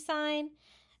welcome sign.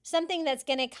 something that's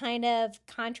going to kind of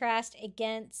contrast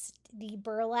against the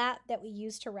burlap that we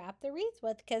use to wrap the wreath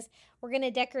with, because we're going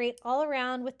to decorate all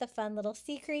around with the fun little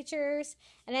sea creatures.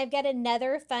 And I've got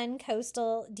another fun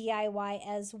coastal DIY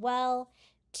as well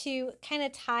to kind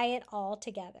of tie it all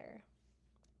together.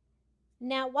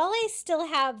 Now, while I still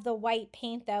have the white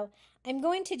paint though, I'm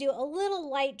going to do a little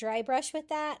light dry brush with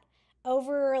that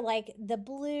over like the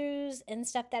blues and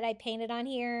stuff that I painted on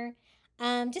here.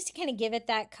 Just to kind of give it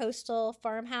that coastal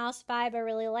farmhouse vibe. I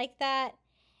really like that.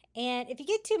 And if you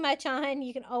get too much on,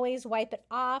 you can always wipe it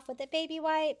off with a baby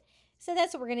wipe. So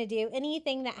that's what we're going to do.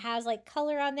 Anything that has like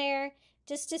color on there,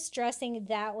 just distressing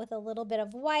that with a little bit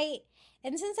of white.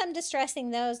 And since I'm distressing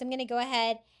those, I'm going to go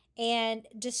ahead and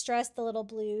distress the little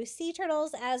blue sea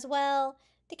turtles as well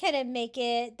to kind of make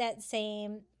it that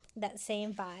same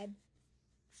vibe.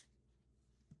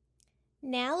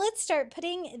 Now let's start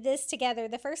putting this together.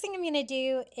 The first thing I'm going to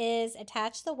do is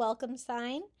attach the welcome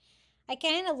sign. I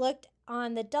kind of looked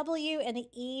on the W and the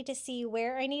E to see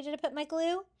where I needed to put my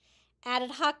glue.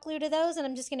 Added hot glue to those, and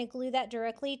I'm just going to glue that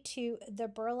directly to the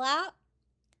burlap.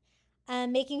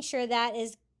 Making sure that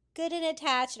is good and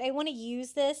attached. I want to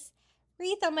use this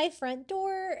wreath on my front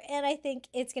door, and I think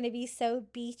it's going to be so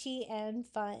beachy and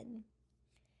fun.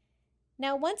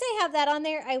 Now, once I have that on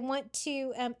there, I want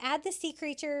to add the sea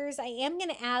creatures. I am going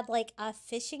to add like a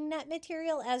fishing net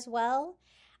material as well.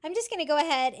 I'm just going to go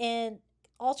ahead and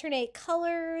alternate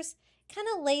colors, kind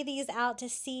of lay these out to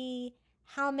see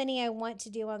how many I want to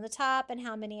do on the top and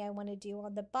how many I want to do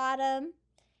on the bottom.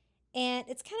 And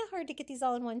it's kind of hard to get these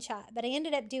all in one shot, but I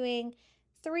ended up doing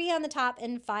 3 on the top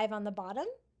and 5 on the bottom.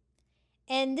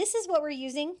 And this is what we're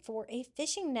using for a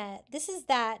fishing net. This is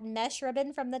that mesh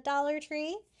ribbon from the Dollar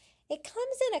Tree. It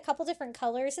comes in a couple different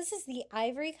colors. This is the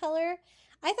ivory color.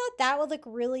 I thought that would look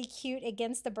really cute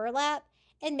against the burlap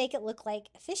and make it look like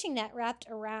a fishing net wrapped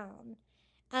around.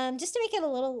 Just to make it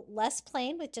a little less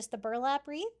plain with just the burlap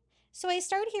wreath. So I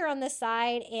start here on the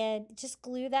side and just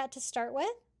glue that to start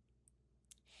with.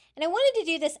 And I wanted to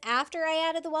do this after I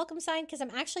added the welcome sign because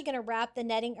I'm actually going to wrap the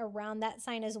netting around that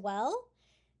sign as well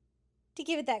to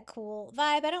give it that cool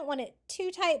vibe. I don't want it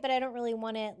too tight, but I don't really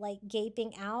want it like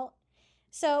gaping out.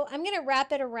 So I'm going to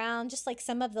wrap it around just like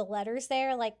some of the letters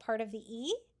there, like part of the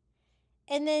E.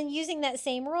 And then using that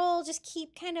same roll, just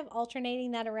keep kind of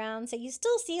alternating that around. So you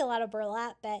still see a lot of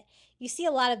burlap, but you see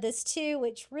a lot of this too,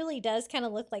 which really does kind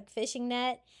of look like fishing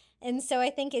net. And so I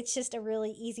think it's just a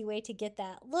really easy way to get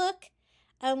that look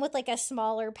with like a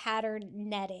smaller pattern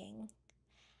netting.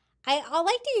 I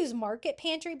like to use market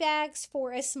pantry bags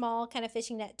for a small kind of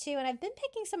fishing net too. And I've been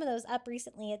picking some of those up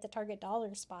recently at the Target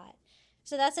dollar spot.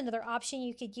 So that's another option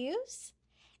you could use.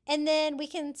 And then we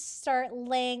can start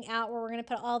laying out where we're going to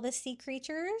put all the sea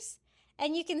creatures.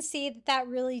 And you can see that that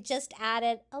really just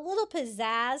added a little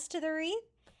pizzazz to the wreath.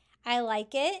 I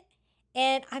like it.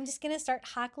 And I'm just going to start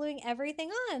hot gluing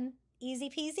everything on. Easy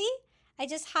peasy. I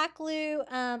just hot glue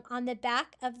on the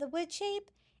back of the wood shape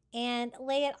and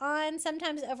lay it on,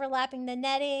 sometimes overlapping the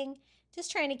netting,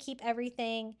 just trying to keep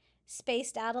everything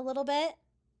spaced out a little bit.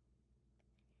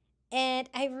 And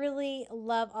I really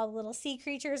love all the little sea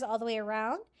creatures all the way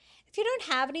around. If you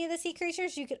don't have any of the sea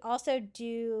creatures, you could also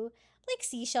do like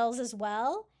seashells as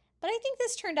well. But I think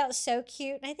this turned out so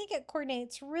cute, and I think it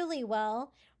coordinates really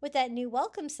well with that new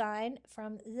welcome sign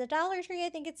from the Dollar Tree. I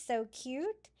think it's so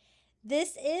cute.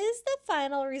 This is the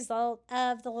final result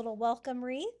of the little welcome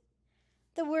wreath.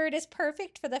 The word is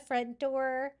perfect for the front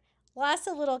door. Lots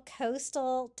of little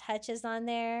coastal touches on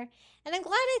there. And I'm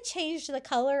glad I changed the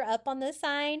color up on the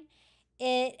sign.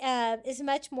 It is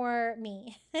much more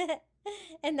me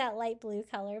in that light blue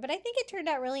color. But I think it turned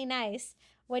out really nice.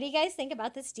 What do you guys think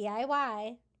about this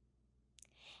DIY?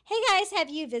 Hey guys, have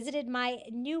you visited my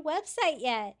new website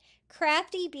yet?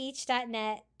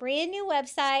 CraftyBeach.net. Brand new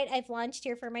website I've launched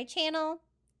here for my channel.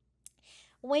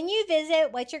 When you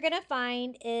visit, what you're going to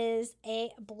find is a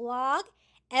blog.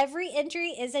 Every entry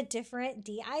is a different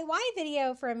DIY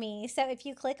video from me. So if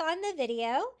you click on the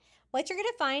video, what you're going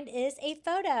to find is a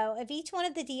photo of each one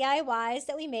of the DIYs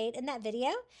that we made in that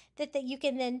video that you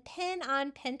can then pin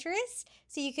on Pinterest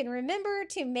so you can remember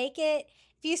to make it.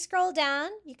 If you scroll down,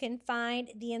 you can find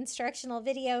the instructional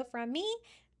video from me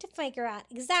to figure out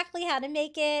exactly how to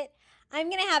make it. I'm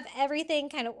going to have everything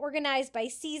kind of organized by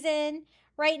season.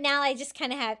 Right now, I just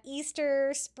kind of have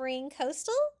Easter, spring,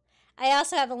 coastal. I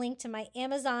also have a link to my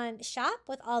Amazon shop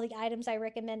with all the items I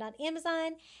recommend on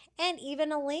Amazon, and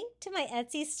even a link to my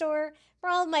Etsy store for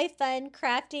all of my fun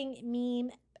crafting,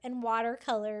 meme, and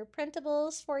watercolor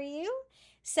printables for you.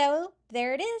 So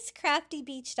there it is,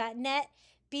 craftybeach.net.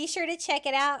 Be sure to check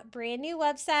it out. Brand new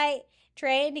website.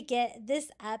 trying to get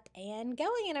this up and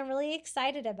going, and I'm really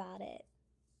excited about it.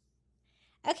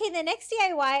 Okay, the next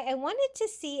DIY, I wanted to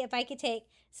see if I could take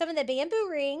some of the bamboo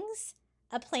rings,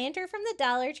 a planter from the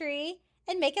Dollar Tree,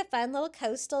 and make a fun little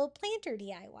coastal planter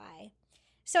DIY.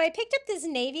 So I picked up this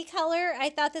navy color.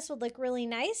 I thought this would look really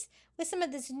nice with some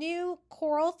of this new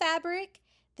coral fabric.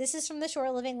 This is from the Shore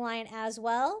Living line as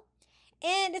well.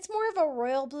 And it's more of a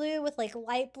royal blue with like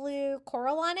light blue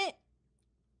coral on it.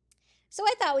 So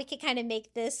I thought we could kind of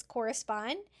make this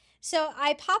correspond. So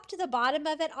I popped the bottom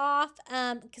of it off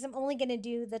because I'm only going to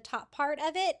do the top part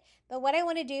of it. But what I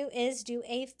want to do is do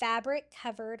a fabric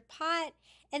covered pot.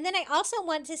 And then I also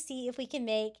want to see if we can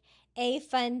make a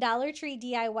fun Dollar Tree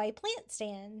DIY plant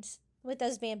stand with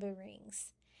those bamboo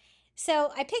rings.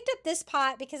 So I picked up this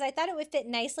pot because I thought it would fit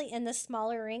nicely in the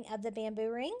smaller ring of the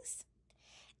bamboo rings.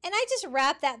 And I just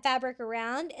wrapped that fabric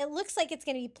around. It looks like it's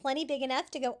going to be plenty big enough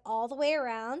to go all the way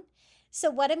around. So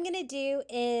what I'm going to do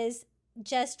is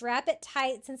just wrap it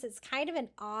tight since it's kind of an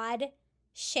odd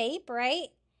shape, right?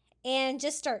 And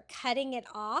just start cutting it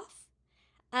off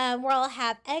where I'll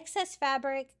have excess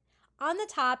fabric on the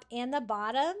top and the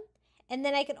bottom. And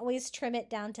then I can always trim it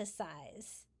down to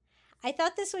size. I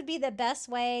thought this would be the best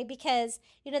way because,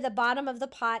 you know, the bottom of the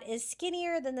pot is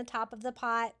skinnier than the top of the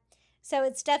pot. So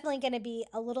it's definitely going to be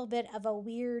a little bit of a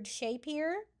weird shape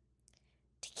here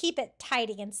to keep it tight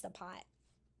against the pot.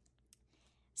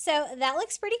 So that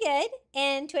looks pretty good.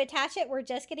 And to attach it, we're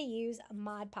just going to use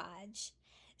Mod Podge.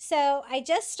 So I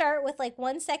just start with like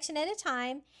one section at a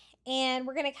time. And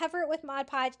we're going to cover it with Mod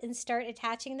Podge and start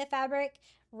attaching the fabric,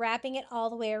 wrapping it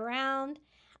all the way around.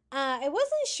 I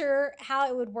wasn't sure how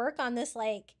it would work on this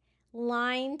like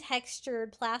line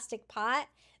textured plastic pot,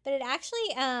 but it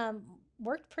actually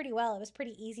worked pretty well. It was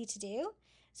pretty easy to do.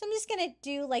 So I'm just going to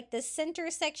do like the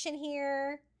center section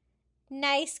here,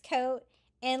 nice coat,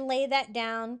 and lay that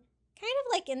down kind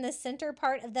of like in the center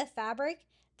part of the fabric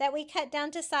that we cut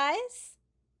down to size.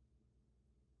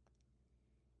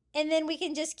 And then we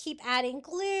can just keep adding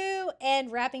glue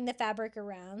and wrapping the fabric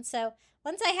around. So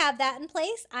once I have that in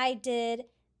place, I did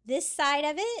this side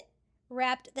of it,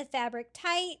 wrapped the fabric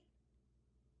tight,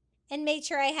 and made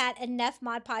sure I had enough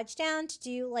Mod Podge down to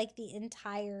do like the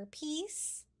entire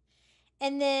piece.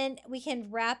 And then we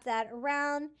can wrap that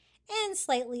around and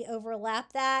slightly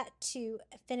overlap that to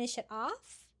finish it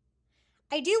off.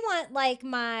 I do want like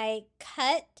my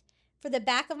cut for the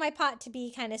back of my pot to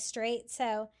be kind of straight,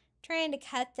 so trying to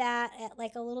cut that at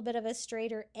like a little bit of a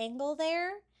straighter angle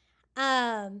there.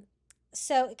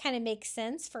 So it kind of makes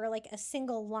sense for like a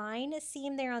single line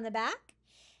seam there on the back.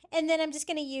 And then I'm just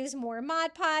going to use more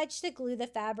Mod Podge to glue the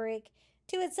fabric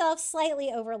to itself,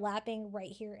 slightly overlapping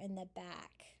right here in the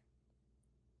back.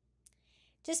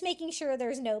 Just making sure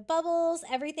there's no bubbles,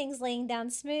 everything's laying down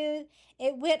smooth.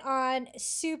 It went on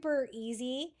super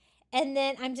easy. And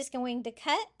then I'm just going to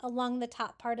cut along the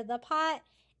top part of the pot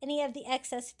any of the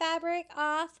excess fabric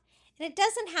off. And it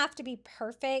doesn't have to be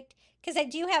perfect because I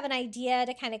do have an idea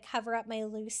to kind of cover up my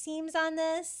loose seams on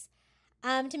this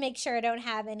to make sure I don't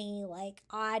have any like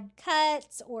odd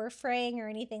cuts or fraying or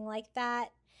anything like that.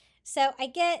 So I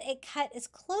get it cut as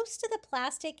close to the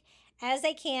plastic as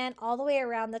I can all the way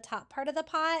around the top part of the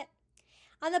pot.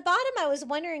 On the bottom, I was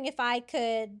wondering if I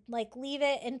could like leave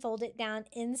it and fold it down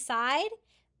inside,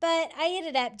 but I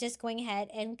ended up just going ahead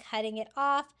and cutting it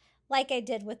off like I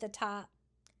did with the top.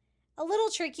 A little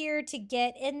trickier to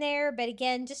get in there, but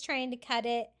again, just trying to cut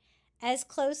it as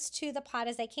close to the pot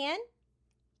as I can.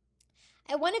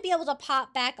 I want to be able to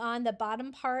pop back on the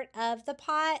bottom part of the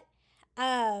pot.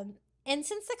 And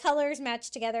since the colors match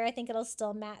together, I think it'll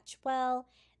still match well.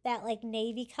 That like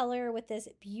navy color with this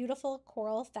beautiful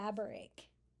coral fabric.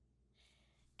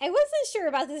 I wasn't sure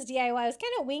about this DIY. I was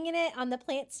kind of winging it on the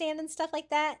plant stand and stuff like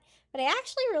that, but I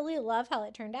actually really love how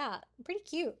it turned out. Pretty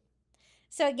cute.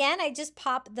 So again, I just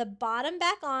pop the bottom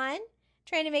back on,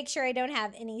 trying to make sure I don't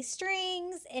have any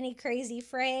strings, any crazy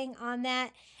fraying on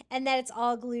that, and that it's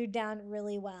all glued down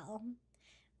really well.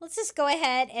 Let's just go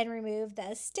ahead and remove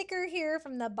the sticker here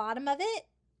from the bottom of it.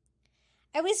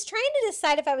 I was trying to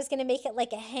decide if I was going to make it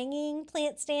like a hanging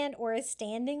plant stand or a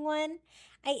standing one.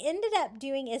 I ended up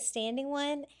doing a standing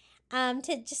one to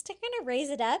kind of raise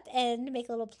it up and make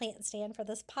a little plant stand for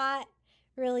this pot.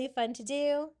 Really fun to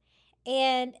do.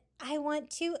 And I want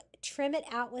to trim it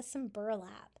out with some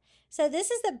burlap. So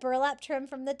this is the burlap trim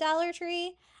from the Dollar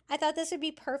Tree. I thought this would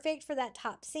be perfect for that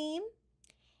top seam.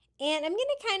 And I'm going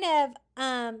to kind of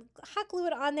hot glue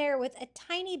it on there with a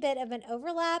tiny bit of an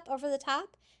overlap over the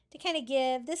top to kind of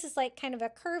give, this is like kind of a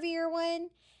curvier one.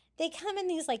 They come in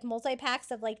these like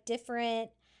multi-packs of like different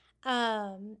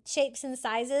shapes and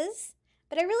sizes.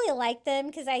 But I really like them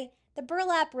because I The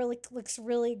burlap really looks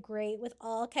really great with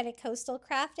all kind of coastal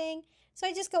crafting. So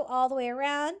I just go all the way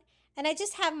around, and I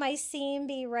just have my seam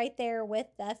be right there with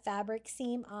the fabric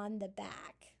seam on the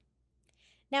back.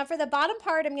 Now for the bottom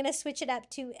part, I'm going to switch it up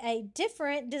to a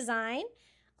different design,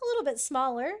 a little bit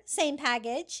smaller, same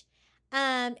package,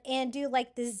 and do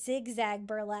like the zigzag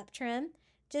burlap trim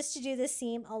just to do the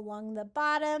seam along the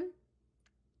bottom.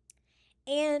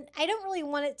 And I don't really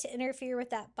want it to interfere with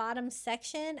that bottom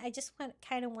section. I just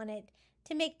kind of want it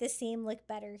to make the seam look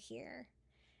better here.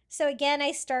 So again,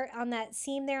 I start on that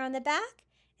seam there on the back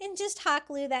and just hot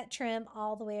glue that trim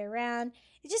all the way around.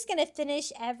 It's just going to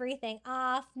finish everything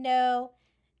off. No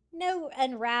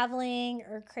unraveling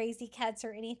or crazy cuts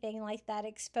or anything like that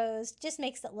exposed. Just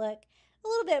makes it look a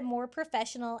little bit more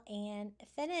professional and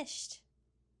finished.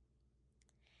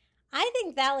 I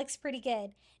think that looks pretty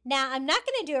good. Now, I'm not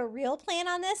going to do a real plant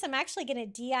on this. I'm actually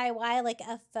going to DIY like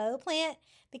a faux plant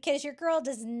because your girl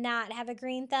does not have a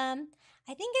green thumb.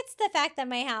 I think it's the fact that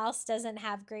my house doesn't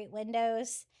have great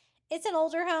windows. It's an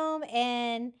older home,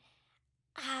 and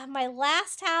my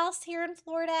last house here in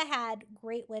Florida had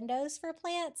great windows for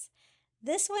plants.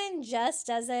 This one just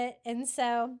doesn't, and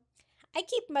so I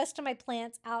keep most of my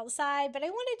plants outside, but I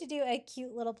wanted to do a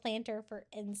cute little planter for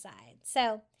inside.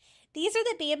 So these are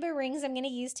the bamboo rings I'm going to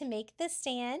use to make the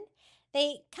stand.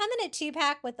 They come in a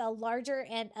 2-pack with a larger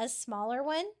and a smaller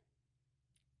one.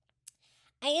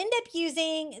 I end up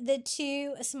using the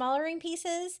 2 smaller ring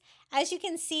pieces. As you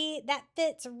can see, that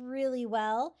fits really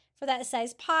well for that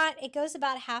size pot. It goes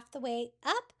about half the way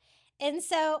up. And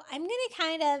so I'm going to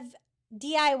kind of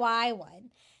DIY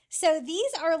one. So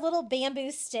these are little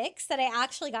bamboo sticks that I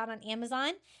actually got on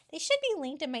Amazon. They should be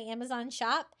linked in my Amazon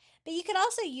shop, but you could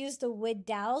also use the wood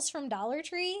dowels from Dollar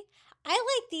Tree. I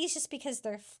like these just because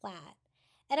they're flat.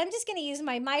 And I'm just going to use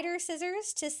my miter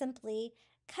scissors to simply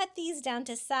cut these down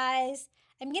to size.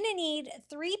 I'm going to need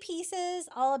 3 pieces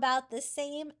all about the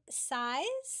same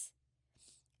size.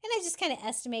 And I just kind of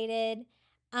estimated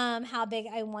how big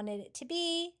I wanted it to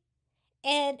be.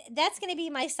 And that's going to be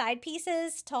my side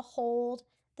pieces to hold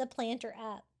the planter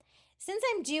up. Since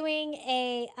I'm doing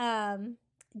a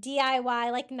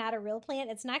DIY, like not a real plant,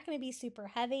 it's not going to be super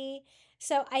heavy.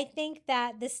 So I think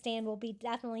that this stand will be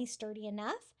definitely sturdy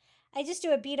enough. I just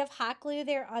do a bead of hot glue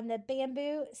there on the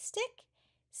bamboo stick.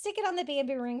 Stick it on the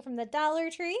bamboo ring from the Dollar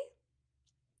Tree.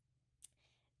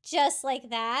 Just like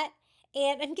that.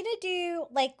 And I'm going to do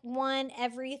like one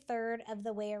every third of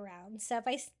the way around. So if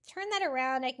I turn that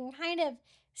around, I can kind of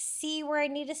see where I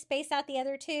need to space out the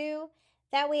other 2.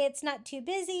 That way it's not too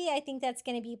busy. I think that's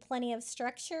going to be plenty of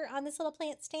structure on this little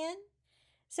plant stand.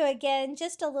 So again,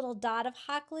 just a little dot of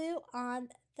hot glue on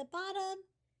the bottom,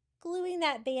 gluing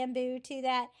that bamboo to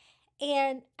that.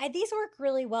 And these work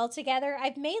really well together.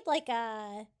 I've made like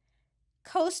a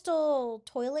coastal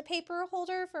toilet paper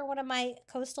holder for one of my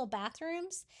coastal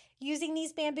bathrooms using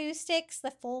these bamboo sticks,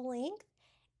 the full length,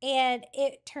 and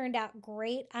it turned out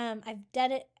great. I've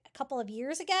done it a couple of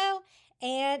years ago,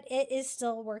 and it is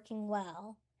still working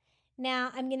well.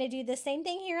 Now I'm going to do the same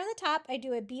thing here on the top. I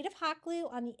do a bead of hot glue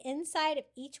on the inside of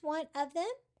each one of them.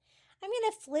 I'm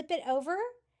going to flip it over.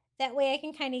 That way I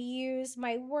can kind of use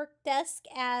my work desk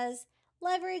as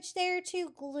leverage there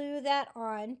to glue that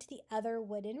on to the other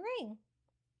wooden ring.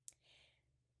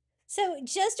 So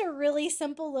just a really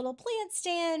simple little plant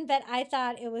stand, but I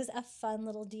thought it was a fun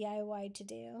little DIY to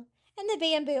do. And the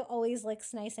bamboo always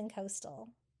looks nice and coastal.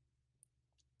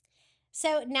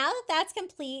 So now that that's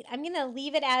complete, I'm going to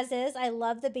leave it as is. I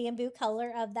love the bamboo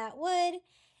color of that wood.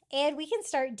 And we can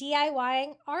start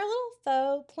DIYing our little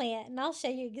faux plant. And I'll show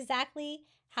you exactly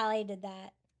how I did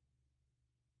that.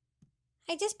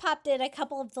 I just popped in a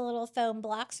couple of the little foam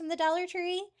blocks from the Dollar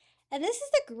Tree. And this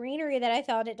is the greenery that I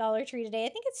found at Dollar Tree today. I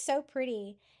think it's so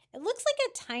pretty. It looks like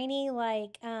a tiny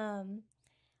like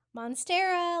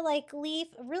monstera like leaf,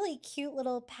 a really cute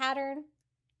little pattern.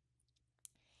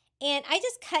 And I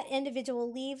just cut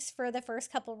individual leaves for the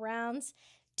first couple rounds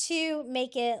to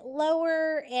make it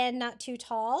lower and not too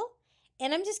tall.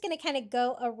 And I'm just going to kind of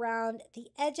go around the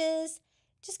edges,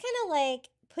 just kind of like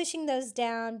pushing those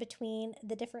down between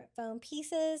the different foam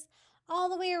pieces all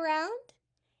the way around.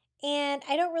 And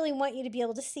I don't really want you to be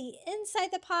able to see inside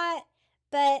the pot,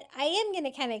 but I am going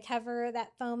to kind of cover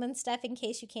that foam and stuff in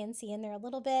case you can see in there a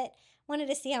little bit. Wanted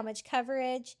to see how much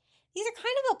coverage. These are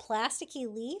kind of a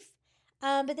plasticky leaf,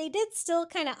 but they did still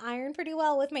kind of iron pretty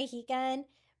well with my heat gun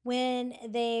when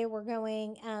they were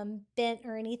going bent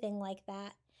or anything like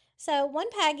that. So one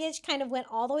package kind of went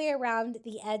all the way around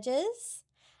the edges.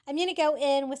 I'm going to go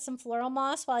in with some floral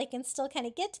moss while I can still kind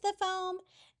of get to the foam.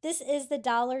 This is the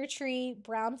Dollar Tree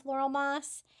brown floral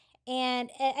moss, And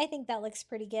I think that looks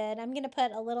pretty good. I'm going to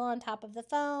put a little on top of the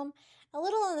foam, a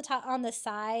little on the top on the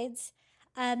sides.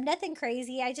 Nothing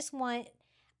crazy. I just want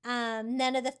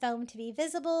none of the foam to be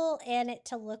visible and it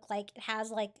to look like it has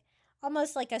like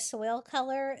almost like a soil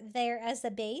color there as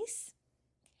the base.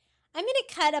 I'm going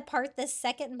to cut apart this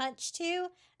second bunch too.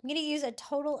 I'm going to use a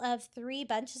total of 3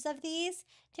 bunches of these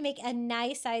to make a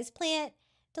nice size plant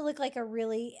to look like a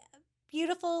really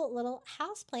beautiful little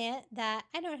house plant that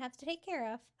I don't have to take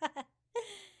care of.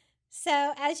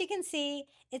 So as you can see,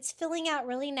 it's filling out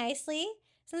really nicely.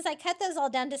 Since I cut those all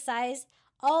down to size,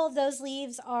 all of those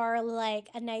leaves are like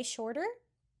a nice shorter.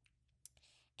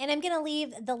 And I'm going to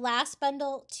leave the last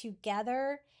bundle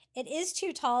together. It is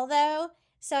too tall though,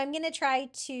 so I'm going to try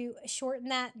to shorten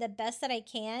that the best that I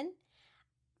can.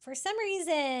 For some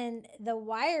reason, the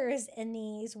wires in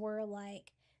these were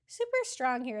like super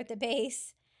strong here at the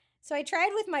base. So I tried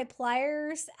with my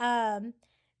pliers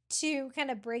to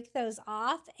kind of break those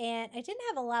off, and I didn't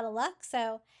have a lot of luck.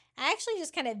 So I actually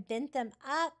just kind of bent them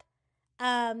up,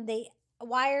 the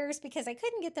wires, because I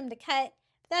couldn't get them to cut.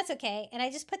 That's okay. And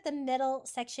I just put the middle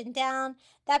section down.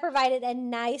 That provided a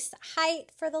nice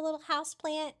height for the little house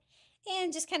plant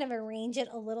and just kind of arrange it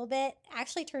a little bit.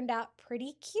 Actually turned out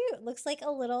pretty cute. Looks like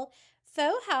a little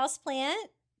faux house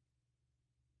plant.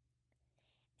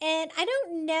 And I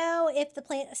don't know if the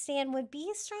plant stand would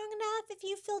be strong enough if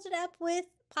you filled it up with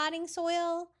potting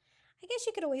soil. I guess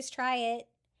you could always try it.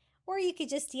 Or you could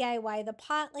just DIY the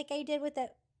pot like I did with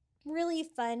the really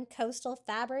fun coastal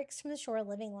fabrics from the Shore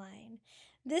Living line.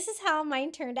 This is how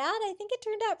mine turned out. I think it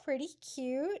turned out pretty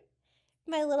cute.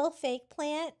 My little fake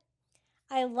plant.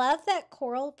 I love that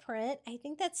coral print. I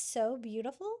think that's so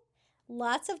beautiful.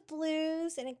 Lots of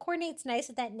blues, and it coordinates nice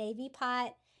with that navy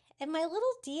pot. And my little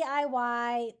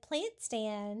DIY plant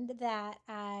stand that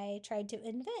I tried to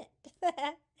invent.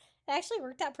 It actually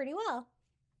worked out pretty well.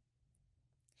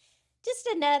 Just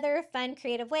another fun,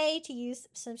 creative way to use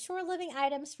some Shore Living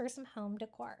items for some home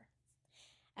decor.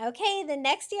 Okay, the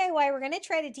next DIY, we're going to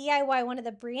try to DIY one of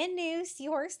the brand new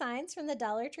seahorse signs from the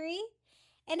Dollar Tree.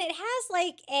 And it has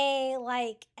like a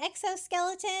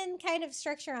exoskeleton kind of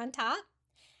structure on top.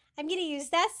 I'm going to use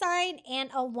that sign and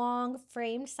a long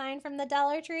framed sign from the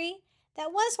Dollar Tree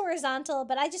that was horizontal,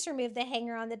 but I just removed the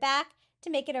hanger on the back to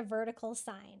make it a vertical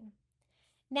sign.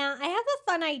 Now, I have a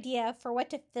fun idea for what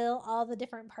to fill all the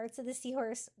different parts of the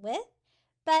seahorse with,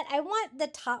 but I want the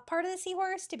top part of the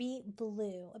seahorse to be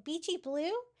blue, a beachy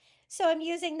blue. So I'm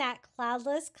using that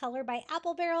Cloudless Color by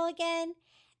Apple Barrel again,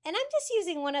 and I'm just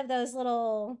using one of those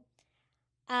little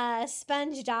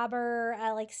sponge dauber,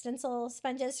 like stencil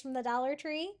sponges from the Dollar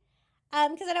Tree.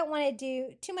 Because I don't want to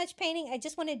do too much painting. I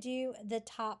just want to do the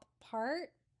top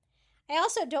part. I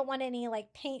also don't want any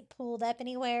like paint pooled up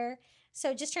anywhere.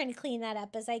 So just trying to clean that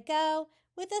up as I go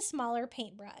with a smaller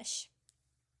paintbrush.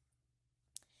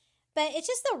 But it's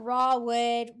just the raw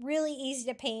wood, really easy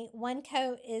to paint. One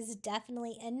coat is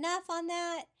definitely enough on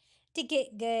that to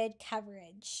get good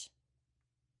coverage.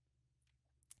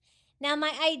 Now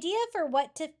my idea for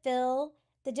what to fill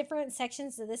the different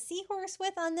sections of the seahorse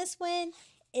with on this one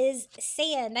is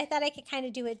sand. I thought I could kind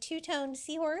of do a two-tone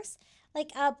seahorse,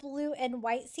 like a blue and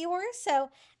white seahorse. So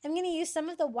I'm going to use some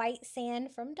of the white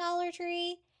sand from Dollar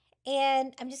Tree,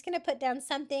 and I'm just going to put down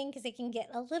something because it can get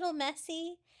a little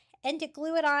messy. And to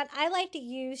glue it on, I like to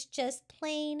use just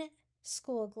plain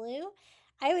school glue.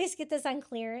 I always get this on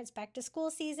clearance back to school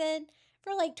season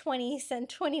for like 29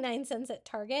 cents at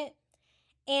Target.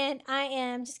 And I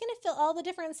am just going to fill all the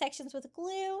different sections with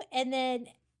glue and then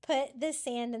put the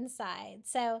sand inside.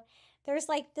 So there's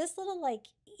like this little like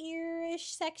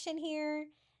earish section here,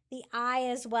 the eye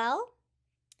as well.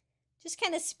 Just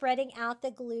kind of spreading out the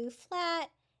glue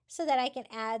flat so that I can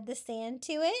add the sand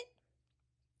to it.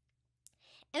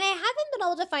 And I haven't been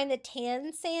able to find the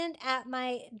tan sand at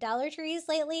my Dollar Trees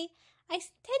lately. I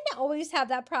tend to always have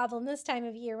that problem this time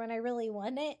of year when I really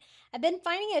want it. I've been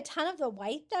finding a ton of the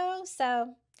white though,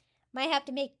 so might have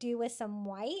to make do with some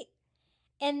white.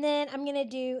 And then I'm going to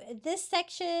do this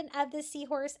section of the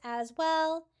seahorse as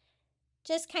well.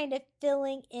 Just kind of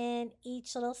filling in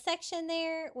each little section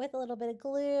there with a little bit of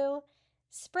glue.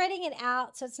 Spreading it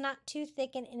out so it's not too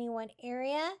thick in any one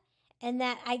area. And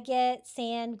that I get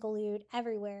sand glued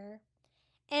everywhere.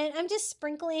 And I'm just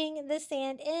sprinkling the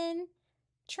sand in.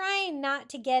 Trying not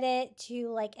to get it to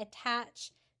like attach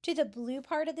to the blue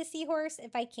part of the seahorse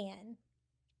if I can.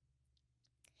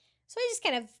 So I just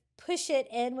kind of push it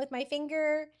in with my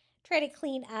finger, try to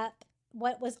clean up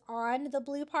what was on the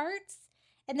blue parts.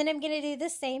 And then I'm going to do the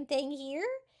same thing here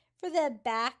for the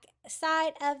back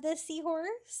side of the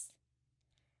seahorse.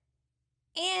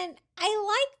 And I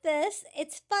like this.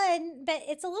 It's fun, but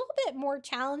it's a little bit more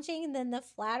challenging than the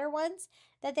flatter ones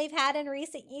that they've had in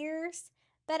recent years.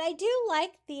 But I do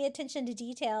like the attention to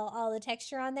detail, all the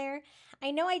texture on there.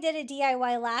 I know I did a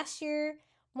DIY last year.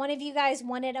 One of you guys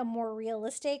wanted a more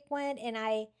realistic one, and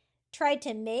I tried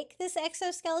to make this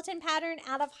exoskeleton pattern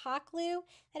out of hot glue.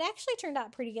 It actually turned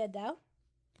out pretty good though.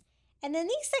 And then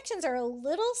these sections are a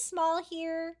little small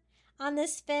here on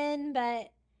this fin,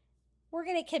 but we're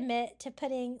going to commit to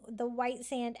putting the white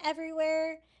sand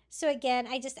everywhere. So again,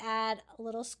 I just add a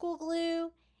little school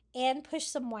glue and push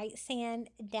some white sand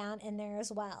down in there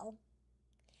as well.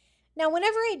 Now,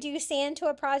 whenever I do sand to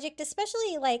a project,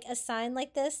 especially like a sign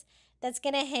like this that's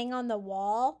going to hang on the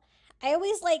wall, I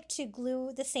always like to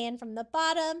glue the sand from the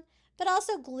bottom, but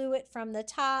also glue it from the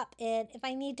top. And if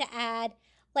I need to add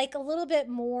like a little bit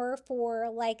more for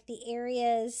like the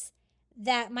areas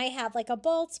that might have like a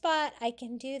bald spot, I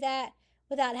can do that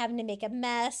without having to make a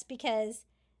mess, because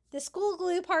the school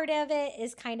glue part of it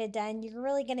is kind of done. You're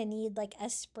really going to need like a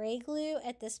spray glue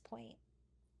at this point.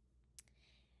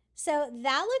 So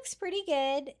that looks pretty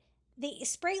good. The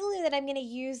spray glue that I'm going to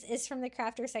use is from the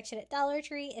crafter section at Dollar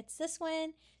Tree. It's this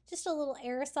one, just a little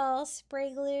aerosol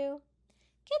spray glue.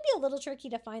 It can be a little tricky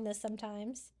to find this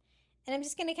sometimes. And I'm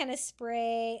just going to kind of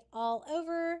spray all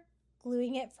over,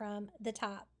 gluing it from the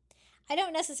top. I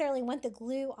don't necessarily want the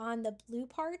glue on the blue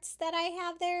parts that I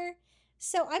have there,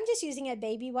 so I'm just using a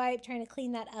baby wipe, trying to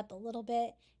clean that up a little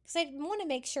bit, because I want to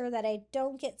make sure that I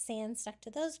don't get sand stuck to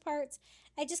those parts.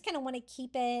 I just kind of want to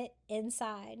keep it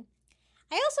inside.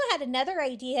 I also had another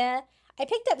idea. I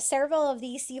picked up several of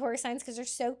these seahorse signs because they're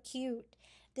so cute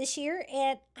this year,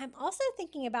 and I'm also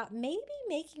thinking about maybe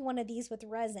making one of these with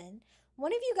resin.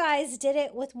 One of you guys did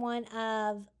it with one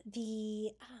of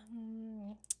the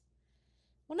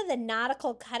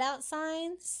nautical cutout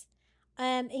signs,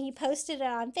 and you posted it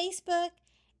on Facebook,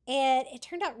 and it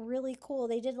turned out really cool.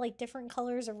 They did like different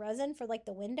colors of resin for like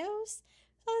the windows.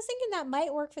 So I was thinking that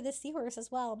might work for the seahorse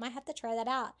as well. Might have to try that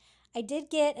out. I did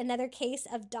get another case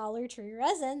of Dollar Tree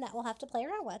resin that we'll have to play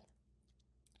around with.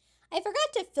 I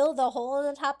forgot to fill the hole in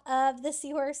the top of the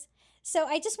seahorse, so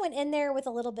I just went in there with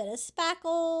a little bit of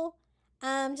spackle,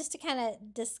 just to kind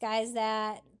of disguise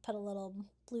that, put a little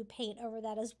blue paint over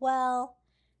that as well.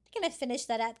 I'm going to finish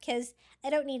that up because I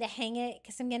don't need to hang it,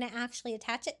 because I'm going to actually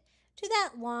attach it to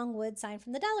that long wood sign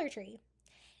from the Dollar Tree.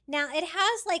 Now, it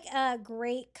has like a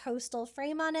great coastal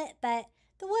frame on it, but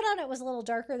the wood on it was a little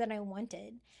darker than I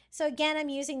wanted. So again, I'm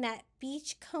using that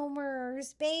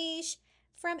Beachcomber's Beige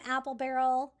from Apple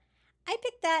Barrel. I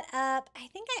picked that up. I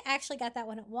think I actually got that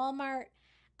one at Walmart.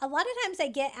 A lot of times I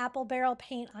get Apple Barrel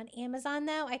paint on Amazon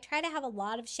though. I try to have a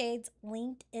lot of shades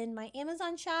linked in my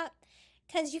Amazon shop,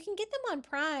 because you can get them on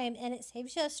Prime and it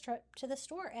saves you a trip to the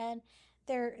store, and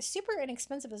they're super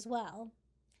inexpensive as well.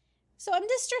 So I'm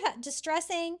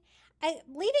distressing. I'm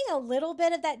leaving a little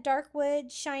bit of that dark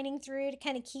wood shining through to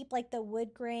kind of keep like the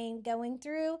wood grain going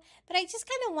through, but I just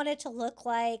kind of want it to look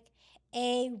like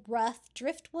a rough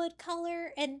driftwood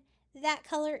color, and that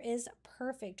color is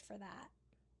perfect for that.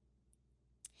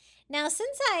 Now,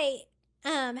 since I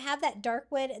have that dark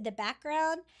wood in the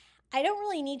background, I don't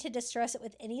really need to distress it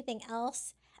with anything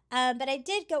else, but I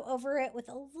did go over it with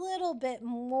a little bit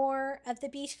more of the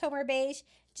Beachcomber Beige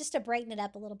just to brighten it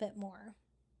up a little bit more.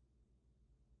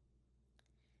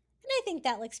 And I think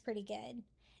that looks pretty good.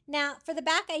 Now, for the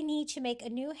back, I need to make a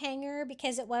new hanger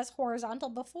because it was horizontal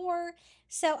before,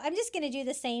 so I'm just going to do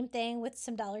the same thing with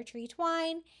some Dollar Tree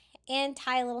twine and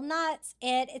tie little knots,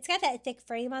 and it's got that thick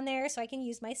frame on there, so I can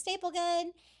use my staple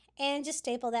gun and just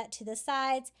staple that to the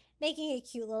sides, making a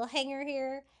cute little hanger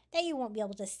here that you won't be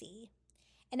able to see.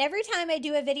 And every time I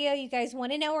do a video, you guys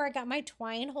want to know where I got my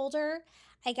twine holder.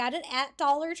 I got it at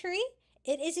Dollar Tree.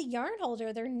 It is a yarn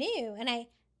holder. They're new, and I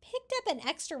picked up an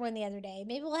extra one the other day.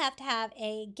 Maybe we'll have to have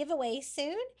a giveaway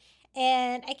soon,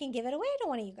 and I can give it away to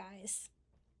one of you guys.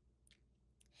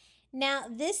 Now,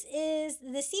 this is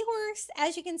the seahorse.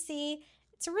 As you can see,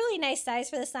 it's a really nice size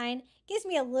for the sign. Gives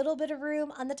me a little bit of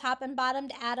room on the top and bottom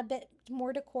to add a bit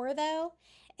more decor though.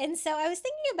 And so I was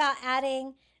thinking about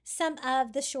adding some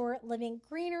of the shore living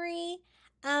greenery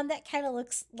that kind of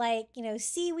looks like, you know,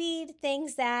 seaweed,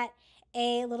 things that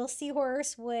a little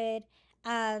seahorse would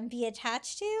be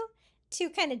attached to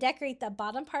kind of decorate the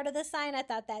bottom part of the sign. I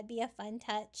thought that'd be a fun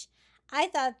touch. I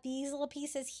thought these little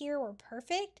pieces here were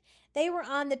perfect. They were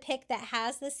on the pick that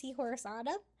has the seahorse on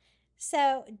them,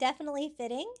 so definitely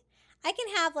fitting. I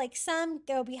can have like some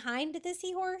go behind the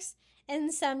seahorse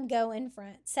and some go in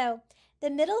front. So the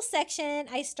middle section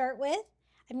I start with,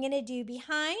 I'm going to do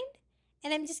behind,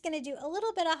 and I'm just going to do a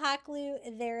little bit of hot glue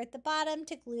there at the bottom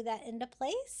to glue that into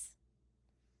place.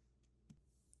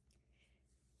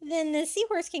 then the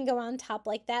seahorse can go on top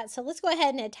like that. So let's go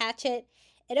ahead and attach it.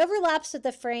 It overlaps with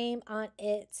the frame on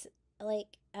its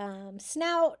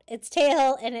snout, its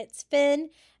tail, and its fin.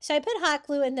 So I put hot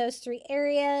glue in those 3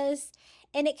 areas,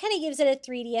 and it kind of gives it a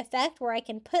 3D effect where I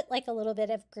can put like a little bit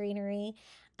of greenery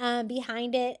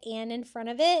behind it and in front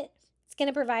of it. It's going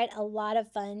to provide a lot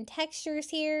of fun textures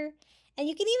here. And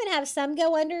you can even have some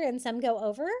go under and some go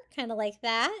over, kind of like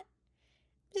that.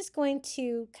 I'm just going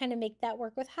to kind of make that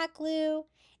work with hot glue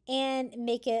and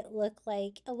make it look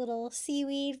like a little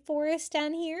seaweed forest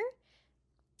down here.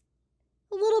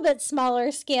 A little bit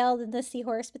smaller scale than the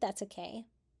seahorse, but that's okay.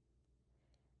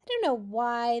 I don't know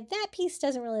why that piece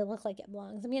doesn't really look like it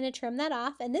belongs. I'm going to trim that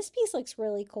off, and this piece looks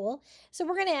really cool. So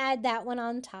we're going to add that one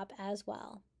on top as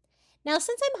well. Now,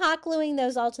 since I'm hot gluing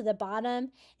those all to the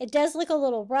bottom, it does look a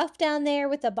little rough down there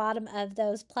with the bottom of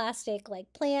those plastic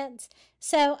like plants.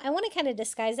 So I want to kind of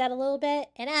disguise that a little bit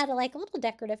and add like a little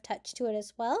decorative touch to it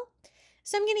as well.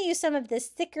 So I'm going to use some of this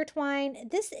thicker twine.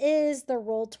 This is the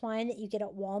rolled twine that you get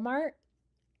at Walmart.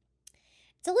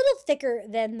 It's a little thicker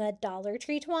than the Dollar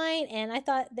Tree twine, and I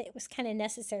thought that it was kind of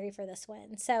necessary for this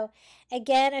one. So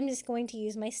again, I'm just going to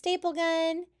use my staple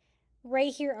gun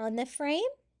right here on the frame.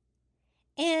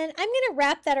 And I'm going to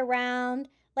wrap that around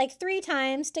like 3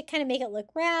 times to kind of make it look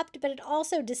wrapped, but it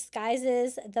also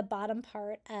disguises the bottom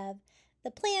part of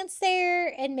the plants there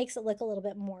and makes it look a little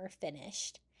bit more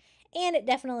finished. And it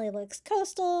definitely looks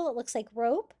coastal. It looks like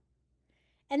rope.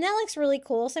 And that looks really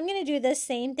cool. So I'm going to do the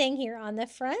same thing here on the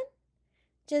front.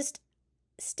 Just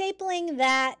stapling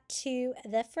that to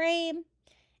the frame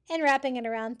and wrapping it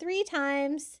around 3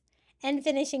 times and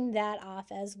finishing that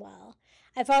off as well.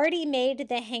 I've already made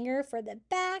the hanger for the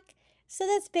back, so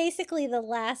that's basically the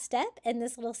last step in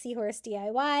this little seahorse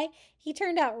DIY. He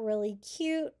turned out really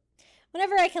cute.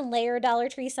 Whenever I can layer Dollar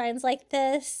Tree signs like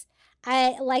this,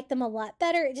 I like them a lot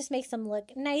better. It just makes them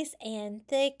look nice and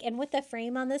thick, and with the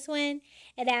frame on this one,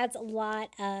 it adds a lot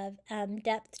of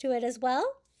depth to it as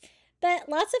well. But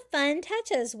lots of fun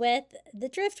touches with the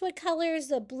driftwood colors,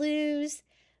 the blues,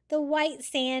 the white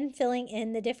sand filling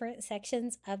in the different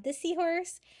sections of the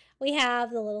seahorse. We have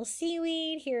the little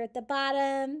seaweed here at the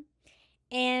bottom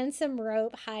and some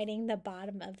rope hiding the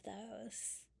bottom of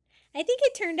those. I think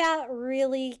it turned out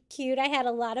really cute. I had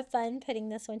a lot of fun putting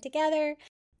this one together.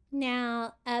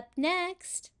 Now, up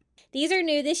next, these are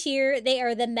new this year. They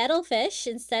are the metal fish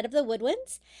instead of the wood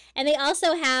ones. And they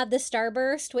also have the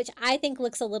starburst, which I think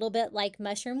looks a little bit like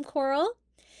mushroom coral.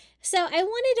 So I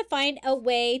wanted to find a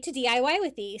way to DIY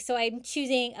with these. So I'm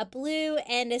choosing a blue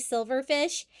and a silver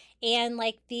fish and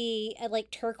like the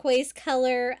turquoise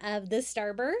color of the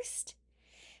starburst.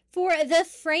 For the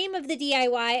frame of the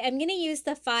DIY, I'm going to use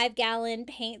the 5-gallon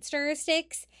paint stirrer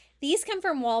sticks. These come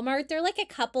from Walmart. They're like a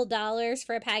couple dollars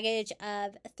for a package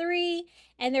of 3,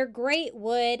 and they're great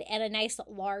wood and a nice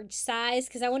large size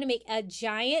because I want to make a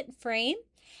giant frame,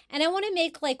 and I want to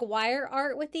make like wire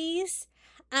art with these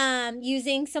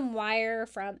using some wire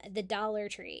from the Dollar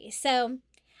Tree. So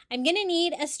I'm going to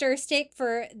need a stir stick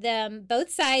for them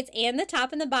both sides and the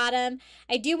top and the bottom.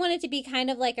 I do want it to be kind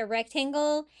of like a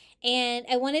rectangle, and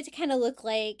I want it to kind of look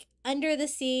like under the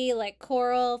sea, like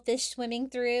coral, fish swimming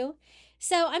through.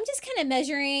 So I'm just kind of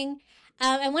measuring.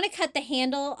 I want to cut the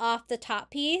handle off the top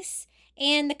piece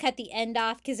and to cut the end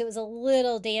off because it was a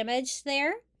little damaged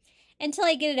there until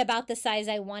I get it about the size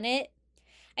I want it.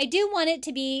 I do want it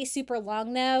to be super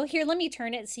long though. Here, let me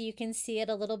turn it so you can see it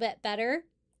a little bit better.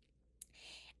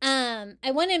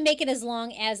 I want to make it as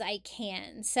long as I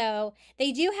can. So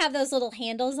they do have those little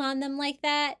handles on them like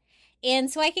that.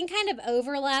 And so I can kind of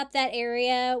overlap that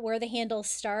area where the handles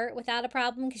start without a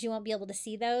problem because you won't be able to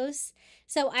see those.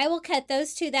 So I will cut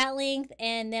those to that length,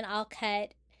 and then I'll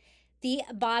cut the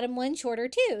bottom one shorter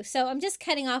too. So I'm just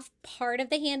cutting off part of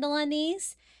the handle on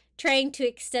these, trying to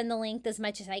extend the length as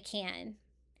much as I can.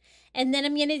 And then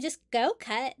I'm going to just go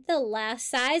cut the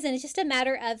last size, and it's just a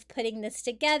matter of putting this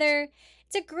together.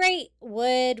 It's a great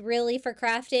wood really for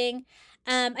crafting.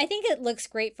 I think it looks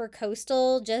great for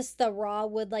coastal, just the raw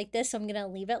wood like this, so I'm going to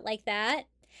leave it like that.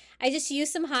 I just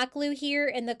used some hot glue here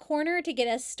in the corner to get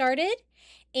us started.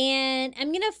 And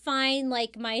I'm going to find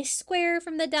like my square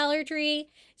from the Dollar Tree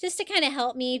just to kind of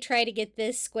help me try to get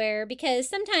this square because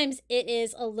sometimes it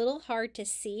is a little hard to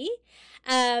see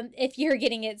if you're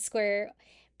getting it square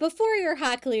before your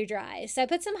hot glue dries. So I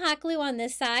put some hot glue on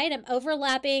this side. I'm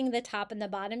overlapping the top and the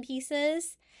bottom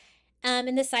pieces.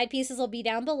 And the side pieces will be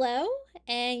down below,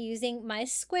 and using my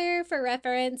square for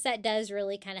reference, that does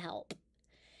really kind of help.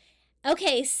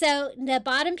 Okay, so the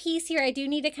bottom piece here, I do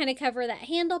need to kind of cover that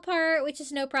handle part, which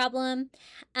is no problem.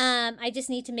 I just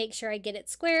need to make sure I get it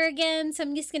square again, so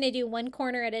I'm just going to do one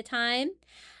corner at a time.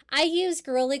 I use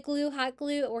Gorilla Glue, hot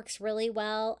glue. It works really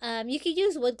well. You could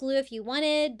use wood glue if you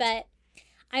wanted, but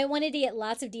I wanted to get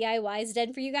lots of DIYs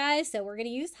done for you guys, so we're going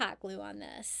to use hot glue on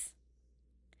this.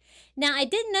 Now, I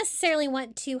didn't necessarily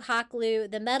want to hot glue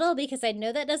the metal because I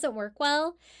know that doesn't work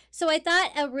well. So I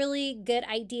thought a really good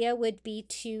idea would be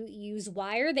to use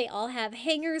wire. They all have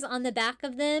hangers on the back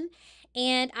of them.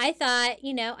 And I thought,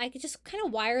 you know, I could just kind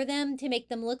of wire them to make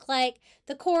them look like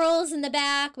the corals in the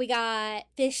back. We got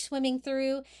fish swimming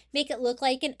through, make it look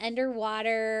like an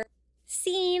underwater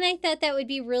scene. I thought that would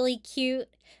be really cute.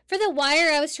 For the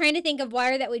wire, I was trying to think of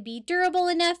wire that would be durable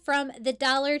enough from the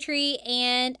Dollar Tree,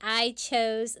 and I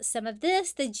chose some of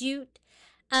this, the jute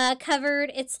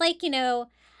covered. It's like, you know,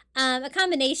 a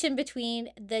combination between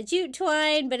the jute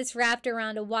twine, but it's wrapped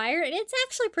around a wire, and it's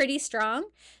actually pretty strong.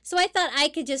 So I thought I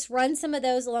could just run some of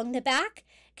those along the back,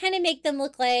 kind of make them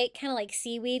look like, kind of like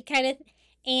seaweed kind of,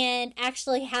 and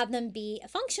actually have them be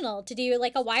functional to do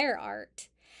like a wire art.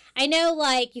 I know,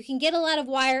 like, you can get a lot of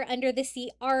wire under the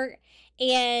sea art,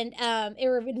 and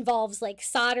it involves like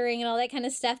soldering and all that kind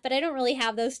of stuff, but I don't really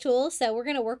have those tools, so we're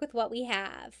going to work with what we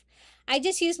have. I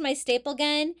just used my staple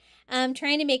gun,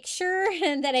 trying to make sure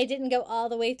that I didn't go all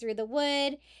the way through the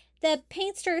wood. The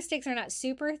paint stir sticks are not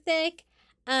super thick,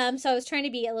 so I was trying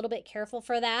to be a little bit careful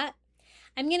for that.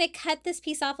 I'm going to cut this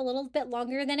piece off a little bit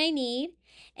longer than I need,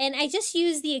 and I just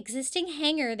used the existing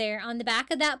hanger there on the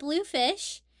back of that blue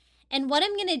fish. And what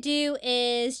I'm going to do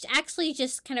is actually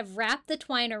just kind of wrap the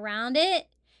twine around it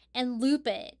and loop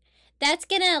it. That's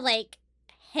going to like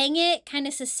hang it, kind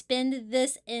of suspend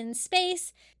this in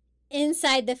space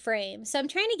inside the frame. So I'm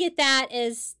trying to get that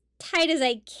as tight as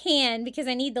I can because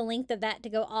I need the length of that to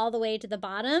go all the way to the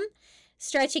bottom,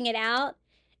 stretching it out.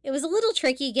 It was a little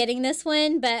tricky getting this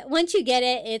one, but once you get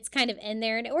it, it's kind of in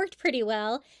there, and it worked pretty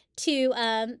well to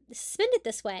suspend it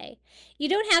this way. You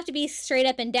don't have to be straight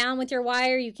up and down with your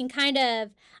wire. You can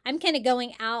I'm kind of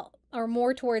going out or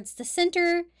more towards the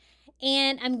center,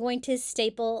 and I'm going to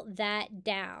staple that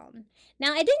down.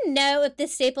 Now, I didn't know if the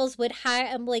staples would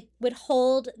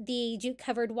hold the jute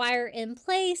covered wire in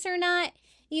place or not.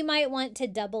 You might want to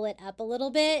double it up a little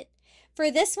bit.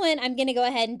 For this one, I'm going to go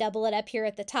ahead and double it up here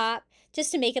at the top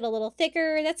just to make it a little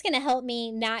thicker. That's going to help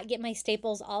me not get my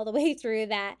staples all the way through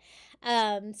that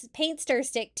paint stir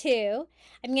stick too.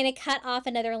 I'm going to cut off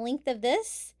another length of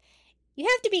this. You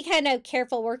have to be kind of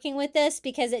careful working with this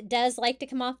because it does like to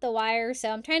come off the wire, so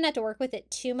I'm trying not to work with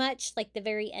it too much, like the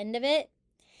very end of it.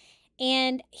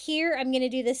 And here I'm going to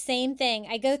do the same thing.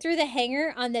 I go through the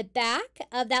hanger on the back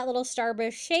of that little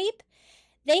starburst shape.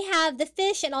 They have the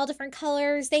fish in all different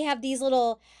colors. They have these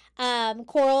little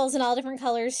corals in all different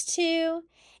colors too.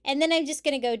 And then I'm just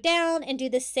going to go down and do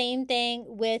the same thing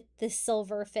with the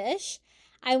silver fish.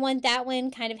 I want that one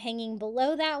kind of hanging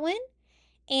below that one.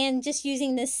 And just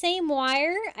using the same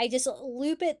wire, I just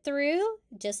loop it through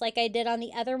just like I did on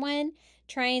the other one,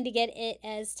 trying to get it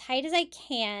as tight as I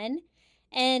can.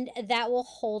 And that will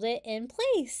hold it in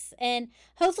place. And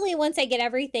hopefully once I get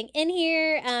everything in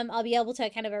here, I'll be able to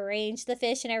kind of arrange the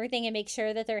fish and everything and make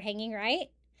sure that they're hanging right.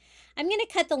 I'm going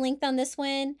to cut the length on this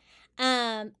one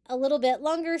a little bit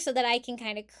longer so that I can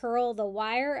kind of curl the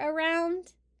wire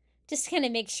around, just to kind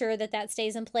of make sure that that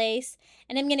stays in place.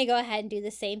 And I'm going to go ahead and do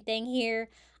the same thing here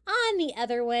on the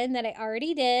other one that I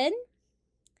already did,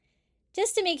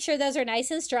 just to make sure those are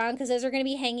nice and strong, because those are going to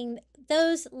be hanging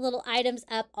those little items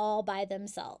up all by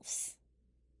themselves.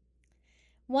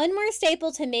 One more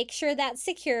staple to make sure that's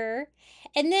secure.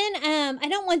 And then I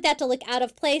don't want that to look out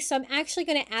of place, so I'm actually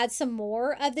going to add some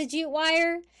more of the jute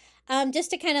wire just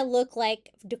to kind of look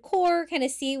like decor, kind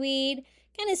of seaweed,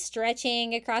 kind of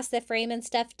stretching across the frame and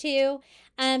stuff too,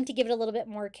 to give it a little bit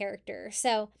more character.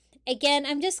 So again,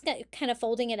 I'm just kind of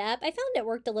folding it up. I found it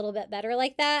worked a little bit better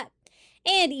like that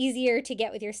and easier to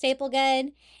get with your staple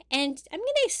gun. And I'm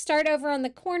going to start over on the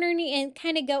corner and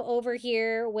kind of go over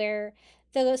here where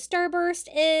the starburst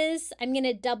is. I'm going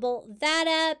to double that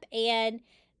up, and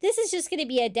this is just going to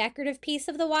be a decorative piece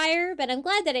of the wire, but I'm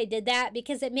glad that I did that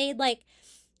because it made like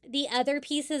the other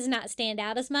pieces not stand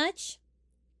out as much.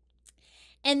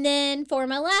 And then for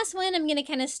my last one, I'm going to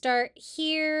kind of start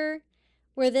here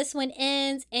where this one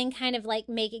ends and kind of like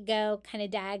make it go kind of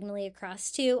diagonally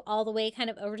across too, all the way kind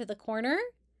of over to the corner.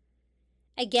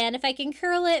 Again, if I can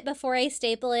curl it before I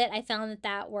staple it, I found that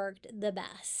that worked the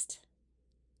best.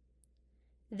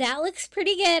 That looks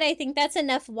pretty good. I think that's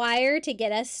enough wire to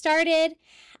get us started.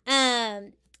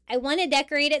 I want to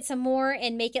decorate it some more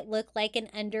and make it look like an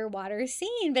underwater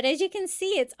scene. But as you can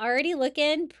see, it's already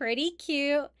looking pretty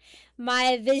cute.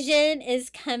 My vision is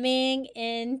coming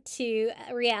into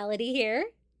reality here.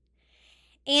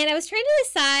 And I was trying to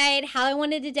decide how I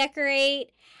wanted to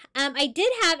decorate. I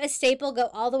did have a staple go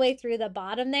all the way through the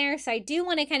bottom there, so I do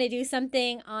want to kind of do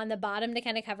something on the bottom to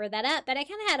kind of cover that up, but I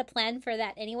kind of had a plan for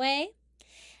that anyway.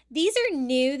 These are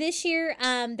new this year.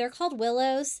 They're called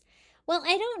willows. Well,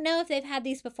 I don't know if they've had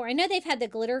these before. I know they've had the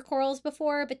glitter corals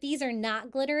before, but these are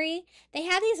not glittery. They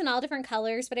have these in all different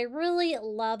colors, but I really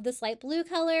love this light blue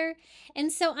color.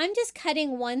 And so I'm just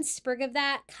cutting one sprig of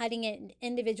that, cutting it in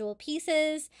individual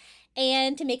pieces,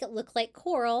 and to make it look like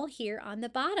coral here on the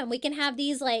bottom. We can have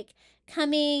these like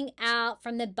coming out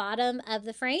from the bottom of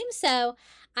the frame. So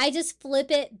I just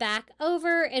flip it back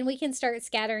over and we can start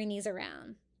scattering these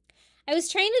around. I was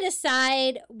trying to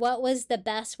decide what was the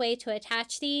best way to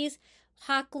attach these,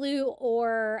 hot glue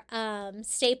or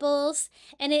staples,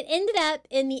 and it ended up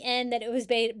in the end that it was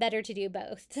better to do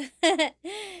both. The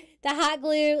hot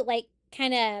glue like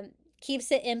kind of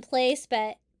keeps it in place,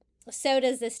 but so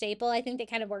does the staple. I think they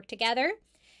kind of work together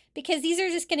because these are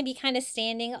just going to be kind of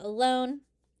standing alone.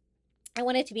 I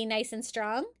want it to be nice and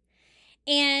strong.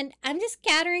 And I'm just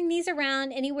scattering these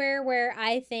around anywhere where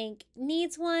I think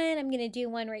needs one. I'm going to do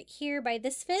one right here by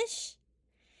this fish.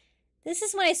 This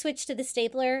is when I switched to the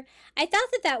stapler. I thought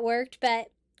that that worked,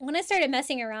 but when I started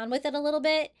messing around with it a little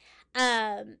bit,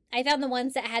 I found the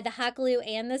ones that had the hot glue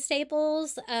and the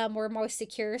staples were more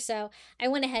secure. So I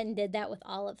went ahead and did that with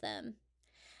all of them.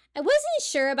 I wasn't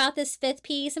sure about this fifth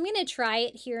piece. I'm going to try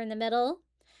it here in the middle.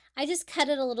 I just cut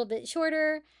it a little bit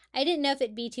shorter. I didn't know if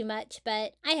it'd be too much,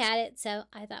 but I had it, so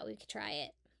I thought we could try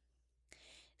it.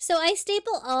 So I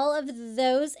staple all of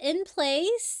those in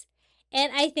place,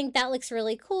 and I think that looks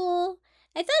really cool.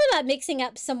 I thought about mixing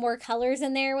up some more colors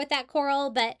in there with that coral,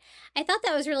 but I thought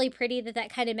that was really pretty that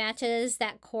that kind of matches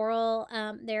that coral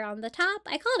there on the top.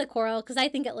 I call it a coral because I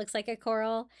think it looks like a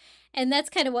coral, and that's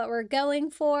kind of what we're going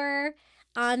for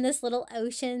on this little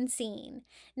ocean scene.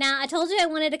 Now, I told you I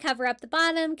wanted to cover up the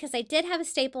bottom because I did have a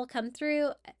staple come through,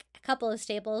 a couple of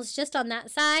staples just on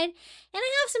that side, and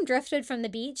I have some driftwood from the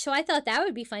beach, so I thought that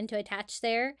would be fun to attach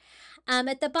there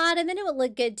at the bottom, and it would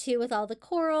look good too with all the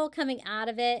coral coming out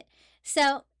of it.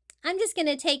 So I'm just going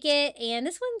to take it, and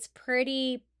this one's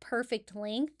pretty perfect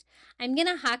length. I'm going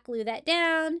to hot glue that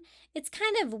down. It's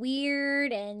kind of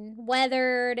weird and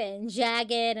weathered and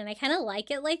jagged, and I kind of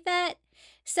like it like that.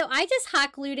 So I just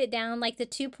hot glued it down like the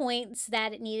 2 points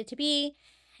that it needed to be.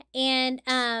 And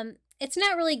it's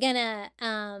not really gonna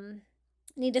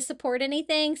need to support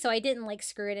anything, so I didn't like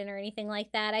screw it in or anything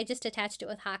like that. I just attached it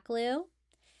with hot glue.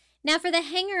 Now for the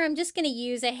hanger, I'm just gonna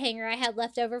use a hanger I had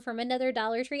left over from another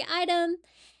Dollar Tree item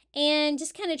and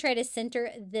just kind of try to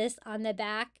center this on the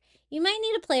back. You might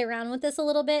need to play around with this a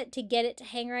little bit to get it to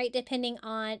hang right depending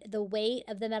on the weight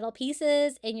of the metal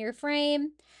pieces in your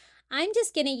frame. I'm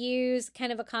just going to use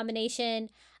kind of a combination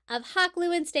of hot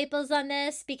glue and staples on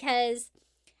this because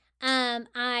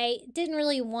I didn't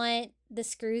really want the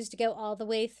screws to go all the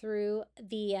way through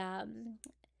the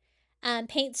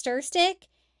paint stir stick.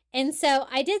 And so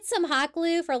I did some hot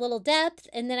glue for a little depth,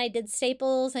 and then I did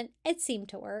staples, and it seemed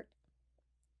to work.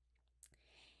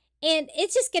 And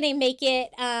it's just going to make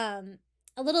it a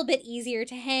little bit easier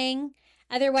to hang.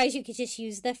 Otherwise, you could just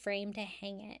use the frame to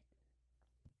hang it.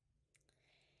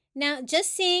 Now,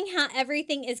 just seeing how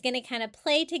everything is going to kind of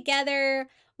play together,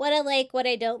 what I like, what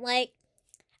I don't like.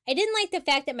 I didn't like the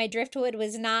fact that my driftwood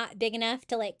was not big enough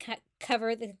to like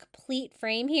cover the complete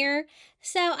frame here.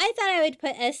 So I thought I would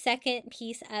put a second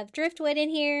piece of driftwood in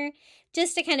here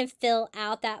just to kind of fill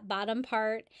out that bottom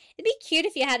part. It'd be cute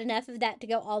if you had enough of that to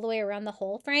go all the way around the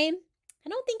whole frame. I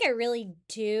don't think I really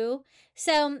do.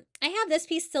 So I have this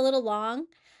piece, it's a little long.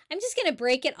 I'm just going to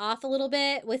break it off a little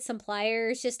bit with some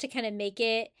pliers just to kind of make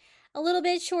it a little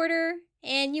bit shorter.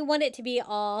 And you want it to be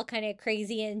all kind of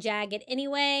crazy and jagged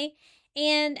anyway.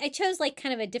 And I chose like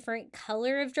kind of a different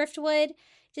color of driftwood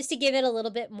just to give it a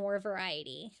little bit more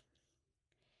variety.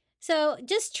 So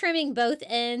just trimming both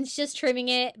ends, just trimming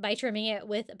it by trimming it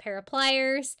with a pair of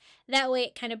pliers. That way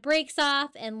it kind of breaks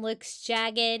off and looks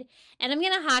jagged. And I'm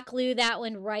going to hot glue that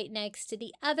one right next to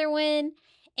the other one.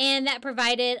 And that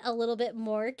provided a little bit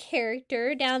more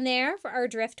character down there for our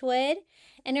driftwood.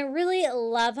 And I really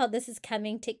love how this is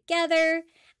coming together.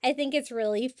 I think it's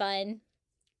really fun.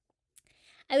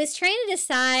 I was trying to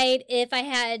decide if I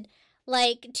had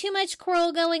like too much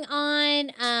coral going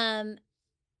on,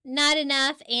 not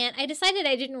enough. And I decided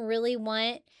I didn't really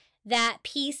want that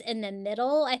piece in the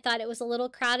middle. I thought it was a little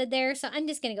crowded there. So I'm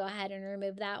just going to go ahead and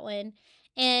remove that one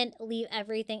and leave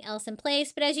everything else in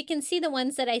place. But as you can see, the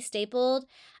ones that I stapled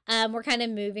were kind of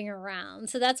moving around.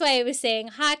 So that's why I was saying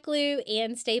hot glue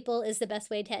and staple is the best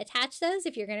way to attach those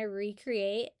if you're going to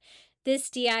recreate this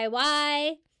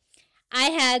DIY. I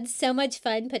had so much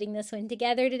fun putting this one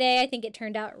together today. I think it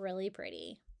turned out really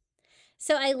pretty.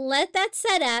 So I let that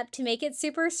set up to make it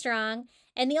super strong.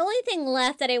 And the only thing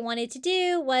left that I wanted to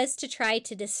do was to try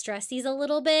to distress these a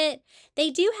little bit. They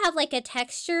do have like a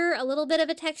texture, a little bit of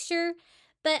a texture,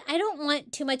 but I don't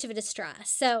want too much of a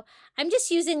distress. So I'm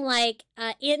just using like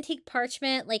antique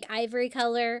parchment, like ivory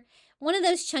color, one of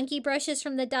those chunky brushes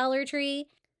from the Dollar Tree.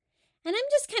 And I'm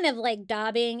just kind of like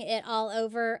daubing it all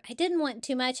over. I didn't want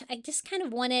too much. I just kind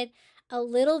of wanted a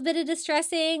little bit of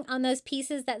distressing on those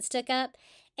pieces that stuck up.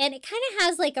 And it kind of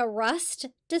has like a rust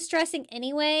distressing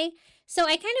anyway. So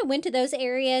I kind of went to those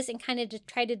areas and kind of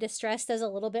tried to distress those a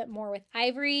little bit more with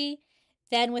ivory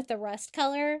than with the rust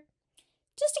color.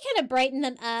 Just to kind of brighten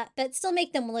them up, but still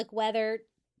make them look weathered.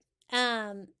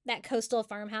 That coastal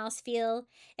farmhouse feel.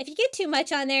 If you get too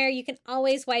much on there, you can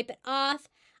always wipe it off.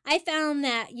 I found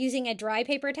that using a dry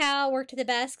paper towel worked the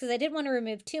best because I didn't want to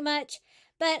remove too much,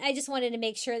 but I just wanted to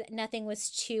make sure that nothing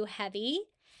was too heavy.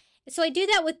 So I do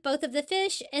that with both of the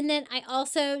fish, and then I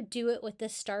also do it with the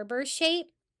starburst shape.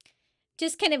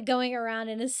 Just kind of going around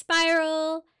in a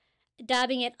spiral,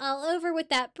 dabbing it all over with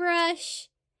that brush,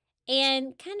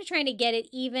 and kind of trying to get it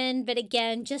even, but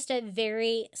again, just a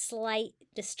very slight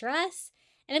distress.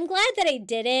 And I'm glad that I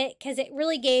did it because it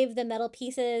really gave the metal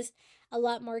pieces a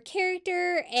lot more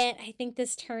character, and I think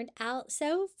this turned out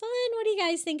so fun. What do you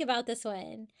guys think about this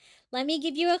one? Let me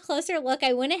give you a closer look.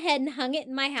 I went ahead and hung it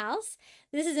in my house.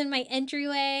 This is in my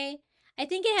entryway. I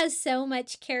think it has so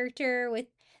much character with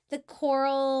the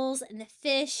corals and the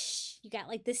fish. You got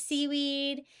like the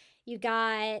seaweed. You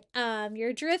got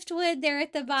your driftwood there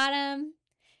at the bottom.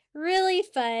 Really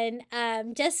fun.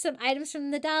 Just some items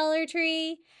from the Dollar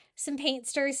Tree, some paint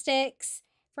stir sticks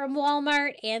from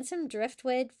Walmart, and some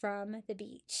driftwood from the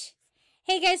beach.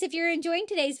 Hey guys, if you're enjoying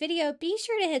today's video, be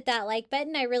sure to hit that like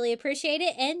button. I really appreciate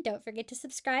it. And don't forget to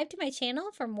subscribe to my channel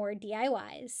for more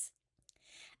DIYs.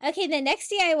 Okay, the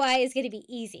next DIY is going to be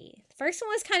easy. The first one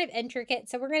was kind of intricate,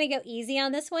 so we're going to go easy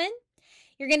on this one.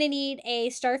 You're going to need a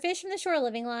starfish from the shore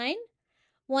living line,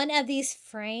 one of these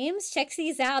frames. Check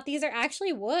these out. These are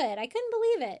actually wood. I couldn't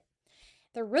believe it.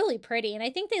 They're really pretty, and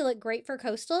I think they look great for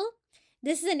coastal.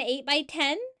 This is an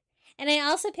 8x10, and I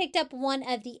also picked up one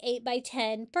of the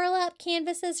 8x10 burlap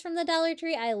canvases from the Dollar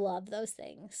Tree. I love those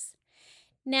things.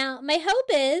 Now, my hope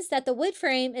is that the wood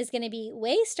frame is going to be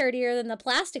way sturdier than the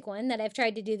plastic one that I've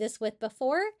tried to do this with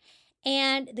before.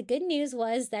 And the good news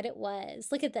was that it was.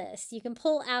 Look at this. You can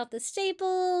pull out the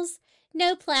staples,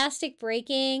 no plastic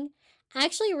breaking,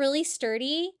 actually really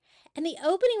sturdy. And the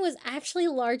opening was actually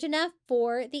large enough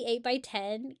for the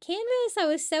 8x10 canvas. I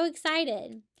was so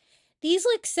excited. These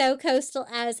look so coastal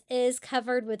as is,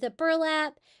 covered with a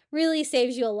burlap. Really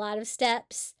saves you a lot of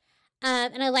steps.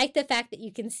 And I like the fact that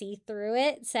you can see through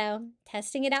it. So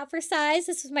testing it out for size.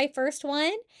 This was my first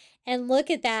one. And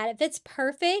look at that. It fits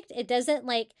perfect. It doesn't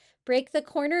like break the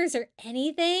corners or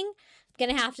anything. I'm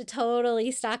going to have to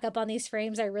totally stock up on these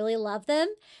frames. I really love them.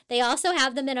 They also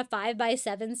have them in a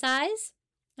 5x7 size.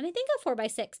 And I think a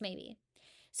 4x6 maybe.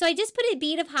 So I just put a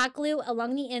bead of hot glue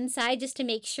along the inside just to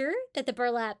make sure that the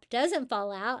burlap doesn't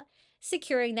fall out,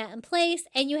 securing that in place.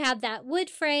 And you have that wood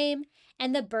frame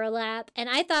and the burlap. And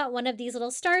I thought one of these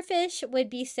little starfish would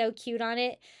be so cute on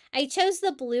it. I chose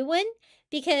the blue one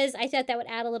because I thought that would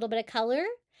add a little bit of color.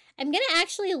 I'm going to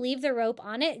actually leave the rope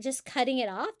on it, just cutting it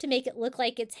off to make it look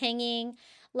like it's hanging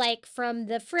like from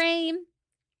the frame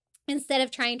instead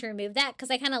of trying to remove that because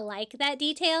I kind of like that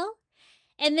detail.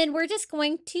 And then we're just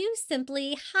going to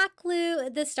simply hot glue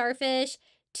the starfish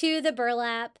to the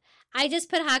burlap. I just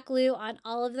put hot glue on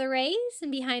all of the rays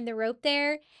and behind the rope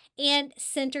there and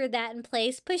center that in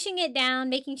place, pushing it down,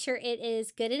 making sure it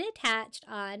is good and attached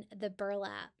on the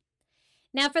burlap.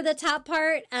 Now for the top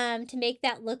part, to make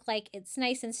that look like it's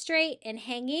nice and straight and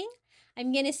hanging,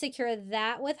 I'm going to secure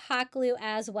that with hot glue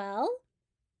as well.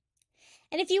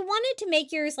 And if you wanted to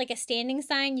make yours like a standing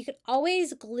sign, you could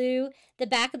always glue the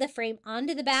back of the frame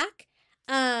onto the back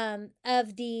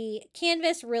of the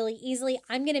canvas really easily.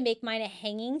 I'm going to make mine a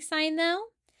hanging sign though,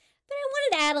 but I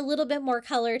wanted to add a little bit more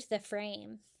color to the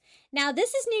frame. Now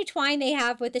this is new twine they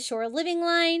have with the shore living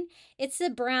line. It's the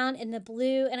brown and the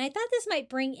blue, and I thought this might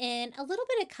bring in a little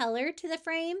bit of color to the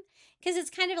frame because it's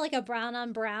kind of like a brown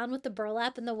on brown with the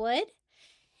burlap and the wood.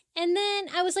 And then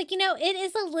I was like, you know, it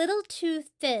is a little too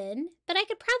thin, but I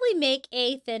could probably make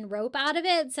a thin rope out of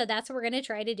it, so that's what we're going to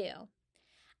try to do.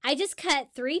 I just cut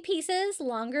 3 pieces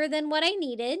longer than what I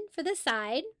needed for the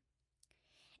side.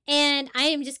 And I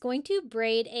am just going to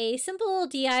braid a simple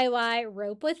DIY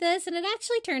rope with this, and it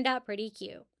actually turned out pretty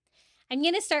cute. I'm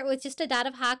going to start with just a dot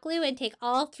of hot glue and take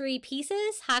all 3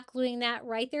 pieces, hot gluing that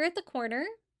right there at the corner.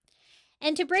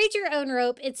 And to braid your own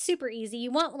rope, it's super easy.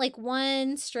 You want like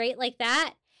one straight like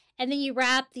that, and then you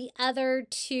wrap the other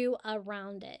two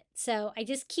around it. So I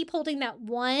just keep holding that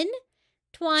one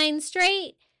twine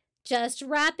straight, just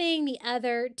wrapping the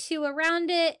other two around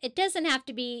it. It doesn't have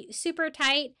to be super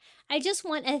tight. I just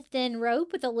want a thin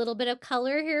rope with a little bit of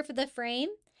color here for the frame.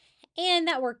 And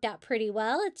that worked out pretty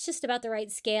well. It's just about the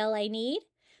right scale I need.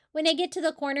 When I get to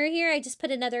the corner here, I just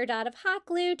put another dot of hot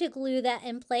glue to glue that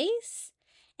in place.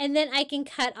 And then I can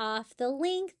cut off the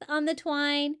length on the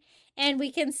twine and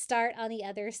we can start on the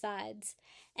other sides.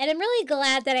 And I'm really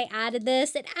glad that I added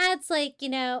this. It adds like, you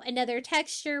know, another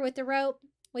texture with the rope,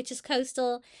 which is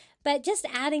coastal. But just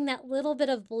adding that little bit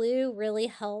of blue really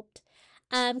helped.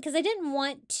 Because I didn't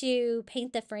want to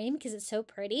paint the frame because it's so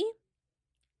pretty.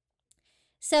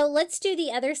 So let's do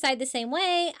the other side the same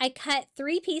way. I cut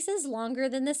 3 pieces longer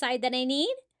than the side that I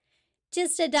need.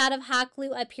 Just a dot of hot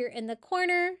glue up here in the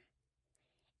corner.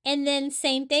 And then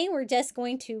same thing, we're just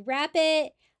going to wrap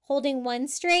it, holding one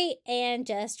straight and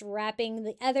just wrapping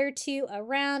the other two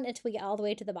around until we get all the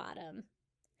way to the bottom.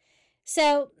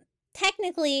 So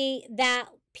technically that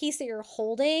piece that you're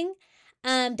holding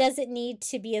doesn't need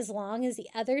to be as long as the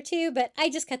other two, but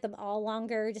I just cut them all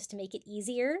longer just to make it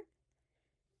easier.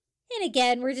 And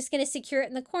again, we're just going to secure it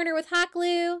in the corner with hot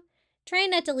glue.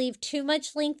 Trying not to leave too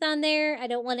much length on there. I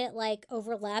don't want it like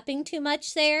overlapping too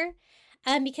much there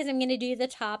because I'm going to do the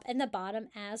top and the bottom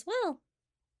as well.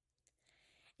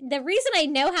 The reason I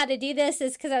know how to do this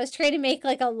is because I was trying to make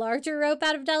like a larger rope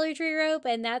out of Dollar Tree rope,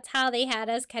 and that's how they had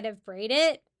us kind of braid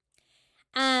it.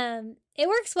 It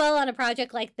works well on a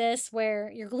project like this where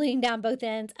you're gluing down both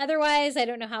ends. Otherwise, I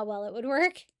don't know how well it would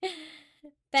work.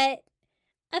 But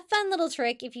a fun little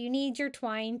trick if you need your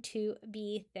twine to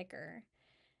be thicker.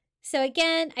 So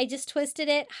again, I just twisted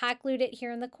it, hot glued it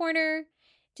here in the corner,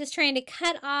 just trying to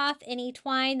cut off any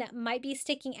twine that might be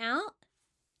sticking out.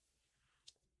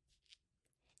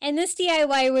 And this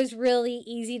DIY was really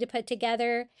easy to put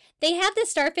together. They have the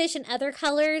starfish in other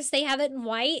colors. They have it in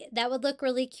white. That would look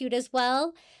really cute as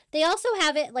well. They also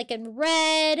have it like in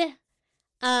red,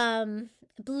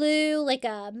 blue, like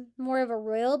more of a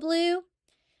royal blue.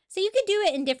 So you could do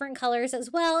it in different colors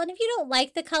as well. And if you don't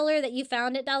like the color that you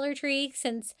found at Dollar Tree,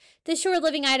 since the Shore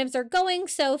Living items are going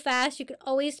so fast, you could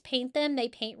always paint them. They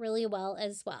paint really well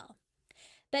as well.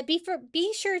 But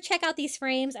be sure to check out these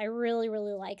frames. I really,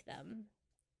 really like them.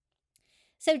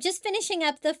 So just finishing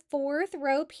up the 4th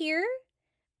rope here,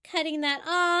 cutting that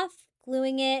off,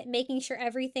 gluing it, making sure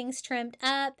everything's trimmed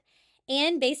up.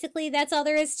 And basically that's all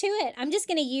there is to it. I'm just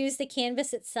going to use the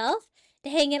canvas itself to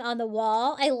hang it on the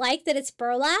wall. I like that it's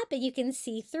burlap and you can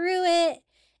see through it.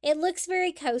 It looks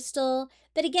very coastal.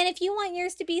 But again, if you want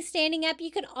yours to be standing up,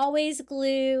 you can always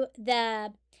glue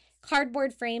the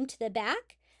cardboard frame to the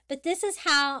back. But this is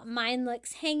how mine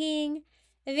looks hanging.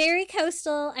 Very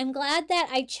coastal. I'm glad that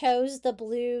I chose the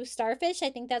blue starfish.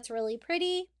 I think that's really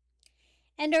pretty.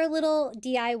 And our little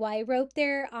DIY rope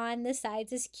there on the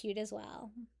sides is cute as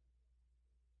well.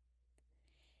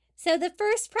 So the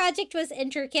first project was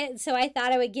intricate, so I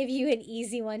thought I would give you an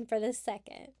easy one for the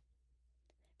second.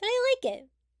 But I like it.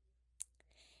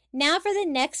 Now for the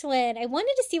next one, I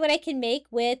wanted to see what I can make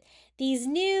with these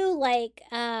new, like,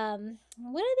 what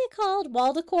are they called?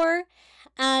 Wall decor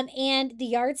and the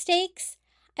yard stakes.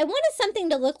 I wanted something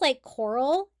to look like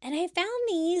coral, and I found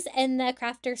these in the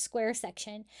Crafter Square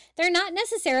section. They're not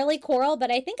necessarily coral,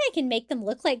 but I think I can make them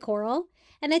look like coral.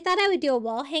 And I thought I would do a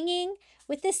wall hanging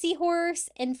with the seahorse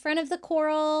in front of the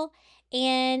coral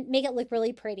and make it look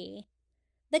really pretty.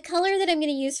 The color that I'm going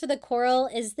to use for the coral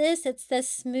is this. It's the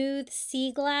Smooth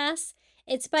Sea Glass.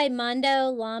 It's by Mondo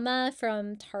Llama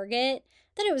from Target.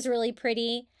 I thought it was really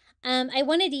pretty. I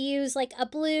wanted to use like a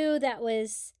blue that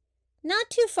was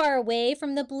not too far away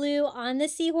from the blue on the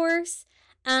seahorse,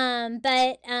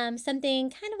 but something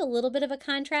kind of a little bit of a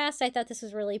contrast. I thought this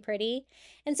was really pretty.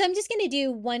 And so I'm just going to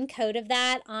do one coat of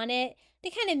that on it to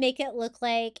kind of make it look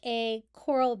like a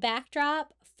coral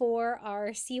backdrop for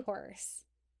our seahorse.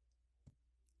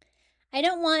 I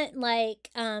don't want like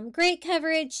great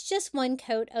coverage, just one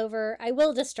coat over. I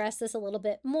will distress this a little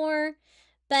bit more,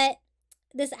 but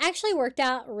this actually worked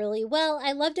out really well.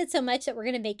 I loved it so much that we're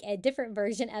going to make a different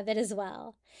version of it as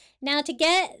well. Now to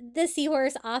get the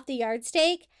seahorse off the yard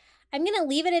stake, I'm going to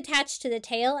leave it attached to the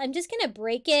tail. I'm just going to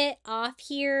break it off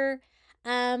here,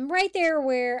 right there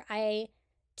where I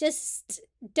just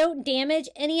don't damage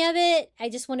any of it. I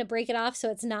just want to break it off so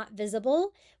it's not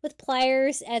visible. With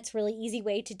pliers, that's a really easy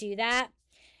way to do that.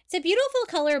 It's a beautiful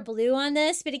color blue on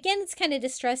this, but again, it's kind of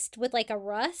distressed with like a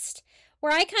rust,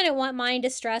 where I kind of want mine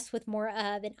distressed with more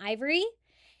of an ivory.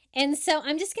 And so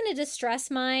I'm just going to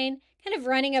distress mine, kind of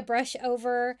running a brush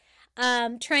over.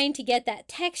 trying to get that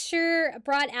texture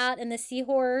brought out in the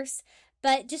seahorse,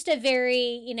 but just a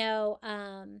very,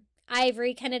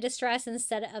 ivory kind of distress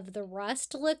instead of the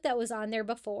rust look that was on there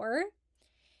before.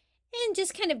 And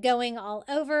just kind of going all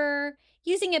over,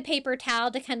 using a paper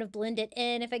towel to kind of blend it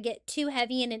in if I get too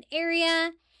heavy in an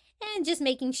area, and just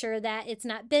making sure that it's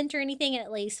not bent or anything and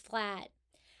it lays flat.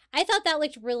 I thought that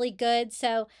looked really good,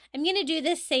 so I'm going to do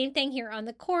this same thing here on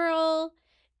the coral,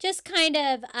 just kind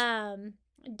of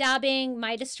dabbing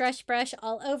my distress brush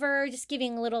all over, just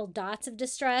giving little dots of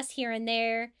distress here and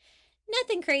there.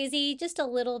 Nothing crazy, just a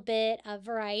little bit of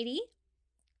variety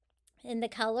in the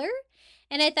color.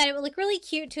 And I thought it would look really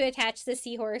cute to attach the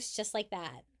seahorse just like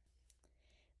that.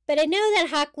 But I know that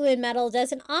hot glue and metal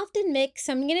doesn't often mix,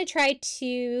 so I'm going to try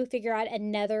to figure out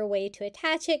another way to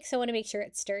attach it because I want to make sure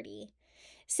it's sturdy.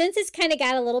 Since it's kind of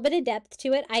got a little bit of depth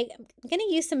to it, I'm going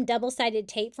to use some double-sided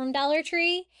tape from Dollar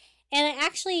Tree. And I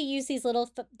actually use these little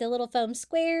foam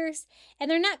squares, and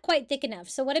they're not quite thick enough.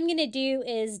 So what I'm going to do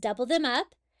is double them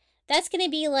up. That's going to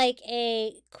be like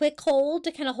a quick hold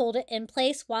to kind of hold it in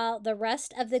place while the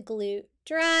rest of the glue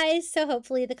dries. So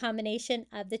hopefully the combination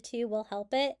of the two will help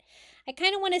it. I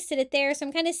kind of want to sit it there, so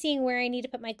I'm kind of seeing where I need to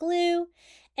put my glue.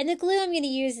 And the glue I'm going to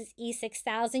use is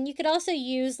E6000. You could also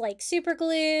use like super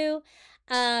glue,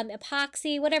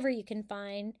 epoxy, whatever you can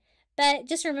find. But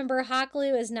just remember, hot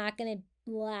glue is not going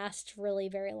to last really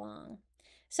very long.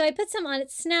 So I put some on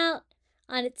its snout,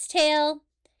 on its tail,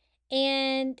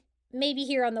 and maybe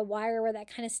here on the wire where that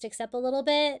kind of sticks up a little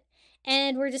bit.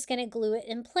 And we're just going to glue it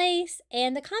in place.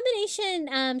 And the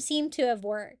combination seemed to have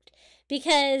worked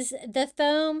because the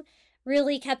foam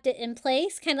really kept it in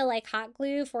place, kind of like hot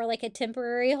glue for like a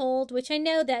temporary hold, which I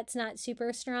know that's not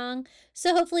super strong.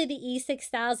 So hopefully the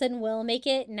E6000 will make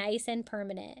it nice and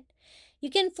permanent.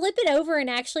 You can flip it over and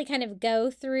actually kind of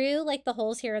go through like the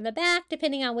holes here in the back,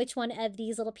 depending on which one of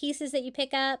these little pieces that you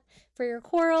pick up for your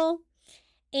coral.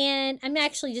 And I'm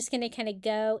actually just going to kind of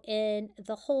go in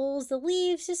the holes, the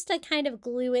leaves, just to kind of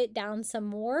glue it down some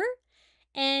more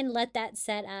and let that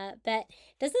set up. But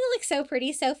doesn't it look so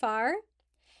pretty so far?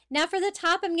 Now for the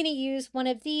top, I'm going to use one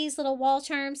of these little wall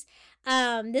charms.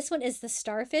 This one is the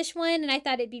starfish one, and I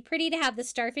thought it'd be pretty to have the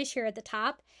starfish here at the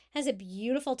top. It has a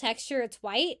beautiful texture. It's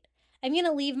white. I'm going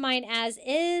to leave mine as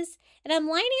is, and I'm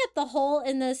lining up the hole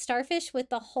in the starfish with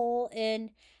the hole in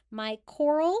my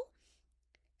coral.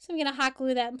 So I'm going to hot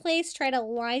glue that in place, try to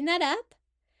line that up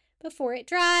before it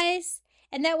dries,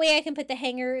 and that way I can put the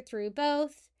hanger through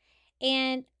both.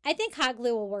 And I think hot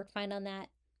glue will work fine on that.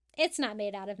 It's not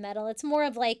made out of metal. It's more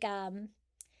of like,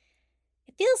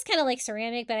 it feels kind of like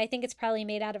ceramic, but I think it's probably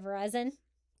made out of resin.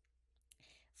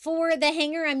 For the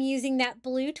hanger, I'm using that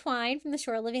blue twine from the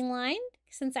Shore Living line,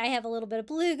 since I have a little bit of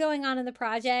blue going on in the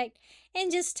project,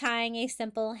 and just tying a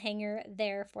simple hanger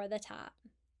there for the top.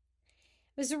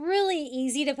 It was really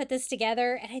easy to put this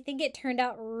together, and I think it turned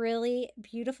out really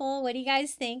beautiful. What do you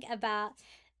guys think about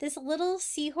this little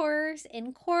seahorse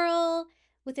in coral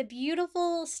with a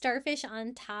beautiful starfish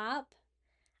on top?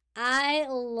 I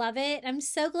love it. I'm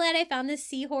so glad I found this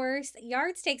seahorse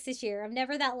yard stakes this year. I'm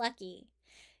never that lucky.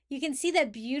 You can see the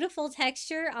beautiful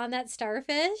texture on that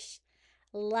starfish.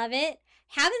 Love it.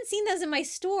 Haven't seen those in my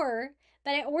store,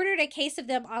 but I ordered a case of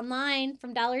them online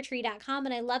from DollarTree.com,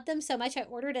 and I love them so much I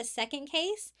ordered a second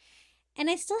case. And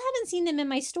I still haven't seen them in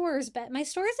my stores, but my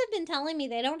stores have been telling me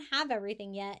they don't have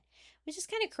everything yet, which is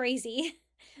kind of crazy.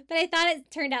 But I thought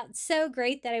it turned out so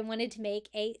great that I wanted to make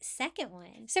a second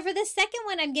one. So for the second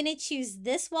one, I'm going to choose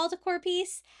this wall decor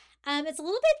piece. It's a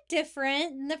little bit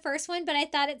different than the first one, but I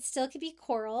thought it still could be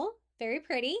coral. Very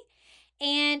pretty.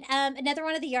 And another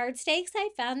one of the yard stakes, I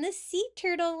found the sea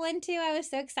turtle one too. I was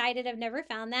so excited. I've never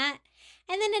found that.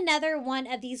 And then another one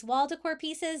of these wall decor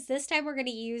pieces. This time we're going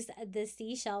to use the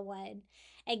seashell one.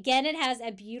 Again, it has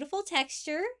a beautiful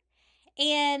texture.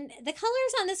 And the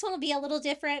colors on this one will be a little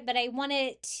different, but I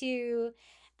wanted to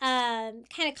kind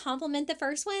of complement the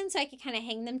first one so I could kind of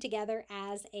hang them together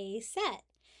as a set.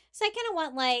 So I kind of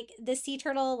want like the sea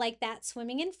turtle like that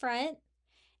swimming in front.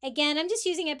 Again, I'm just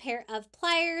using a pair of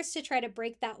pliers to try to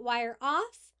break that wire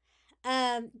off.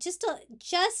 Just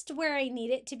where I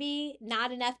need it to be,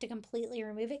 not enough to completely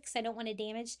remove it because I don't want to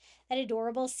damage that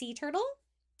adorable sea turtle.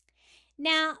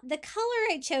 Now, the color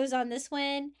I chose on this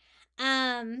one,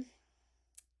 I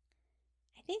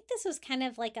think this was kind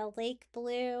of like a lake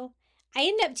blue. I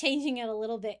ended up changing it a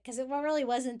little bit because it really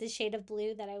wasn't the shade of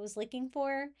blue that I was looking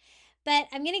for. But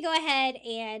I'm going to go ahead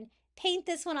and paint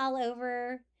this one all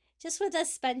over just with a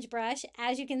sponge brush.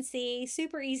 As you can see,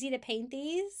 super easy to paint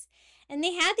these. And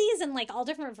they had these in like all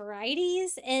different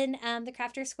varieties in the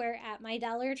Crafter Square at my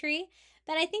Dollar Tree.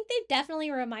 But I think they definitely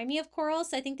remind me of coral,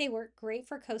 so I think they work great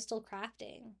for coastal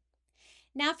crafting.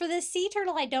 Now for the sea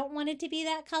turtle, I don't want it to be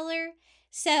that color.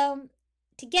 So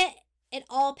to get it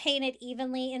all painted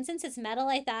evenly, and since it's metal,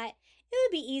 I thought it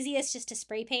would be easiest just to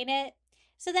spray paint it.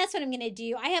 So that's what I'm going to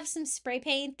do. I have some spray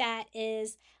paint that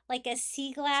is like a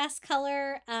sea glass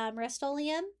color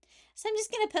Rust-Oleum. So I'm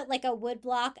just going to put like a wood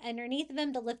block underneath of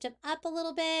him to lift him up a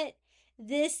little bit.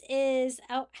 This is,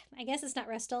 oh, I guess it's not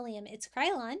Rust-Oleum, it's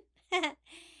Krylon.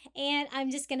 And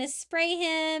I'm just going to spray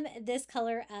him this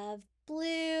color of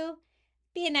blue.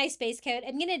 Be a nice base coat.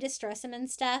 I'm going to distress him and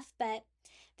stuff, but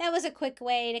that was a quick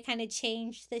way to kind of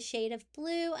change the shade of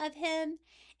blue of him,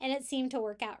 and it seemed to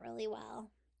work out really well.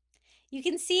 You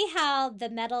can see how the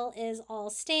metal is all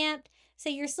stamped, so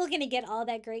you're still going to get all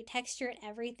that great texture and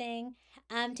everything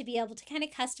to be able to kind of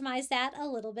customize that a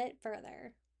little bit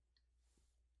further.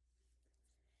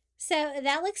 So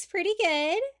that looks pretty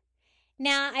good.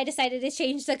 Now I decided to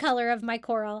change the color of my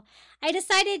coral. I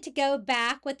decided to go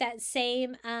back with that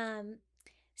same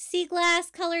sea glass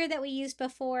color that we used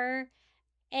before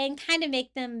and kind of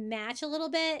make them match a little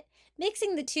bit.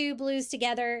 Mixing the two blues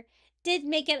together did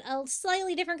make it a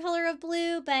slightly different color of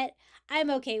blue, but I'm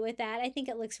okay with that. I think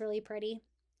it looks really pretty.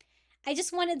 I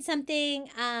just wanted something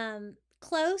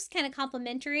close, kind of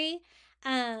complementary.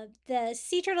 The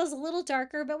sea turtle's a little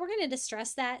darker, but we're going to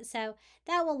distress that, so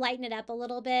that will lighten it up a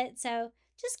little bit. So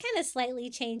just kind of slightly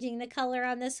changing the color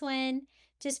on this one,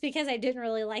 just because I didn't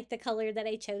really like the color that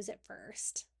I chose at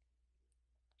first.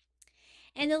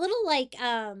 And the little like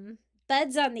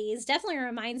buds on these definitely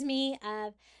reminds me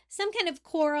of some kind of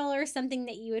coral or something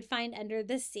that you would find under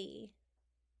the sea.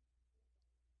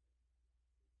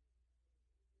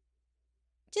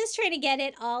 Just trying to get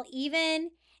it all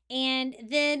even, and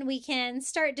then we can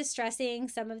start distressing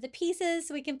some of the pieces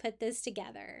so we can put this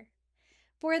together.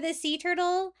 For the sea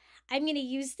turtle, I'm going to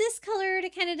use this color to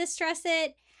kind of distress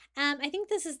it. I think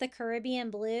this is the Caribbean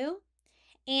blue,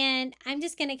 and I'm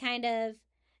just going to kind of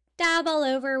dab all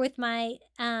over with my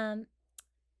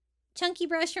chunky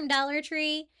brush from Dollar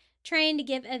Tree, trying to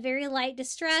give a very light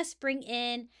distress, bring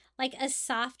in like a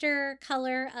softer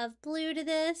color of blue to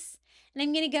this. And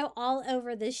I'm going to go all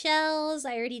over the shells.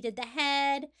 I already did the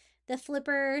head, the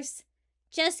flippers,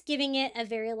 just giving it a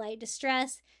very light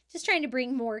distress, just trying to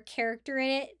bring more character in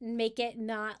it and make it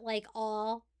not like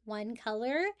all one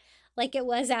color like it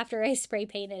was after I spray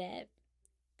painted it.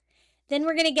 Then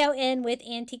we're going to go in with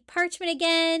antique parchment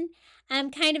again.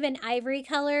 Kind of an ivory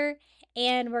color,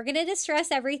 and we're going to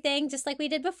distress everything just like we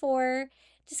did before.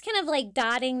 Just kind of like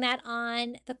dotting that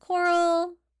on the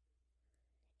coral.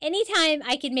 Anytime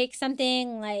I can make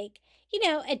something like, you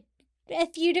know, a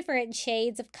few different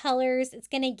shades of colors, it's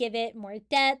going to give it more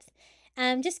depth.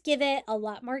 Just give it a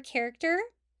lot more character.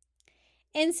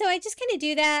 And so I just kind of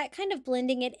do that, kind of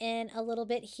blending it in a little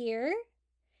bit here,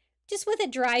 just with a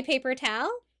dry paper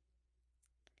towel.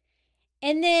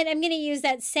 And then I'm going to use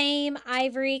that same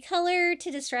ivory color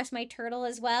to distress my turtle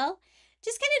as well.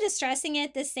 Just kind of distressing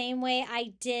it the same way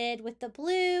I did with the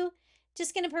blue.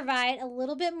 Just going to provide a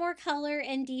little bit more color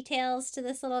and details to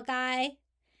this little guy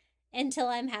until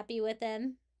I'm happy with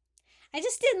him. I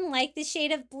just didn't like the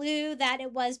shade of blue that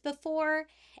it was before.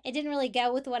 It didn't really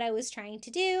go with what I was trying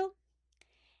to do.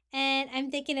 And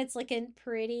I'm thinking it's looking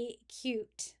pretty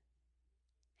cute.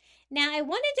 Now I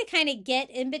wanted to kind of get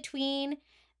in between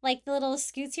like the little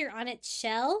scoots here on its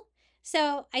shell.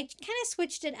 So I kind of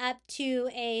switched it up to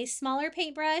a smaller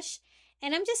paintbrush,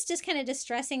 and I'm just kind of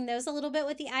distressing those a little bit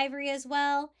with the ivory as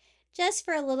well, just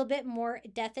for a little bit more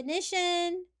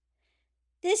definition.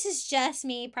 This is just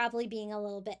me probably being a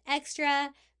little bit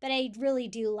extra, but I really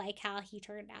do like how he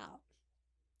turned out.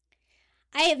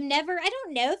 I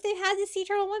don't know if they've had the sea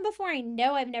turtle one before. I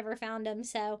know I've never found them,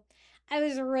 so I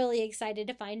was really excited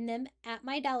to find them at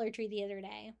my Dollar Tree the other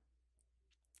day.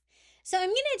 So I'm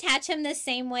going to attach him the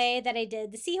same way that I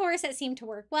did the seahorse. That seemed to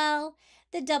work well.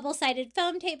 The double-sided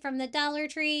foam tape from the Dollar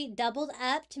Tree doubled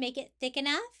up to make it thick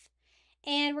enough.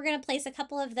 And we're going to place a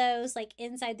couple of those like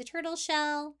inside the turtle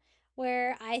shell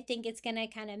where I think it's going to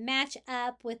kind of match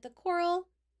up with the coral.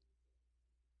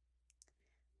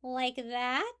 Like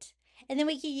that. And then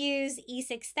we can use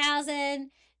E6000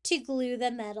 to glue the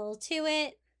metal to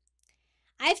it.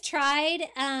 I've tried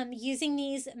using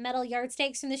these metal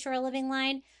yardsticks from the Shore Living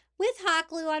line with hot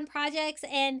glue on projects,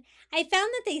 and I found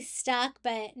that they stuck,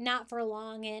 but not for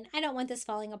long, and I don't want this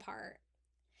falling apart.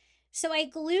 So I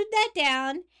glued that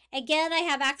down. Again, I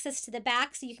have access to the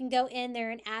back, so you can go in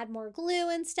there and add more glue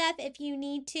and stuff if you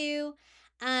need to,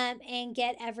 and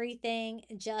get everything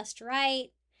just right.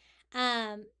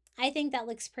 I I think that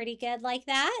looks pretty good like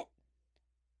that.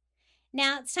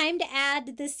 Now it's time to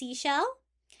add the seashell.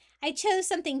 I chose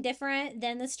something different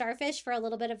than the starfish for a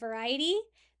little bit of variety,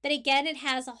 but again, it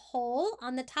has a hole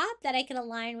on the top that I can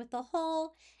align with the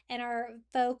hole and our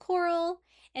faux coral.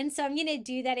 And so I'm going to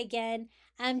do that again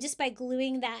just by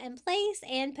gluing that in place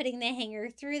and putting the hanger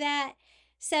through that.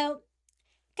 So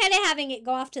kind of having it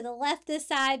go off to the left this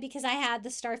side because I had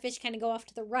the starfish kind of go off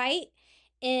to the right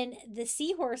in the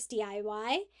seahorse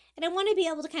DIY. And I want to be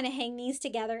able to kind of hang these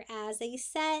together as a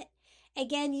set.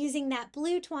 Again, using that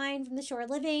blue twine from the Shore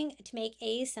Living to make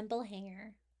a simple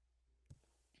hanger.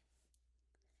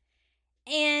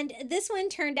 And this one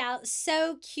turned out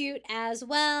so cute as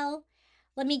well.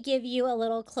 Let me give you a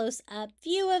little close-up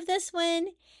view of this one.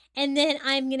 And then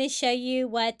I'm going to show you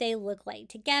what they look like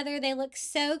together. They look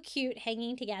so cute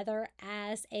hanging together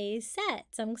as a set.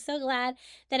 So I'm so glad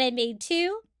that I made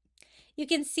two. You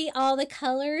can see all the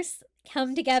colors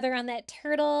come together on that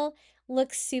turtle.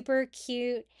 Looks super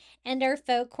cute. And our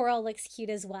faux coral looks cute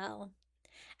as well.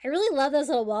 I really love those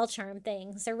little wall charm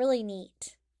things. They're really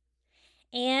neat.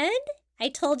 And I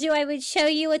told you I would show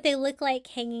you what they look like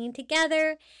hanging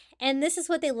together. And this is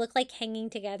what they look like hanging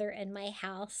together in my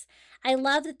house. I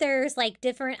love that there's like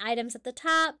different items at the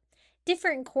top,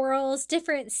 different corals,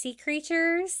 different sea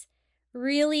creatures.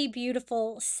 Really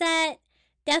beautiful set.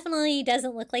 Definitely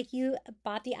doesn't look like you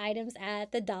bought the items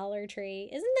at the Dollar Tree.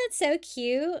 Isn't that so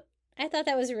cute? I thought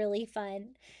that was really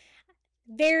fun.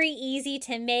 Very easy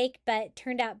to make, but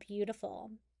turned out beautiful.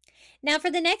 Now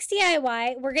for the next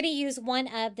DIY, we're going to use one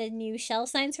of the new shell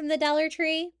signs from the Dollar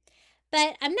Tree.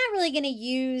 But I'm not really going to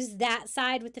use that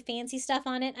side with the fancy stuff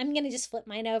on it. I'm going to just flip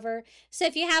mine over. So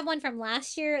if you have one from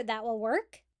last year, that will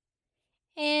work.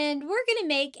 And we're going to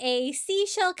make a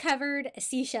seashell covered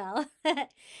seashell.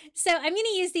 So I'm going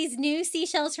to use these new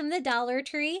seashells from the Dollar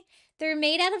Tree. They're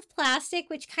made out of plastic,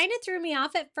 which kind of threw me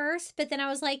off at first. But then I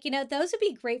was like, you know, those would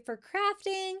be great for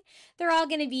crafting. They're all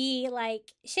going to be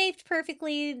like shaped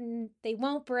perfectly and they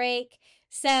won't break.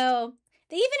 So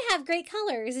they even have great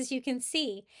colors, as you can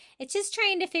see. It's just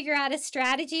trying to figure out a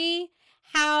strategy,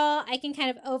 how I can kind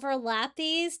of overlap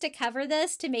these to cover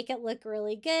this to make it look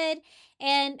really good.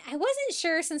 And I wasn't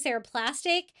sure, since they were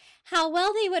plastic, how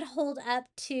well they would hold up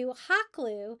to hot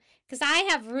glue, because I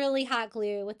have really hot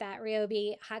glue with that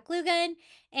Ryobi hot glue gun,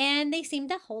 and they seem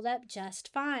to hold up just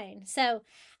fine. So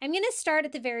I'm going to start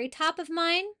at the very top of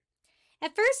mine.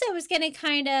 At first I was going to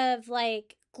kind of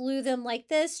like glue them like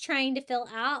this, trying to fill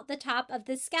out the top of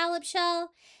the scallop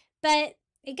shell, but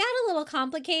it got a little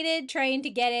complicated trying to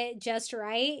get it just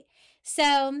right.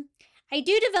 So I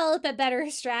do develop a better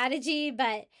strategy,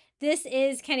 but this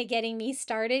is kind of getting me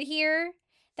started here.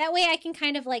 That way I can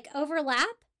kind of like overlap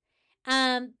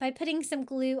by putting some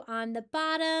glue on the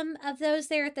bottom of those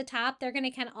there at the top. They're going to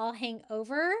kind of all hang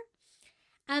over.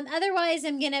 Otherwise,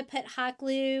 I'm going to put hot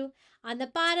glue on the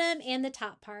bottom and the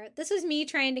top part. This was me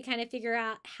trying to kind of figure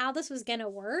out how this was going to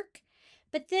work.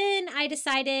 But then I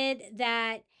decided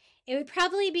that it would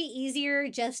probably be easier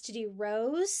just to do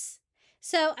rows.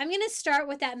 So I'm going to start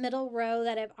with that middle row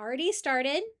that I've already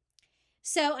started.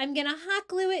 So I'm going to hot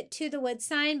glue it to the wood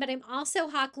sign, but I'm also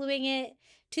hot gluing it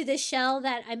to the shell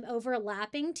that I'm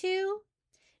overlapping to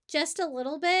just a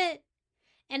little bit.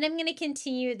 And I'm going to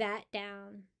continue that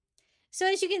down. So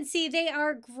as you can see, they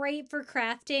are great for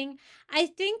crafting. I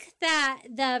think that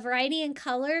the variety in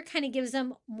color kind of gives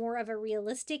them more of a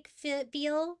realistic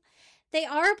feel. They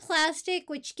are plastic,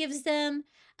 which gives them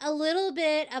a little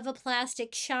bit of a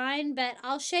plastic shine, but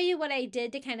I'll show you what I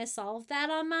did to kind of solve that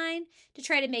on mine to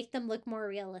try to make them look more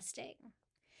realistic.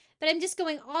 But I'm just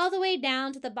going all the way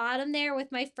down to the bottom there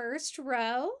with my first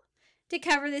row to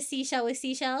cover the seashell with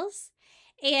seashells.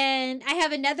 And I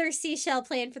have another seashell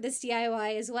planned for this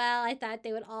DIY as well. I thought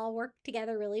they would all work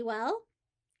together really well.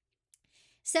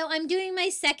 So I'm doing my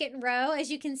second row. As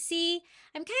you can see,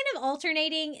 I'm kind of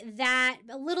alternating that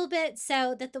a little bit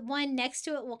so that the one next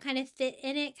to it will kind of fit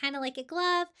in it, kind of like a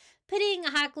glove, putting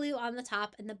a hot glue on the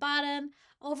top and the bottom,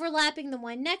 overlapping the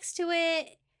one next to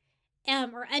it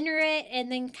or under it,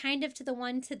 and then kind of to the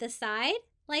one to the side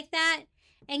like that.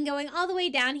 And going all the way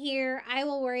down here, I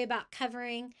will worry about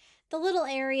covering the little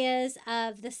areas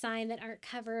of the sign that aren't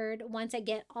covered once I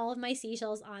get all of my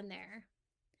seashells on there.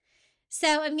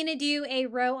 So I'm going to do a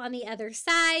row on the other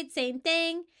side, same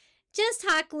thing, just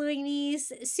hot gluing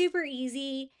these, super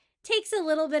easy. Takes a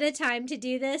little bit of time to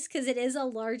do this because it is a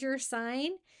larger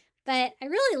sign, but I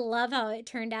really love how it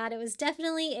turned out. It was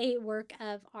definitely a work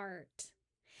of art.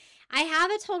 I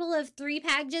have a total of 3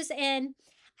 packages, and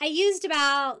I used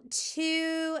about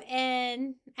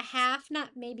 2.5, not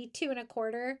maybe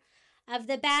 2.25 of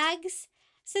the bags.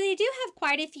 So they do have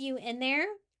quite a few in there.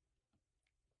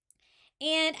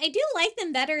 And I do like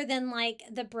them better than like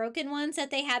the broken ones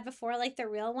that they had before, like the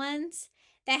real ones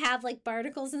that have like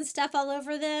barnacles and stuff all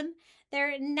over them.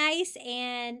 They're nice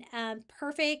and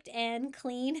perfect and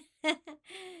clean.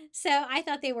 So I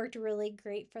thought they worked really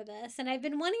great for this. And I've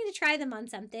been wanting to try them on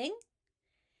something.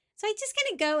 So I just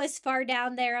kind of go as far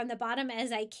down there on the bottom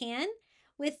as I can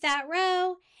with that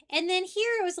row. And then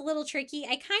here it was a little tricky.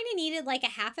 I kind of needed like a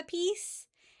half a piece.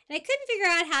 And I couldn't figure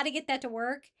out how to get that to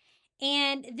work.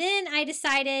 And then I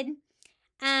decided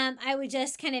I would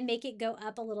just kind of make it go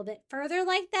up a little bit further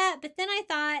like that. But then I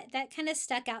thought that kind of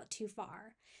stuck out too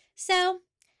far. So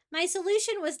my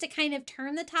solution was to kind of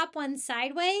turn the top one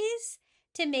sideways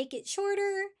to make it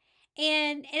shorter.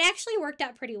 And it actually worked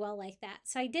out pretty well like that.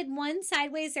 So I did one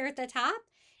sideways there at the top.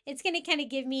 It's going to kind of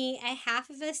give me a half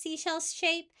of a seashell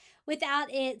shape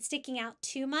without it sticking out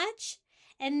too much.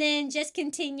 And then just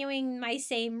continuing my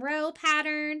same row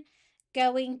pattern,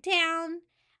 going down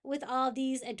with all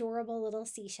these adorable little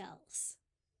seashells.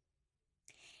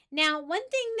 Now, one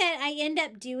thing that I end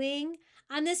up doing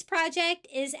on this project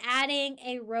is adding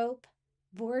a rope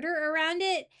border around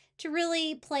it to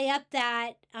really play up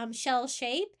that shell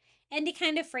shape and to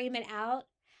kind of frame it out.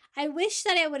 I wish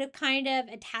that I would have kind of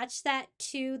attached that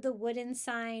to the wooden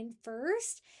sign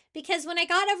first, because when I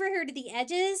got over here to the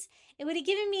edges, it would have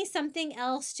given me something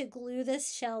else to glue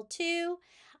this shell to,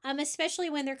 especially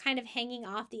when they're kind of hanging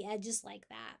off the edges like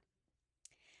that.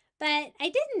 But I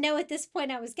didn't know at this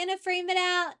point I was going to frame it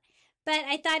out, but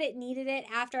I thought it needed it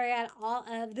after I got all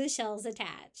of the shells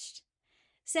attached.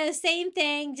 So same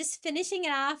thing, just finishing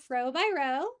it off row by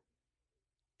row.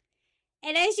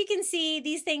 And as you can see,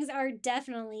 these things are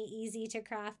definitely easy to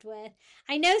craft with.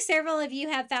 I know several of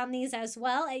you have found these as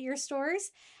well at your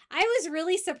stores. I was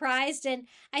really surprised, and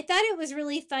I thought it was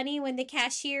really funny when the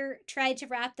cashier tried to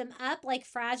wrap them up like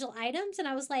fragile items, and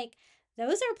I was like,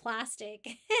 those are plastic.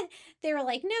 They were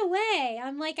like, no way.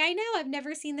 I'm like, I know, I've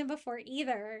never seen them before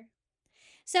either.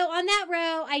 So on that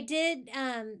row, I did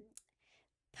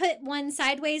put one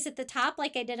sideways at the top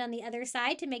like I did on the other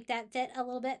side to make that fit a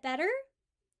little bit better.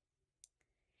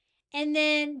 And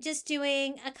then just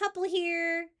doing a couple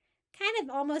here, kind of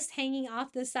almost hanging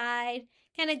off the side,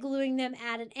 kind of gluing them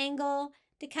at an angle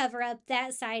to cover up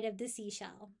that side of the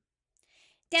seashell.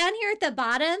 Down here at the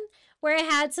bottom, where I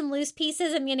had some loose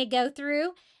pieces, I'm going to go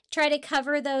through, try to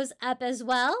cover those up as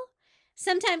well.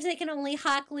 Sometimes I can only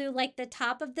hot glue like the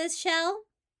top of this shell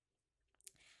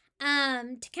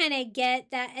to kind of get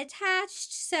that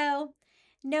attached, so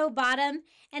no bottom.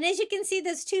 And as you can see,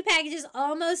 those two packages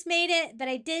almost made it, but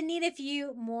I did need a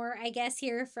few more, I guess,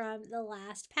 here from the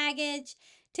last package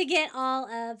to get all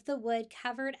of the wood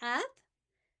covered up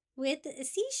with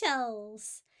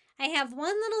seashells. I have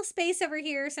one little space over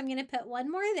here, so I'm going to put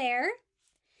one more there.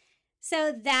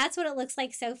 So that's what it looks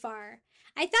like so far.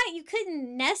 I thought you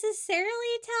couldn't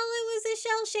necessarily tell it was a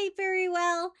shell shape very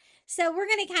well, so we're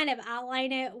going to kind of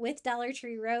outline it with Dollar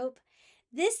Tree rope.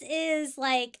 This is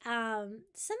like some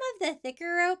of the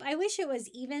thicker rope. I wish it was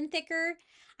even thicker.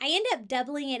 I end up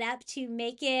doubling it up to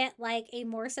make it like a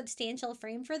more substantial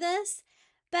frame for this.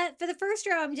 But for the first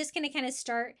row, I'm just going to kind of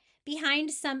start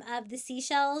behind some of the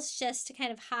seashells just to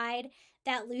kind of hide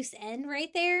that loose end right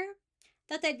there.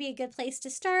 Thought that'd be a good place to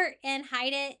start and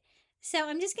hide it. So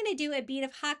I'm just going to do a bead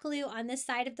of hot glue on this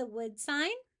side of the wood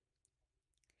sign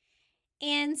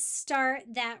and start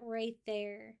that right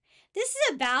there. This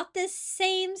is about the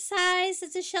same size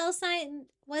as the shell sign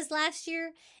was last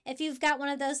year. If you've got one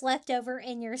of those left over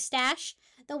in your stash,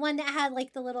 the one that had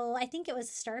like the little, I think it was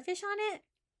a starfish on it.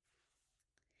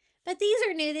 But these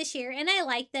are new this year and I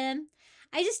like them.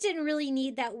 I just didn't really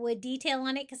need that wood detail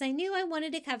on it because I knew I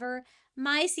wanted to cover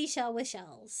my seashell with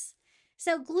shells.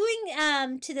 So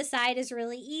gluing to the side is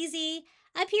really easy.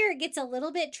 Up here it gets a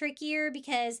little bit trickier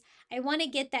because I want to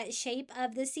get that shape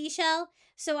of the seashell.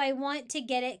 So I want to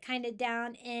get it kind of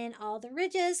down in all the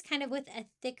ridges, kind of with a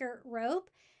thicker rope.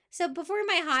 So before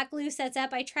my hot glue sets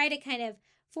up, I try to kind of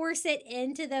force it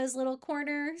into those little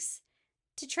corners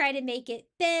to try to make it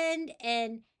bend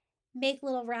and make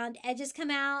little round edges come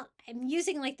out. I'm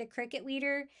using like the Cricut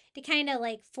weeder to kind of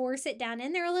like force it down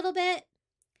in there a little bit.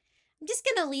 I'm just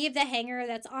going to leave the hanger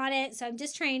that's on it, so I'm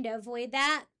just trying to avoid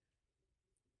that.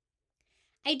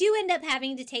 I do end up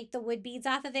having to take the wood beads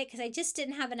off of it because I just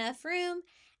didn't have enough room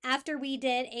after we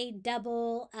did a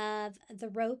double of the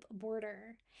rope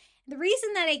border. The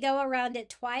reason that I go around it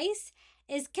twice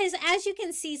is because, as you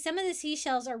can see, some of the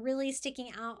seashells are really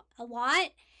sticking out a lot,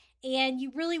 and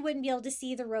you really wouldn't be able to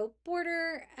see the rope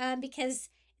border because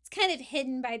it's kind of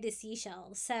hidden by the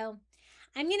seashells. So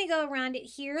I'm going to go around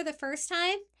it here the first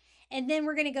time. And then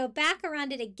we're going to go back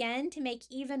around it again to make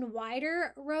even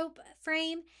wider rope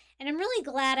frame. And I'm really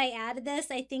glad I added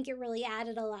this. I think it really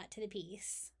added a lot to the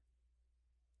piece.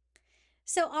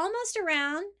 So almost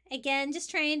around, again,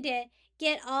 just trying to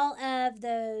get all of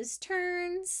those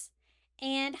turns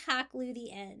and hot glue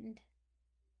the end.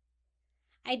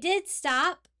 I did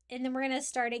stop, and then we're going to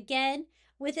start again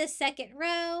with a second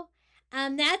row.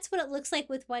 That's what it looks like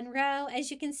with one row.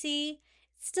 As you can see,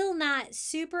 still not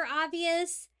super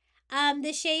obvious,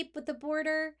 the shape with the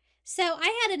border. So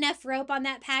I had enough rope on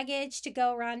that package to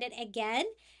go around it again.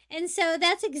 And so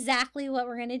that's exactly what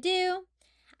we're going to do.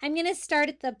 I'm going to start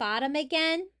at the bottom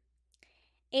again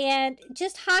and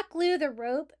just hot glue the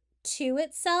rope to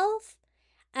itself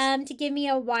to give me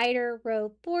a wider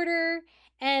rope border.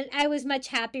 And I was much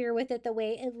happier with it the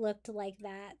way it looked like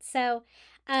that. So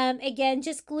again,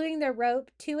 just gluing the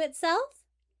rope to itself.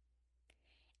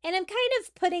 And I'm kind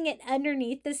of putting it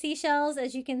underneath the seashells,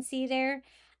 as you can see there,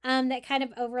 that kind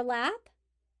of overlap.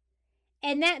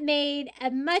 And that made a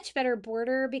much better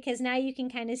border because now you can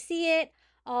kind of see it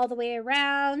all the way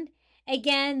around.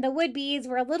 Again, the wood beads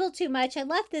were a little too much. I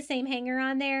left the same hanger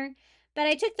on there, but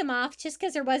I took them off just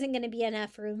because there wasn't going to be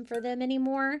enough room for them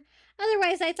anymore.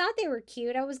 Otherwise, I thought they were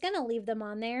cute. I was going to leave them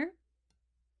on there.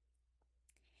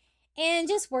 And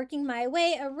just working my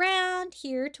way around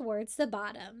here towards the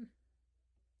bottom.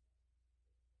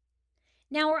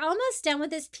 Now we're almost done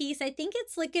with this piece. I think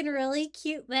it's looking really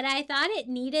cute, but I thought it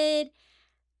needed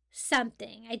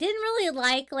something. I didn't really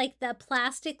like the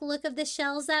plastic look of the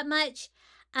shells that much.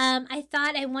 I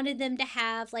thought I wanted them to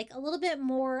have like a little bit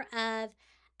more of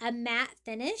a matte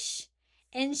finish.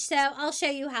 And so I'll show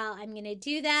you how I'm going to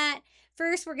do that.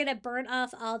 First, we're going to burn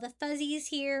off all the fuzzies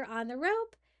here on the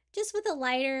rope, just with a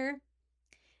lighter,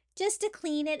 just to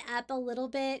clean it up a little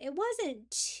bit. It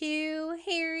wasn't too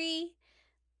hairy,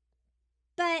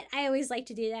 but I always like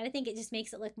to do that. I think it just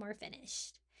makes it look more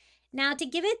finished. Now to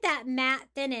give it that matte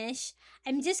finish,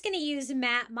 I'm just going to use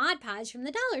matte Mod Podge from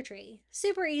the Dollar Tree.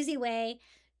 Super easy way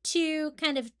to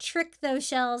kind of trick those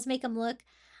shells, make them look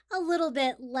a little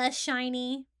bit less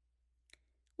shiny,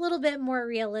 a little bit more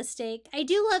realistic. I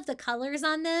do love the colors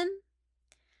on them.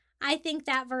 I think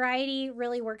that variety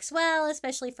really works well,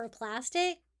 especially for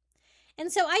plastic.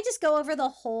 And so I just go over the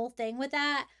whole thing with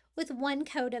that, with one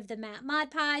coat of the matte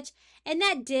Mod Podge, and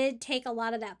that did take a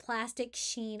lot of that plastic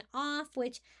sheen off,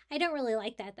 which I don't really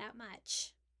like that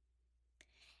much.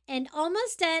 And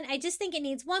almost done. I just think it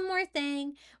needs one more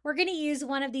thing. We're going to use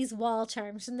one of these wall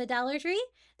charms from the Dollar Tree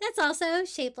that's also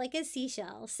shaped like a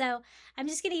seashell. So I'm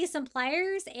just going to use some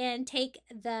pliers and take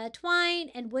the twine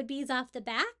and wood beads off the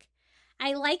back.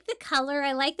 I like the color.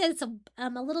 I like that it's a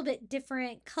little bit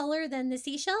different color than the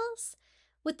seashells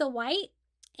with the white,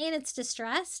 and it's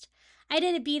distressed. I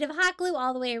did a bead of hot glue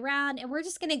all the way around, and we're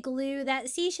just going to glue that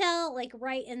seashell like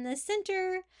right in the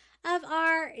center of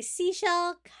our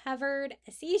seashell covered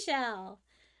seashell.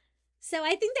 So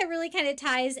I think that really kind of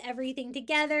ties everything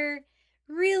together.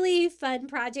 Really fun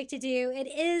project to do. It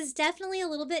is definitely a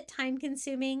little bit time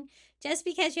consuming just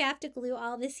because you have to glue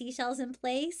all the seashells in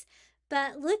place,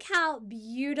 but look how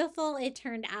beautiful it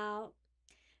turned out.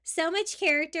 So much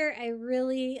character. I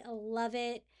really love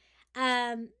it.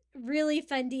 Really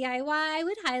fun DIY. I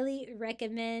would highly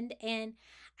recommend. And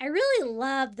I really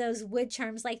love those wood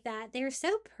charms like that. They're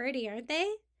so pretty, aren't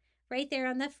they? Right there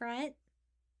on the front.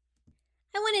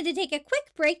 I wanted to take a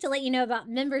quick break to let you know about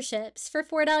memberships. For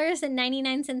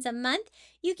 $4.99 a month,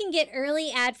 you can get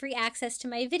early ad-free access to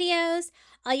my videos.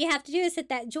 All you have to do is hit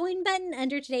that join button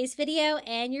under today's video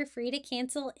and you're free to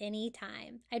cancel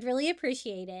anytime. I'd really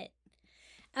appreciate it.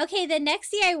 Okay, the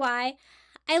next DIY.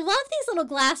 I love these little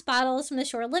glass bottles from the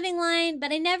Shore Living line,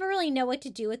 but I never really know what to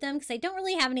do with them because I don't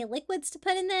really have any liquids to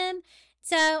put in them.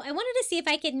 So I wanted to see if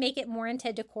I could make it more into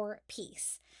a decor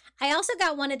piece. I also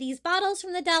got one of these bottles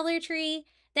from the Dollar Tree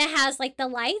that has like the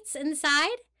lights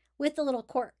inside with the little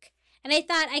cork. And I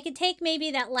thought I could take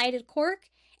maybe that lighted cork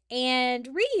and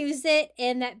reuse it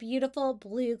in that beautiful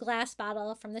blue glass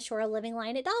bottle from the Shore Living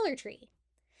line at Dollar Tree.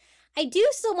 I do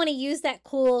still want to use that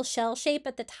cool shell shape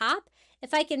at the top.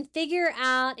 If I can figure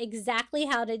out exactly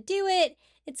how to do it,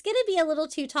 it's going to be a little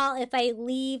too tall if I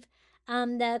leave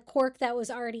the cork that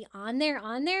was already on there.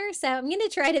 So I'm going to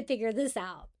try to figure this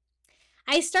out.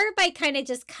 I start by kind of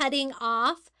just cutting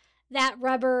off that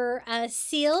rubber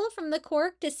seal from the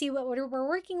cork to see what we're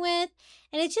working with.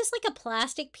 And it's just like a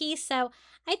plastic piece. So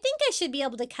I think I should be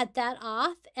able to cut that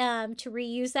off to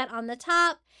reuse that on the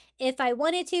top if I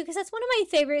wanted to, because that's one of my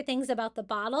favorite things about the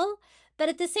bottle. But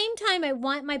at the same time, I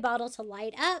want my bottle to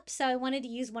light up, so I wanted to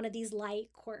use one of these light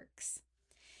corks.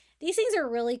 These things are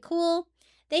really cool.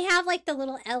 They have like the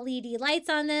little LED lights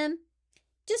on them.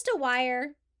 just a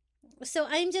wire. So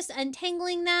I'm just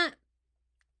untangling that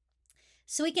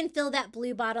so we can fill that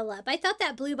blue bottle up. I thought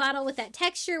that blue bottle with that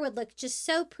texture would look just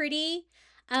so pretty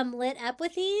lit up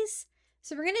with these.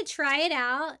 So we're going to try it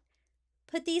out.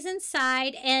 Put these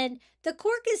inside, and the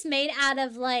cork is made out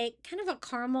of like kind of a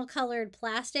caramel colored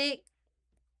plastic.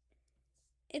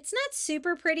 It's not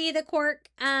super pretty, the cork,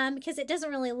 because it doesn't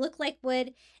really look like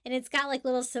wood, and it's got like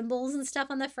little symbols and stuff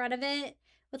on the front of it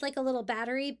with like a little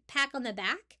battery pack on the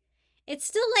back. It's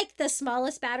still like the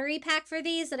smallest battery pack for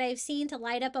these that I've seen to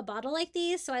light up a bottle like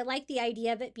these, so I like the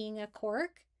idea of it being a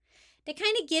cork. To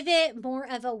kind of give it more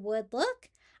of a wood look,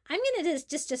 I'm going to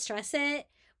just distress it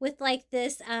with like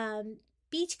this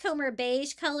Beachcomber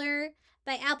beige color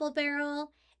by Apple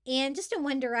Barrel, and just in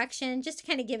one direction, just to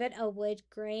kind of give it a wood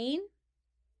grain.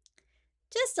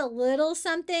 Just a little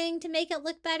something to make it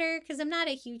look better, because I'm not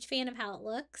a huge fan of how it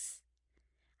looks.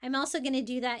 I'm also going to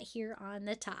do that here on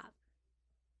the top.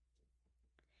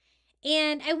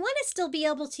 And I want to still be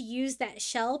able to use that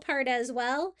shell part as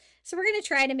well, so we're going to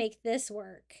try to make this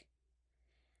work.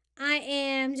 I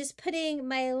am just putting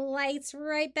my lights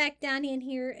right back down in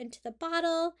here into the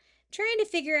bottle, trying to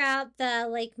figure out the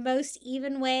like most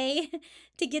even way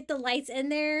to get the lights in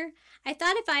there. I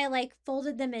thought if I like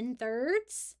folded them in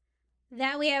thirds,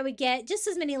 that way I would get just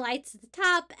as many lights at the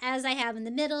top as I have in the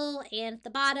middle and at the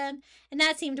bottom, and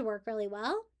that seemed to work really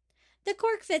well. The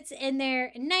cork fits in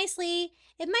there nicely.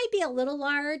 It might be a little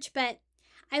large, but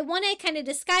I want to kind of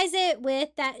disguise it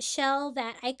with that shell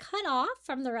that I cut off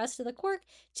from the rest of the cork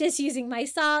just using my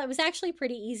saw. It was actually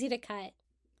pretty easy to cut.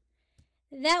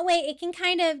 That way it can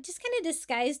kind of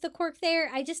disguise the cork there.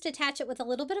 I just attach it with a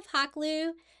little bit of hot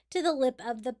glue to the lip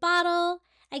of the bottle.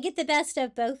 I get the best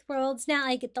of both worlds. Now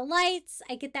I get the lights,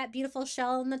 I get that beautiful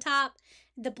shell on the top.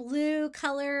 The blue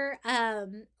color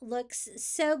looks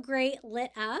so great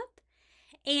lit up.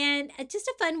 And just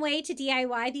a fun way to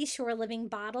DIY these Shore Living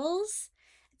bottles.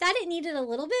 I thought it needed a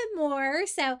little bit more,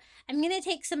 so I'm going to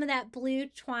take some of that blue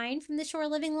twine from the Shore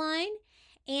Living line,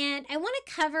 and I want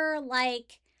to cover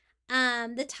like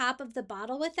the top of the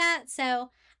bottle with that. So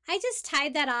I just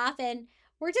tied that off, and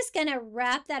we're just going to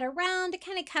wrap that around to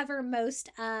kind of cover most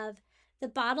of the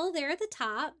bottle there at the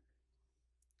top.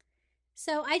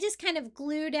 So I just kind of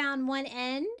glue down one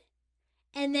end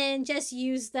and then just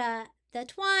use the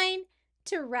twine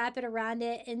to wrap it around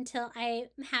it until I'm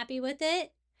happy with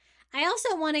it. I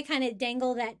also want to kind of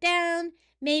dangle that down,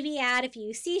 maybe add a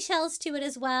few seashells to it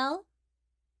as well.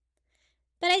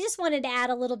 But I just wanted to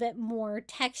add a little bit more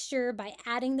texture by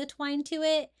adding the twine to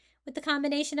it with the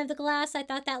combination of the glass. I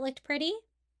thought that looked pretty.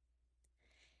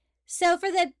 So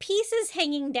for the pieces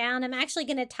hanging down, I'm actually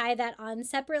going to tie that on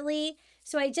separately.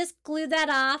 So I just glued that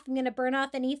off. I'm going to burn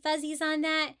off any fuzzies on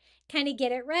that, kind of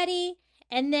get it ready.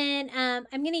 And then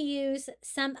I'm going to use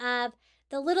some of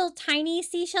the little tiny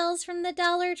seashells from the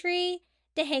Dollar Tree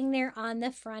to hang there on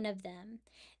the front of them.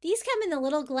 These come in the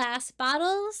little glass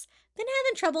bottles. Been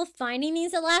having trouble finding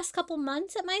these the last couple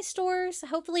months at my stores.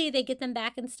 Hopefully they get them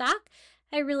back in stock.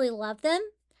 I really love them.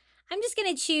 I'm just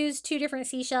going to choose 2 different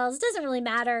seashells. It doesn't really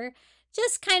matter.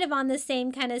 Just kind of on the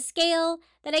same kind of scale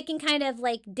that I can kind of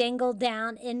like dangle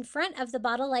down in front of the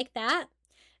bottle like that.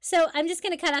 So I'm just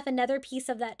going to cut off another piece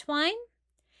of that twine.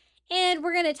 And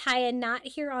we're going to tie a knot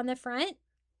here on the front.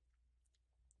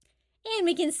 And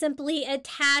we can simply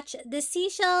attach the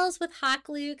seashells with hot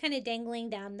glue kind of dangling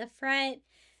down the front.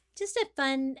 Just a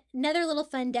fun, another little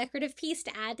fun decorative piece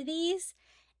to add to these.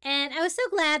 And I was so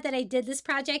glad that I did this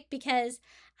project because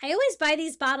I always buy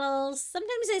these bottles.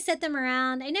 Sometimes I set them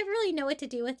around. I never really know what to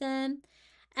do with them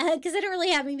because I don't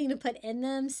really have anything to put in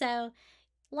them. So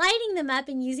lighting them up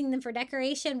and using them for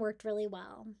decoration worked really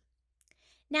well.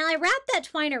 Now I wrapped that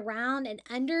twine around and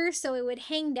under so it would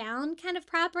hang down kind of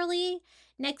properly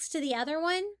next to the other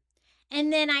one.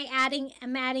 And then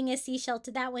I'm adding a seashell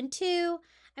to that one too.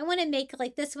 I want to make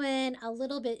like this one a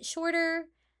little bit shorter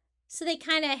so they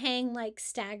kind of hang like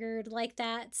staggered like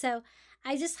that. So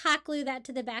I just hot glue that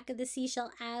to the back of the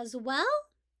seashell as well.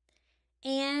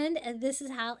 And this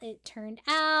is how it turned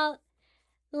out.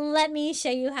 Let me show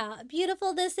you how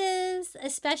beautiful this is,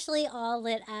 especially all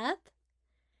lit up.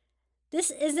 This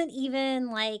isn't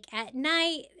even like at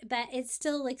night, but it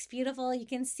still looks beautiful. You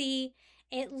can see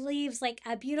it leaves like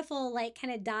a beautiful like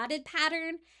kind of dotted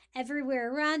pattern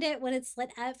everywhere around it when it's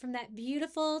lit up from that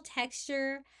beautiful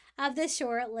texture of the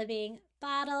Shore Living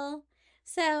bottle.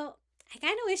 So I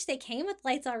kind of wish they came with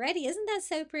lights already. Isn't that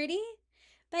so pretty?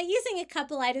 By using a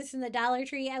couple items from the Dollar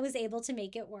Tree, I was able to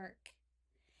make it work.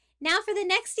 Now for the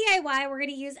next DIY, we're going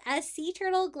to use a sea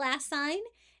turtle glass sign.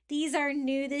 These are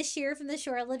new this year from the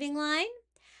Shore Living line.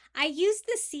 I used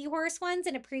the seahorse ones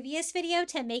in a previous video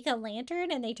to make a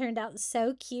lantern and they turned out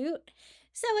so cute.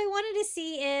 So I wanted to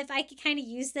see if I could kind of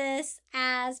use this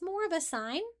as more of a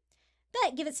sign,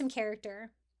 but give it some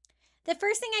character. The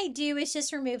first thing I do is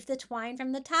just remove the twine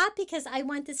from the top because I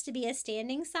want this to be a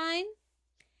standing sign.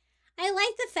 I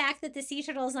like the fact that the sea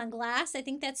turtle is on glass. I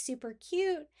think that's super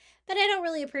cute, but I don't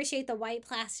really appreciate the white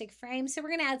plastic frame, so we're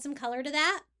going to add some color to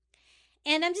that.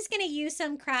 And I'm just going to use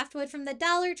some craft wood from the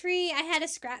Dollar Tree. I had a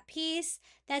scrap piece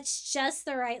that's just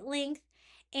the right length,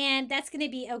 and that's going to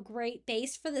be a great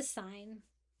base for the sign.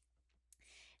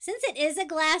 Since it is a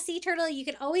glass sea turtle, you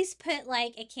could always put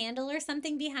like a candle or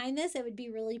something behind this. It would be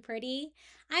really pretty.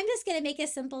 I'm just going to make a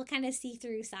simple kind of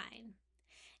see-through sign.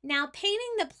 Now,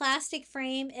 painting the plastic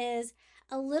frame is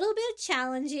a little bit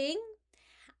challenging.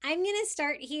 I'm going to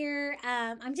start here.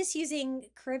 I'm just using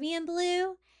Caribbean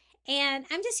blue, and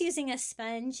I'm just using a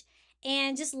sponge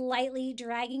and just lightly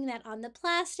dragging that on the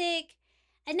plastic.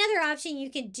 Another option you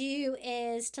could do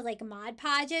is to like Mod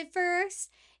Podge it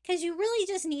first, because you really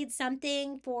just need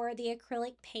something for the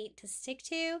acrylic paint to stick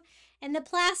to. And the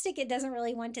plastic, it doesn't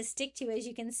really want to stick to, as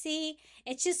you can see.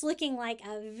 It's just looking like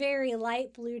a very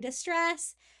light blue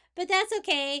distress. But that's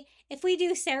okay. If we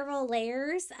do several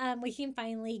layers, we can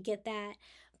finally get that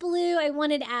blue. I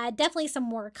wanted to add definitely some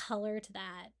more color to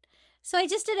that. So I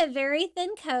just did a very thin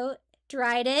coat,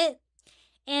 dried it,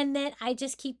 and then I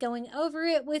just keep going over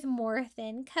it with more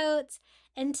thin coats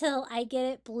until I get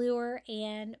it bluer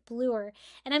and bluer.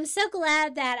 And I'm so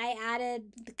glad that I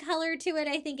added the color to it.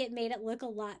 I think it made it look a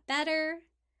lot better.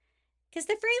 Because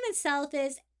the frame itself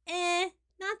is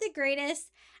not the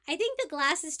greatest. I think the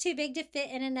glass is too big to fit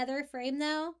in another frame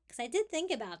though, because I did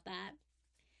think about that.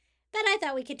 But I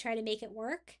thought we could try to make it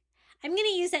work. I'm going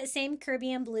to use that same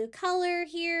Caribbean blue color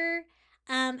here.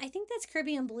 I think that's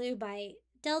Caribbean blue by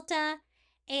Delta,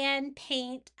 and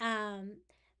paint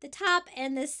the top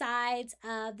and the sides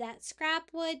of that scrap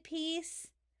wood piece,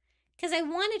 because I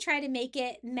want to try to make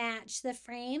it match the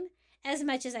frame as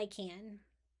much as I can.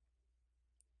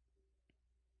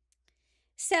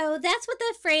 So that's what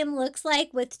the frame looks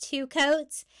like with 2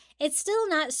 coats. It's still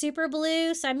not super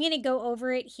blue, so I'm going to go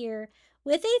over it here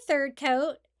with a 3rd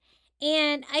coat.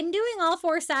 And I'm doing all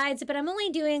 4 sides, but I'm only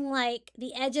doing like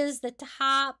the edges, the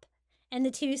top, and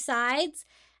the 2 sides,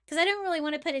 because I don't really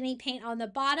want to put any paint on the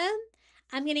bottom.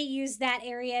 I'm going to use that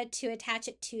area to attach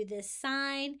it to this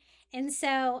sign. And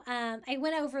so I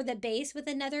went over the base with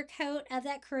another coat of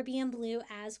that Caribbean blue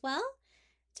as well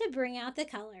to bring out the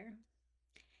color.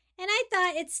 And I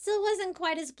thought it still wasn't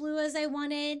quite as blue as I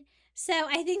wanted, so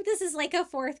I think this is like a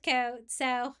 4th coat.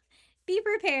 So be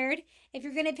prepared. If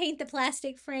you're going to paint the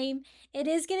plastic frame, it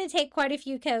is going to take quite a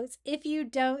few coats. If you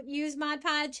don't use Mod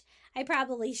Podge, I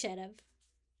probably should have.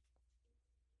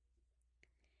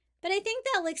 But I think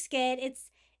that looks good. It's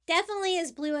definitely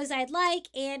as blue as I'd like,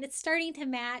 and it's starting to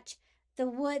match the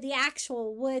wood, the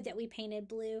actual wood that we painted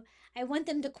blue. I want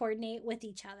them to coordinate with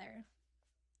each other.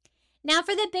 Now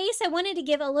for the base, I wanted to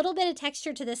give a little bit of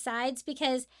texture to the sides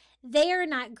because they are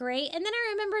not great. And then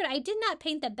I remembered I did not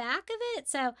paint the back of it,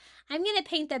 so I'm going to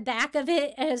paint the back of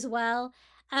it as well.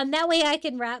 That way I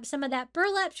can wrap some of that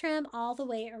burlap trim all the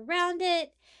way around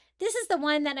it. This is the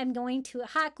one that I'm going to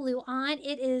hot glue on.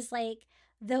 It is like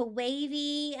the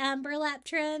wavy burlap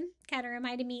trim, kind of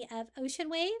reminded me of ocean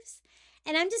waves.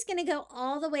 And I'm just going to go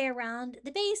all the way around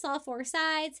the base, all 4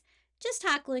 sides, just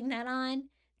hot gluing that on.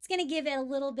 It's going to give it a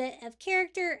little bit of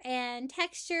character and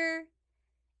texture.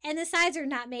 And the sides are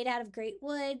not made out of great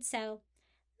wood, so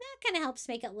that kind of helps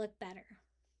make it look better.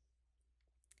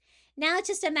 Now it's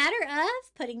just a matter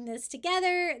of putting this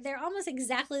together. They're almost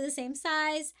exactly the same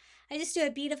size. I just do a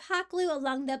bead of hot glue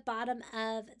along the bottom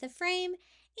of the frame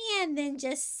and then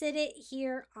just sit it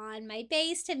here on my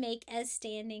base to make a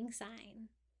standing sign.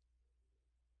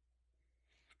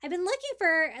 I've been looking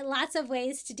for lots of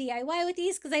ways to DIY with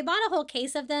these because I bought a whole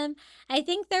case of them. I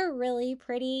think they're really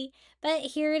pretty, but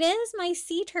here it is, my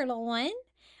sea turtle one.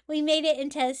 We made it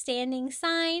into a standing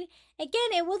sign. Again,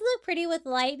 it would look pretty with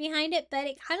light behind it, but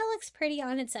it kind of looks pretty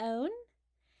on its own.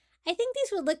 I think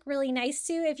these would look really nice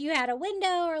too if you had a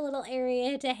window or a little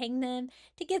area to hang them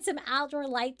to get some outdoor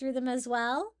light through them as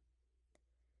well.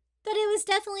 But it was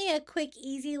definitely a quick,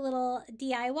 easy little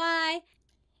DIY.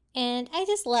 And I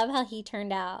just love how he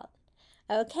turned out.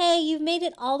 Okay, you've made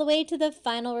it all the way to the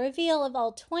final reveal of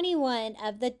all 21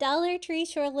 of the Dollar Tree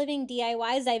Shore Living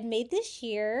DIYs I've made this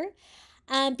year.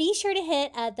 Be sure to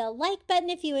hit the like button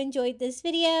if you enjoyed this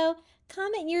video.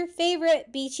 Comment your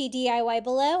favorite beachy DIY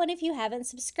below. And if you haven't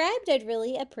subscribed, I'd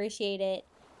really appreciate it.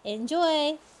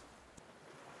 Enjoy!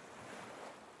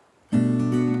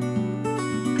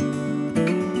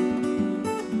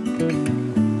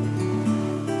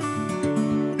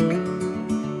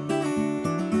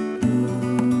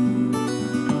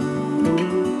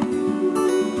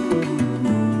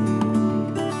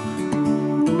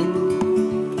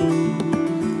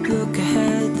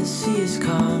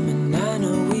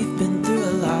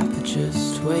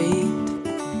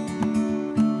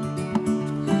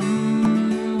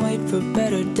 for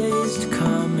better days to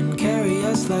come and carry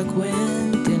us like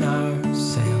wind in our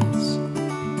sails.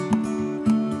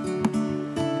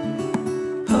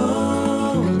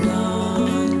 Hold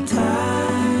on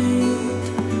tight,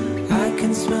 I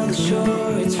can smell the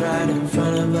shore, it's right in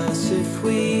front of us if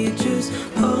we just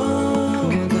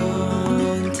hold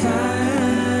on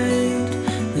tight.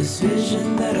 This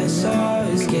vision that I saw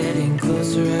is getting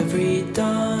closer every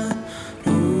dawn.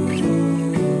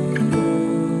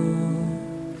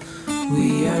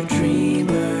 We are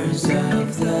dreamers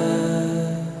of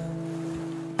the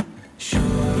shore.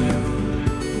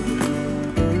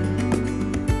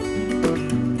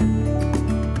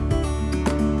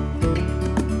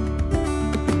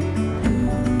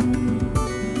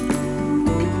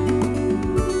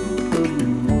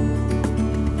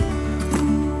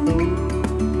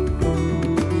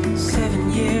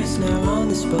 7 years now on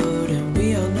this boat, and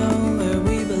we all know where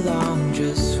we belong.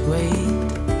 Just wait.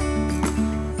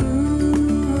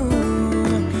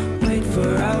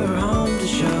 For our home to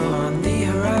show on the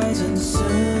horizon,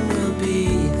 soon we'll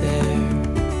be there.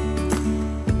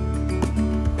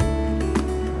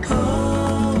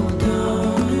 Hold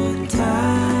on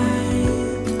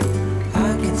tight,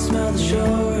 I can smell the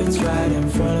shore, it's right in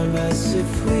front of us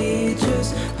if we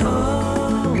just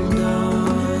hold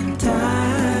on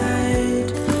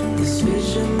tight. This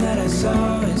vision that I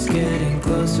saw is getting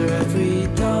closer every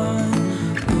dawn.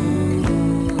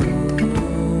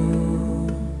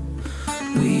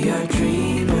 We are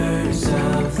dreamers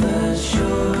of the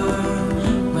shore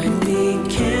when we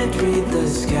can't read the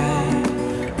sky.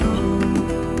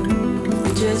 We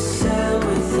just sail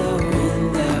with the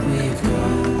wind that we've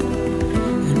got.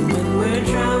 And when we're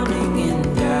drowning in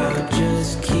doubt,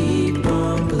 just keep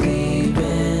on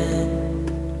believing.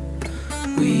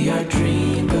 We are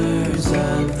dreamers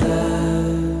of the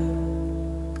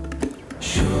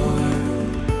shore.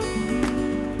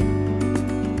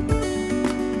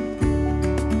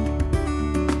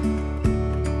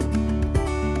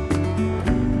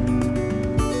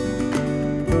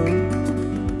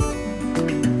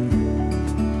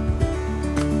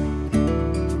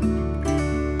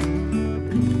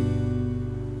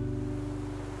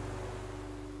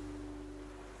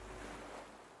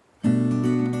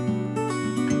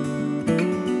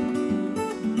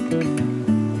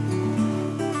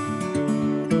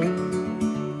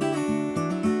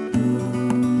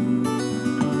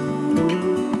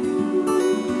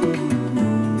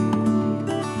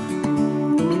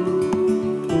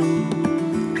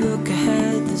 Look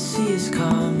ahead, the sea is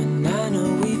calm, and I know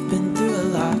we've been through a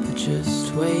lot, but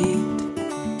just wait.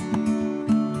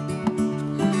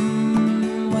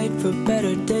 Wait for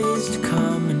better days to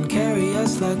come and carry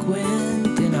us like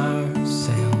wind in our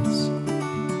sails.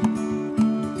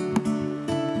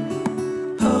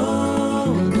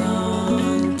 Hold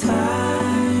on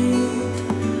tight,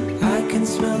 I can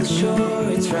smell the shore,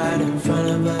 it's right in front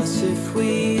of us if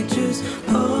we just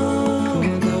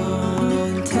hold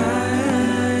on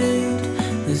tight.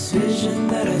 This vision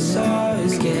that I saw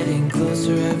is getting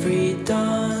closer every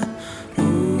dawn.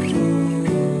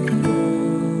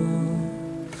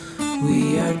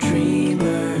 We are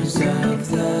dreamers of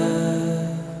the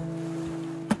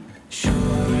shore.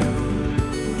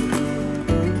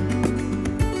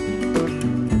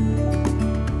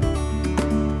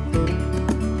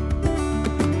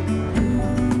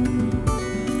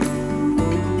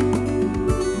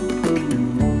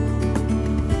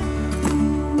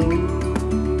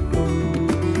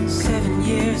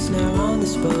 Now on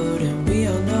this boat, and we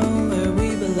all know where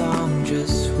we belong.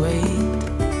 Just wait.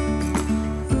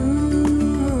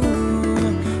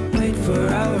 Wait for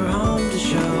our home to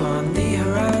show on the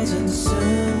horizon,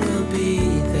 soon we'll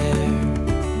be there.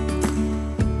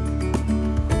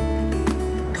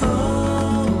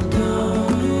 Hold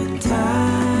on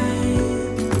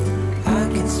tight, I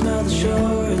can smell the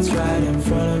shore, it's right in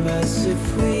front of us if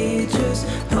we just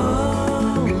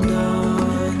hold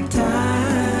on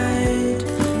tight.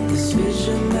 This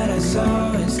vision that I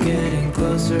saw is getting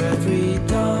closer every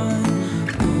dawn.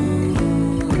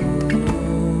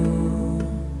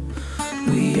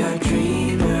 We are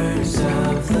dreamers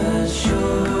of the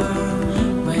shore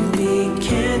when we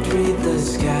can't read the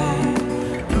sky.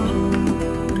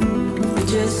 We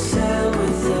just sail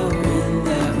with the wind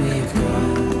that we've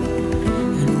got.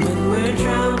 And when we're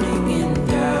drowning in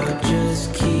doubt,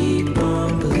 just keep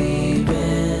on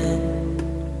believing.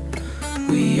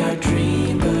 We are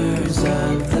dreamers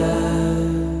of the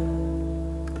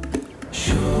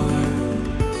shore.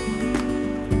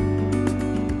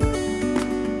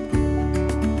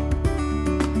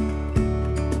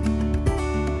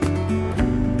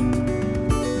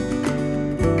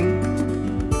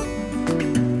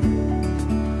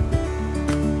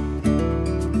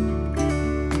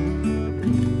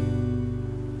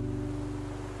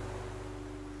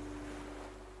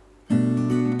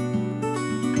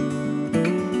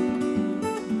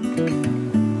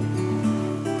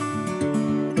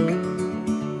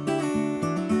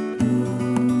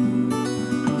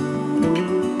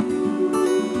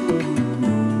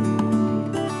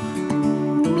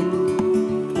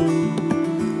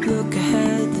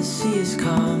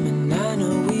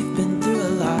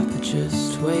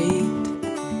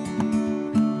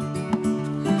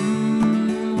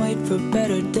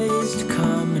 better days to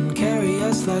come and carry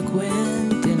us like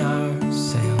wind in our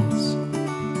sails.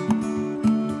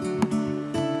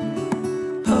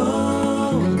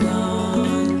 Hold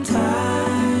on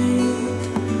tight,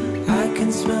 I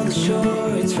can smell the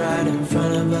shore, it's right in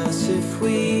front of us if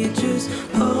we just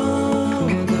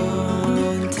hold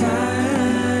on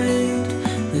tight.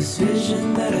 This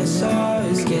vision that I saw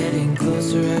is getting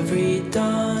closer every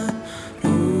dawn.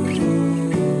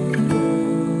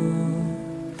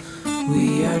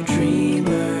 We are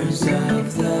dreamers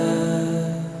of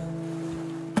the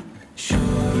shore.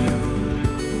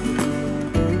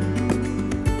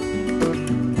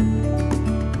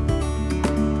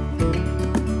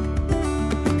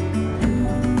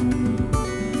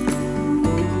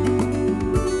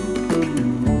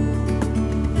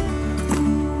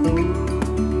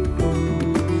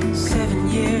 7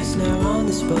 years now on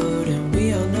this boat, and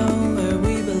we all know where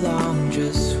we belong.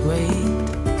 Just wait.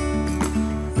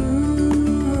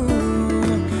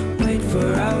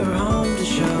 For our home to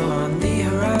show on the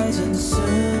horizon,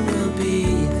 soon we'll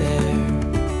be there.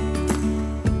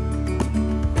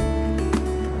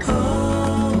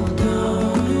 Hold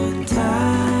on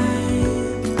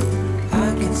tight,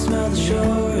 I can smell the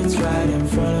shore, it's right in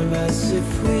front of us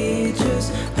if we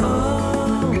just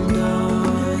hold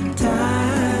on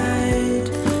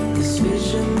tight. This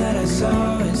vision that I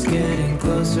saw is getting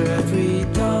closer every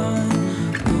dawn.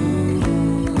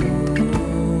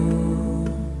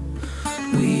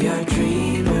 We are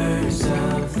dreamers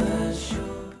of the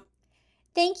shore.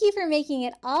 Thank you for making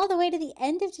it all the way to the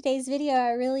end of today's video.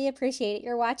 I really appreciate it.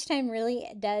 Your watch time really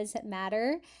does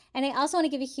matter. And I also want to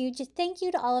give a huge thank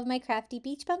you to all of my Crafty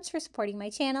Beach Bumps for supporting my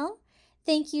channel.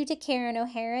 Thank you to Karen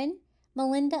O'Haron,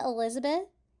 Melinda Elizabeth,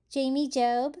 Jamie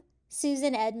Job,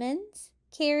 Susan Edmonds,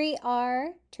 Carrie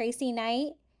R., Tracy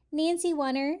Knight, Nancy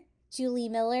Wunner, Julie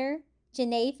Miller,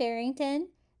 Janae Farrington,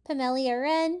 Pamelia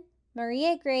Wren,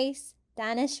 Maria Grace,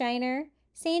 Donna Schreiner,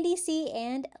 Sandy C.,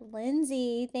 and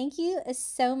Lindsay. Thank you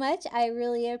so much. I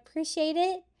really appreciate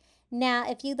it. Now,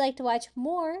 if you'd like to watch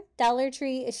more Dollar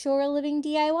Tree shore living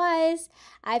DIYs,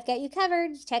 I've got you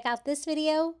covered. Check out this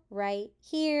video right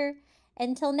here.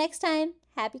 Until next time,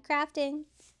 happy crafting.